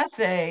 I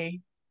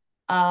say,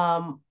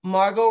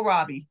 Margot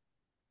Robbie,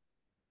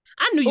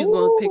 I knew you was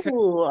gonna pick her.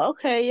 Ooh,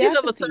 okay, yeah, She's I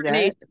of could a see certain that.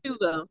 age too,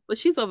 though. But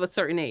she's of a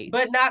certain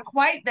but age. not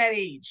quite that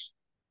age.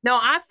 No,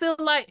 I feel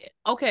like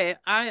okay.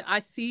 I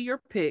see your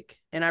pick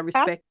and I I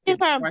respect think it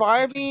her and before I say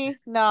Barbie,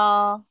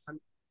 no.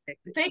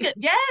 Think it.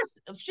 yes,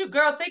 shoot,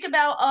 girl. Think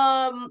about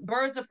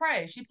Birds of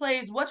Prey. She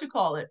plays what you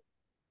call it.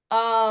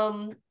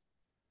 Um,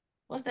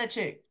 what's that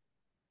chick?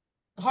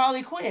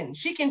 Harley Quinn.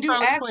 She can do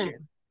Harley Quinn.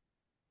 action.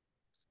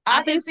 I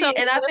I can think so see,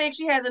 and I too. think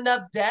she has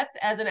enough depth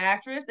as an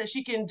actress that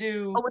she can Oh,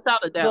 do without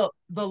a doubt.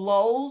 the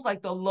lows,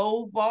 like the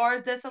low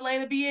bars that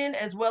Selena be in,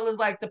 as well as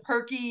like the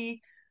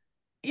perky.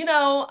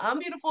 I'm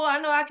beautiful. I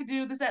know I could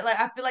do this. That like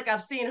I feel like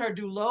I've seen her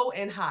do low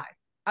and high.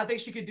 I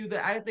think she could do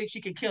that. I think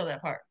she could kill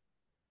that part.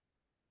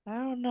 I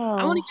don't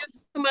I want to know.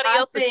 give somebody I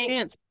else a think,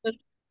 chance. But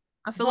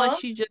I feel like huh?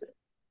 she just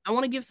I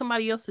want to give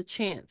somebody else a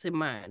chance in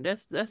mind.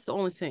 That's the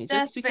only thing. Just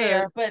That's because.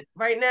 fair, but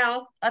right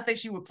now, I think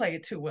she would play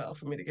it too well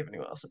for me to give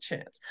anyone else a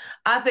chance.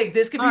 I think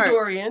this could All be right.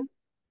 Dorian.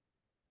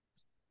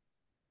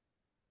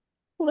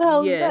 Who the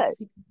hell is that?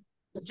 Yes.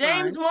 That's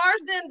James fine.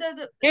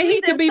 Marsden, And he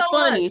he's could in be so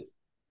much. funny.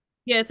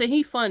 Yes, and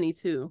he's funny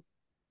too.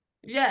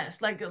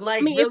 Yes, like I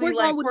mean, if really we're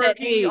like going with that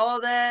quirky, age,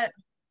 all that.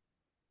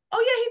 Oh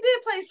yeah, he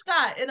did play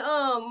Scott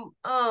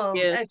in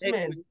yes, X-Men.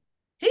 X-Men.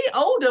 He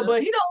older, Yep.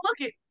 but he don't look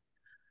it.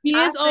 He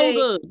I is think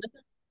older.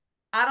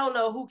 I don't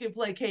know who can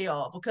play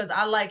K-All because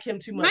I like him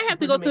too You much might to have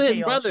to put go him in to his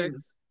K-All brother.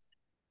 shoes.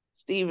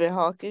 Stephen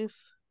Hawkins.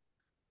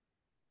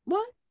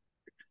 What?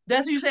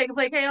 That's who you say can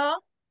play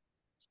K-All?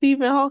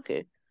 Stephen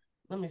Hawking.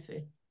 Let me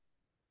see.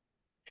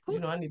 Who? You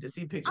know, I need to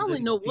see I pictures of only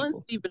these know one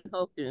people. Stephen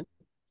Hawking,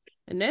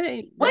 and that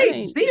ain't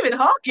Wait, Stephen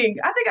Hawking.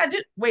 I think I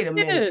just wait a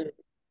minute. Yeah.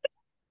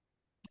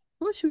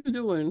 What you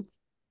doing?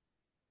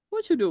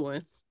 What you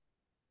doing?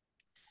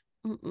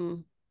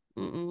 Mm-mm.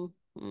 Mm-mm.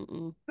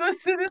 Mm-mm.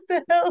 Went to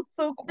the hell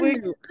so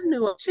quick.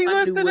 She I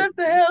went knew to what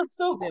the hell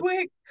so that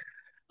quick.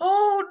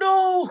 Oh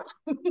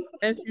no.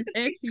 as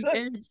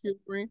you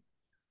bring.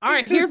 All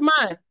right, here's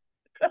mine.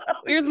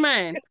 Here's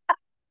mine.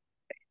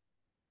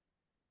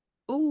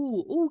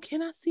 Ooh,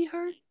 can I see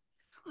her?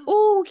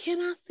 Ooh, can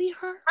I see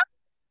her?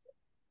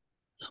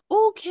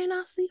 Ooh, can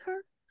I see her?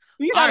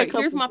 We All got a right,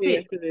 here's couple my fans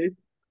pick. for this.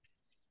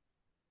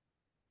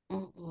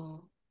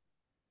 Mm-mm.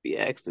 Be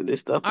asking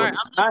this stuff All on right, the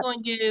I'm just spot.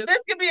 going to give.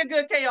 This could be a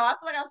good KO. I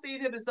feel like I've seen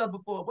him and stuff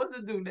before. What's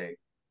this dude name?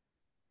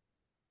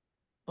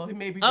 Oh, he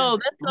may be Oh,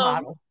 just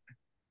model.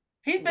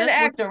 He's been an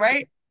that's what. actor,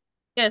 right?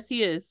 Yes,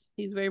 he is.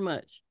 He's very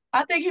much.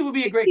 I think he would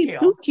be a great He's KO.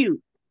 too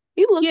cute.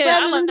 He look Yeah,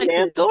 better I than like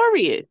damn him.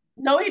 Dorian.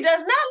 No, he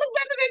does not look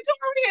better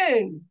than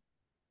Dorian.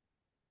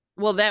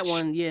 Well, that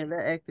one, yeah,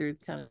 that actor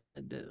kind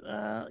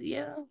of,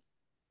 yeah.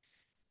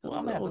 Well,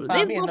 I'm gonna have to Older.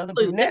 find me another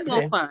brunette They go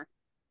then. fine.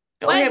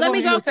 Go Wait, ahead. let What me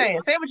was you go. were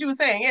saying? Say what you were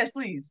saying. Yes,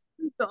 please.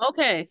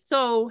 Okay,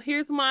 so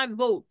here's my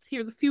votes.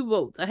 Here's a few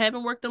votes. I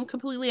haven't worked them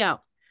completely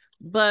out,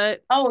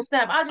 but Oh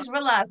snap! I just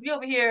realized we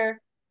over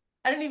here.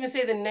 I didn't even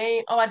say the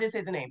name. Oh, I did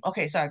say the name.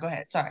 Okay, sorry. Go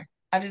ahead. Sorry.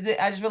 I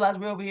just realized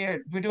we're over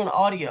here. We're doing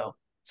audio,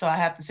 so I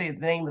have to say the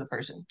name of the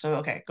person. So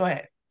okay, go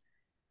ahead.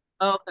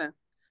 okay.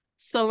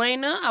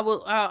 Selena,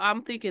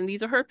 I'm thinking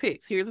these are her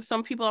picks. Here's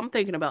some people I'm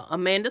thinking about.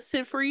 Amanda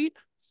Seyfried.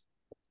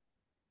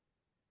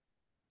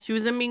 She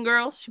was in Mean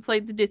Girls. She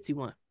played the ditzy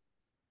one.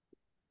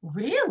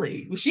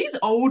 Really? Well, she's Oh,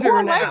 older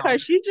I like now. her.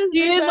 She just She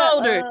did is that.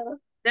 older.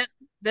 That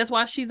that's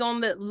why she's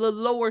on the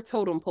lower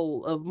totem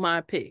pole of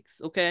my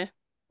picks. Okay,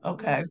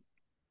 Okay.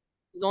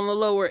 she's on the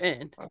lower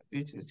end.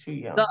 You're too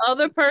young. The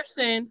other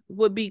person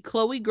would be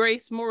Chloe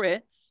Grace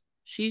Moretz.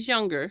 She's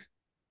younger.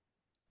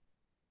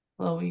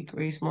 Chloe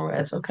Grace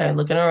Moretz. Okay,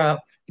 looking her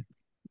up.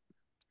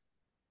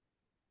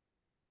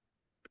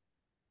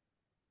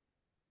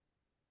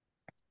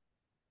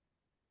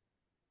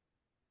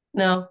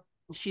 No.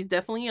 She's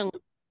definitely younger.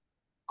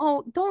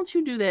 Oh, don't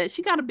you do that.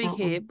 She got a big Mm-mm.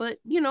 head, but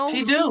you know,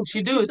 She do.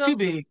 She do. she's It's a too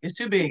big. It's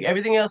too big.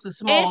 Everything else is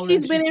and small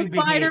and she's she been in too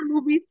big head. fighter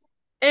movies.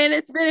 And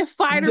it's been in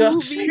fighter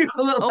Does she movies.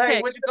 look like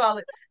Okay. what you call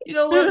it? You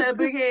know what? That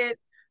big head.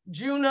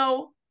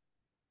 Juno.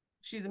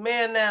 She's a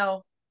man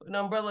now in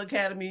Umbrella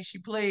Academy. She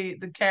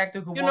played the character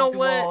who could You know walk through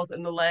what? walls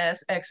in the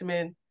last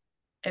X-Men.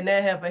 And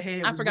that heifer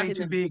head I was forgot way his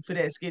too name. big for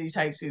that skinny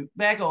tight suit.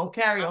 Back on,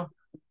 carry on.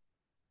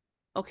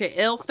 Okay,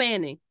 Elle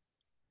Fanning.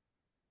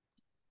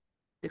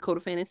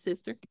 Dakota Fanning's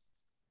sister.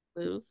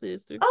 Little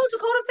sister. Oh,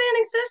 Dakota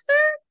Fanning's sister?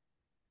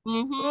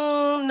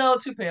 No,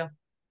 too pale.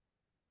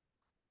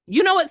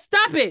 You know what?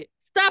 Stop it.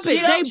 Stop She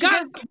it. don't. They've She got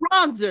just.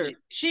 bronzer.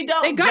 She They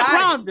don't got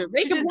got it. bronzer.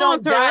 They She can just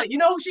bronze don't her got up. it. You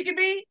know who she could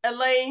be?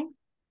 Elaine.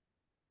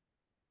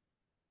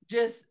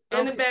 Just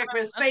in the Okay.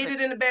 background,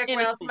 faded in the background,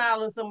 Anything.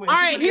 smiling somewhere. All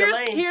She right, could be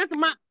Elaine.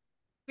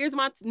 here's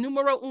my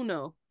numero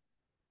uno.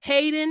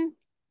 Hayden.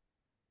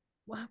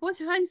 How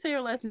you say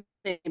her last name?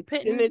 It's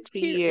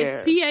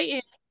Panettiere.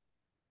 Pan.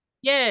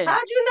 Yes.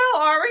 How'd you know,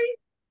 Ari?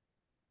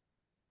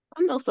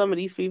 I know some of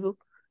these people.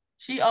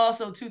 She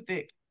also too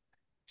thick.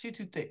 She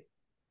too thick.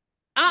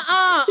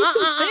 She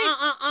too thick.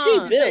 She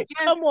Too built. thick.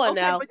 Yes. Come on Okay,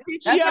 now. but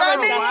She That's what I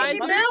already got mean. that She riser.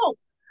 muscle. built.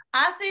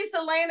 I see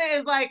Selena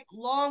is like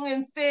long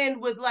and thin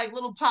with like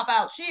little pop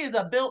out. She is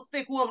a built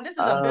thick woman. This is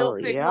a Oh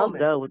built thick yeah, I'm woman.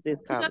 done with this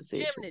She's a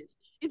conversation. gymnast.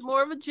 She's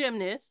more of a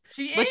gymnast,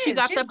 She but she is.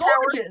 got She's that power.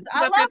 gorgeous. She I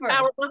got that love her.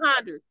 power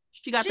behind her.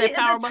 She got She that is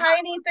power a behind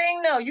tiny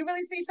thing though. You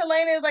really see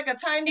Selena as like a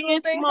tiny her. little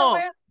It's thing small.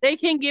 somewhere? They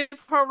can give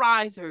her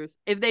risers.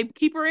 If they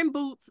keep her in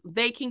boots,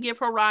 they can give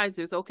her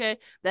risers. Okay,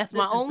 that's my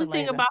This is only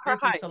thing Selena. about her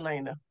This is height.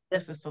 Selena.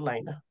 This is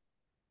Selena.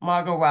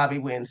 Margot Robbie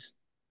wins.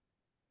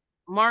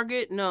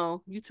 Margaret,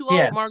 no, you too old,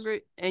 Yes.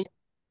 Margaret, and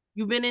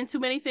you've been in too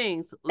many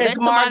things. It's Let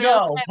somebody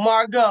else Margot. have it.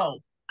 Margot. It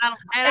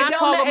I don't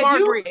call her matter if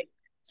you Margaret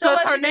so because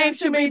what her she been name in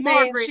too should be many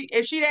things. Margaret.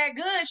 If she that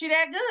good, she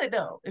that good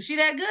though. If she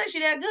that good, she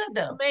that good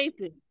though.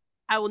 Amazing.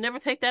 I will never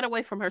take that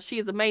away from her. She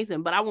is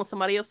amazing, but I want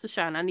somebody else to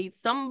shine. I need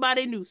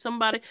somebody new.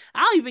 Somebody.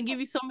 I'll even give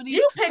you some of these.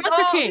 You pick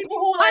Hunter all King. people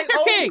who like Hunter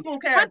old King. school Hunter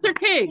characters.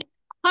 King.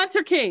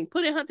 Hunter King.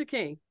 Put in Hunter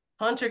King.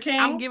 Hunter King.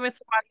 I'm giving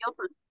somebody else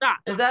a shot.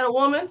 Is that a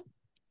woman?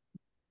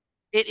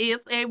 It is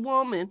a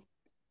woman.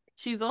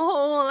 She's a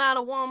whole lot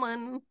of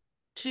woman.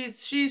 She's And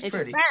she's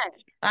pretty. fine.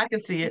 I can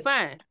see She's it.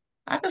 fine.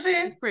 I can see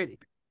She's it. pretty.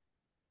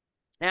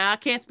 Now I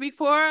can't speak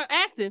for her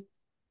acting.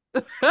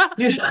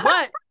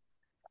 But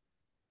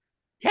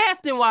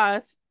casting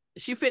wise,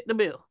 she fit the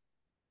bill.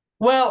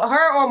 Well,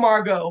 her or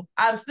Margot.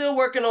 I'm still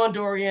working on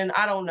Dorian.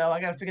 I don't know. I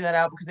got to figure that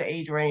out because of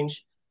age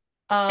range.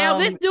 Now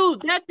this Um,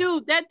 dude, that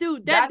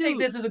I think dude.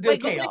 this is a good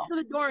Wait, go back chaos. to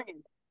the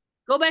Dorians.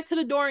 Go back to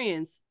the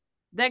Dorians.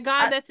 That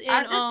guy that's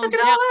I in just took it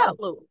that all out.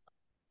 upload.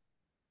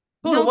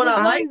 Who, the No, one the I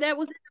one liked? that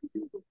was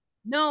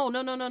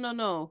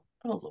no.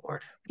 Oh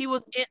Lord. He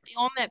was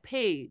on that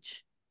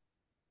page.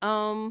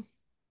 Um,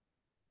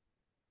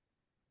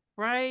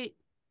 right?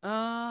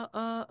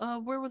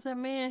 Where was that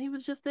man? He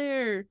was just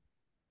there.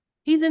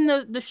 He's in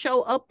the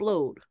show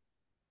upload.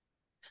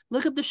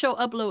 Look up the show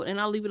upload,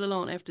 and I'll leave it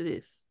alone after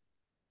this.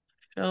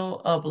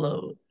 Show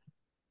upload.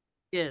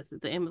 Yes,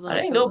 it's an I Amazon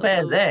didn't show go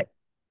past upload. that.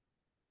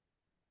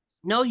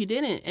 No, you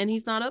didn't, and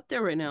he's not up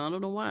there right now. I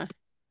don't know why.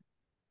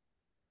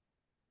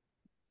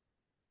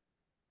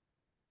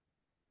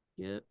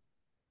 Yep,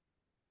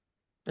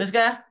 This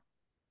guy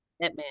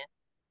that man.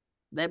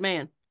 That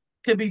man.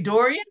 could be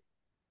Dorian.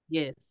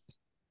 Yes.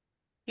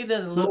 He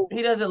doesn't look. Smooth.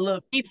 He doesn't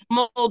look. He's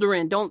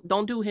smoldering.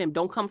 Don't do him.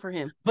 Don't come for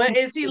him. But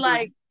He's is he smoldering.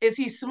 like? Is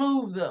he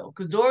smooth though?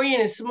 Because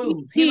Dorian is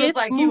smooth. He He looks is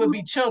like he would smooth.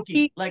 be chunky.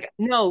 He Like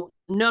no.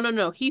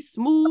 He's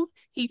smooth.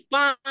 He's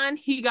fine.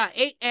 He got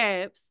 8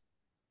 abs.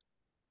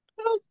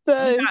 You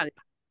Okay. got it.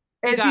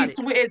 You got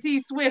it. is he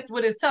swift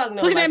with his tongue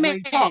though? Look at Like that the way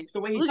he man. talks,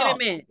 the way he Look at that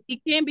talks. man.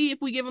 He can be if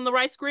we give him the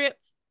right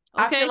script.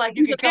 I feel Okay? like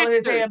you He's could an color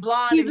his actor. hair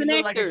blonde He's and he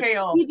an look like a actor.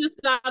 KO. He just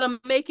gotta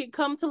make it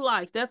come to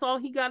life. That's all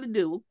he gotta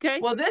do. Okay?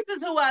 Well, this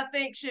is who I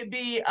think should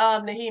be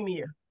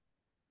Nehemia.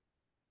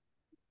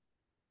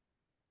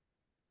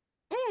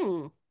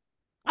 Mm,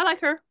 I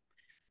like her.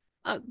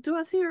 Do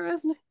I see her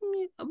as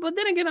but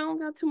then again, I don't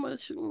got too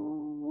much.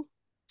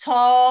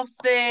 Tall,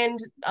 thin.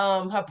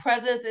 Her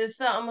presence is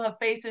something. Her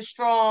face is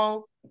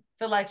strong.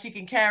 Feel like she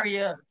can carry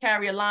a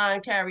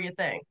line, carry a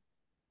thing.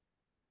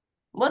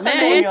 What's her May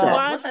Who I name, is ask that? y'all?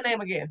 why? What's her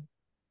name again?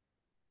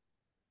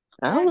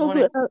 I don't know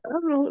Daggone it. I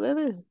don't know who that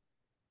is.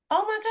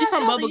 Oh my She's gosh,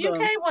 from y'all, the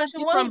Bubblegum. UK one. She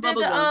She's one who from did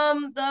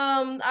Bubblegum.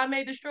 the I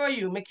May Destroy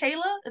You.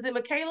 Michaela? Is it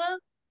Michaela?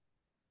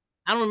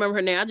 I don't remember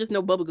her name. I just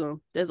know Bubblegum.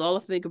 That's all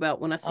I think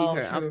about when I see Oh,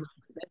 her. true.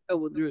 That show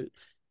was good.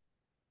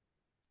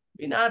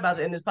 We're not about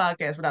to end this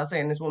podcast without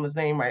saying this woman's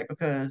name right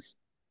because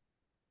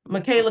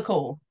Michaela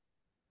Cole.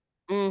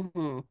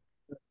 Mm-hmm.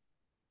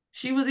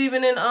 She was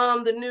even in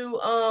the new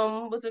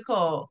what's it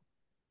called?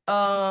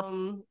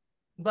 Um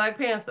Black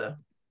Panther.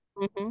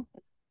 Mm-hmm.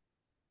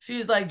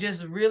 She's like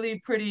just really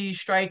pretty,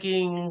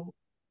 striking.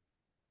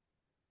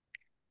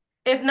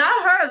 If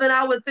not her, then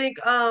I would think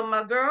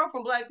my girl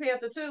from Black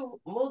Panther too,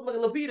 most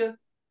Lupita.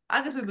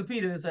 I can see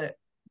Lupita as that,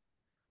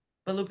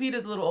 but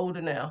Lupita's a little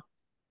older now.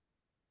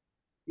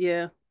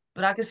 Yeah.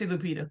 But I can see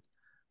Lupita.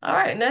 All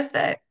right, and that's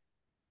that.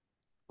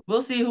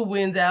 We'll see who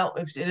wins out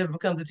if it ever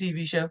becomes a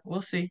TV show.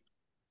 We'll see.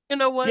 You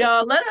know what?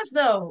 Y'all, let us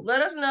know.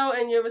 Let us know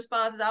in your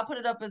responses. I'll put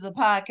it up as a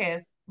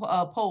podcast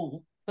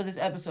poll for this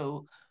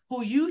episode.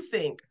 Who you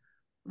think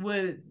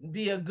would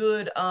be a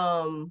good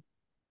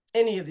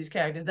any of these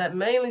characters? That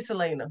mainly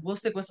Selena. We'll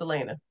stick with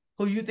Selena.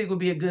 Who you think would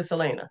be a good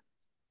Selena?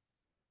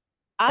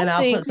 I And I'll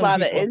put think some by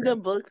the people up end there.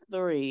 of book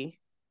 3,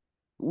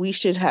 we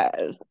should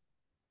have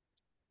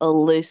a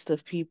list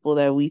of people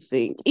that we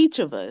think each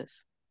of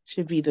us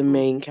should be the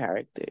main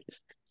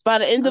characters by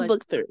the end I of like.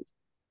 book 3.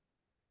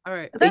 All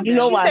right. And That's you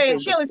know she why I saying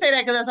say she book only say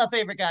that because that's her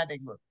favorite goddamn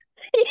book.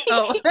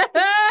 Oh.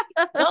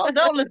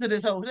 Don't listen to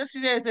this hoe. She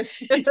says.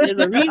 There's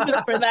a reason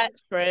for that,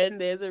 friend.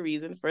 There's a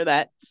reason for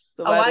that.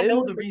 So Oh, by I the end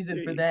know of the book reason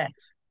for 3, that.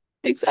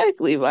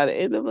 exactly, by the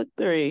end of book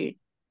 3.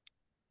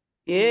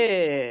 Yeah.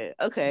 Yeah,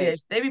 Okay.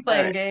 they be All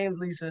playing right. games,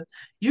 Lisa.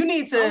 You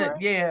need All to,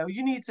 right. yeah,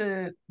 you need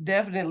to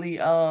definitely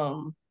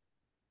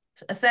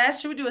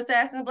Should we do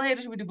Assassin's Blade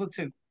or should we do book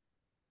 2?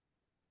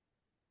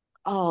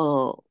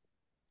 Oh,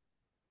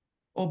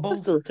 Or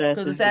let's both? do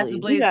Because Assassin's Assassin's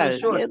Blade. We Blade is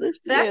so got it. short. Yeah,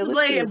 Assassin's let's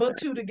Blade do and book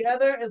 2 Assassin.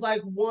 together is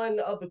like one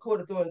of the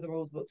Court of Thorns and the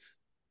Rose books.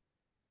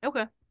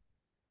 Okay.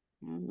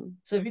 Mhm.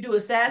 So if you do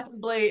Assassin's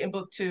Blade and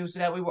book 2, so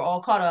that way we're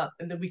all caught up,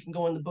 and then we can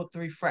go into book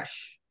 3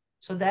 fresh.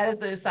 So that is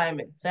the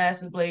assignment: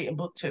 Assassin's Blade and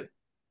book 2.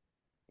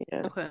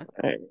 Yeah. Okay. All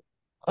right.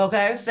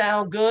 Okay,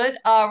 sound good.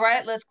 All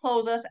right, let's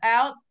close us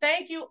out.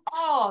 Thank you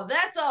all.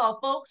 That's all,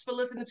 folks, for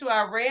listening to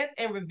our rants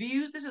and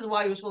reviews. This is the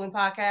While You Were Scrolling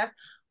podcast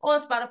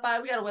on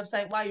Spotify. We got a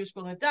website,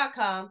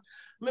 whileyouwere.scrolling.com.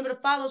 Remember to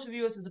follow us,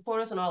 review us, and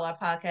support us on all our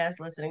podcast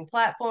listening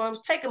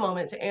platforms. Take a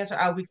moment to answer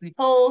our weekly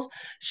polls.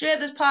 Share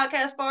this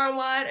podcast far and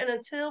wide. And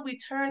until we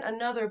turn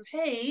another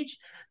page,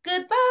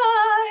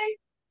 goodbye.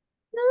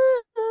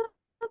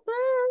 Bye.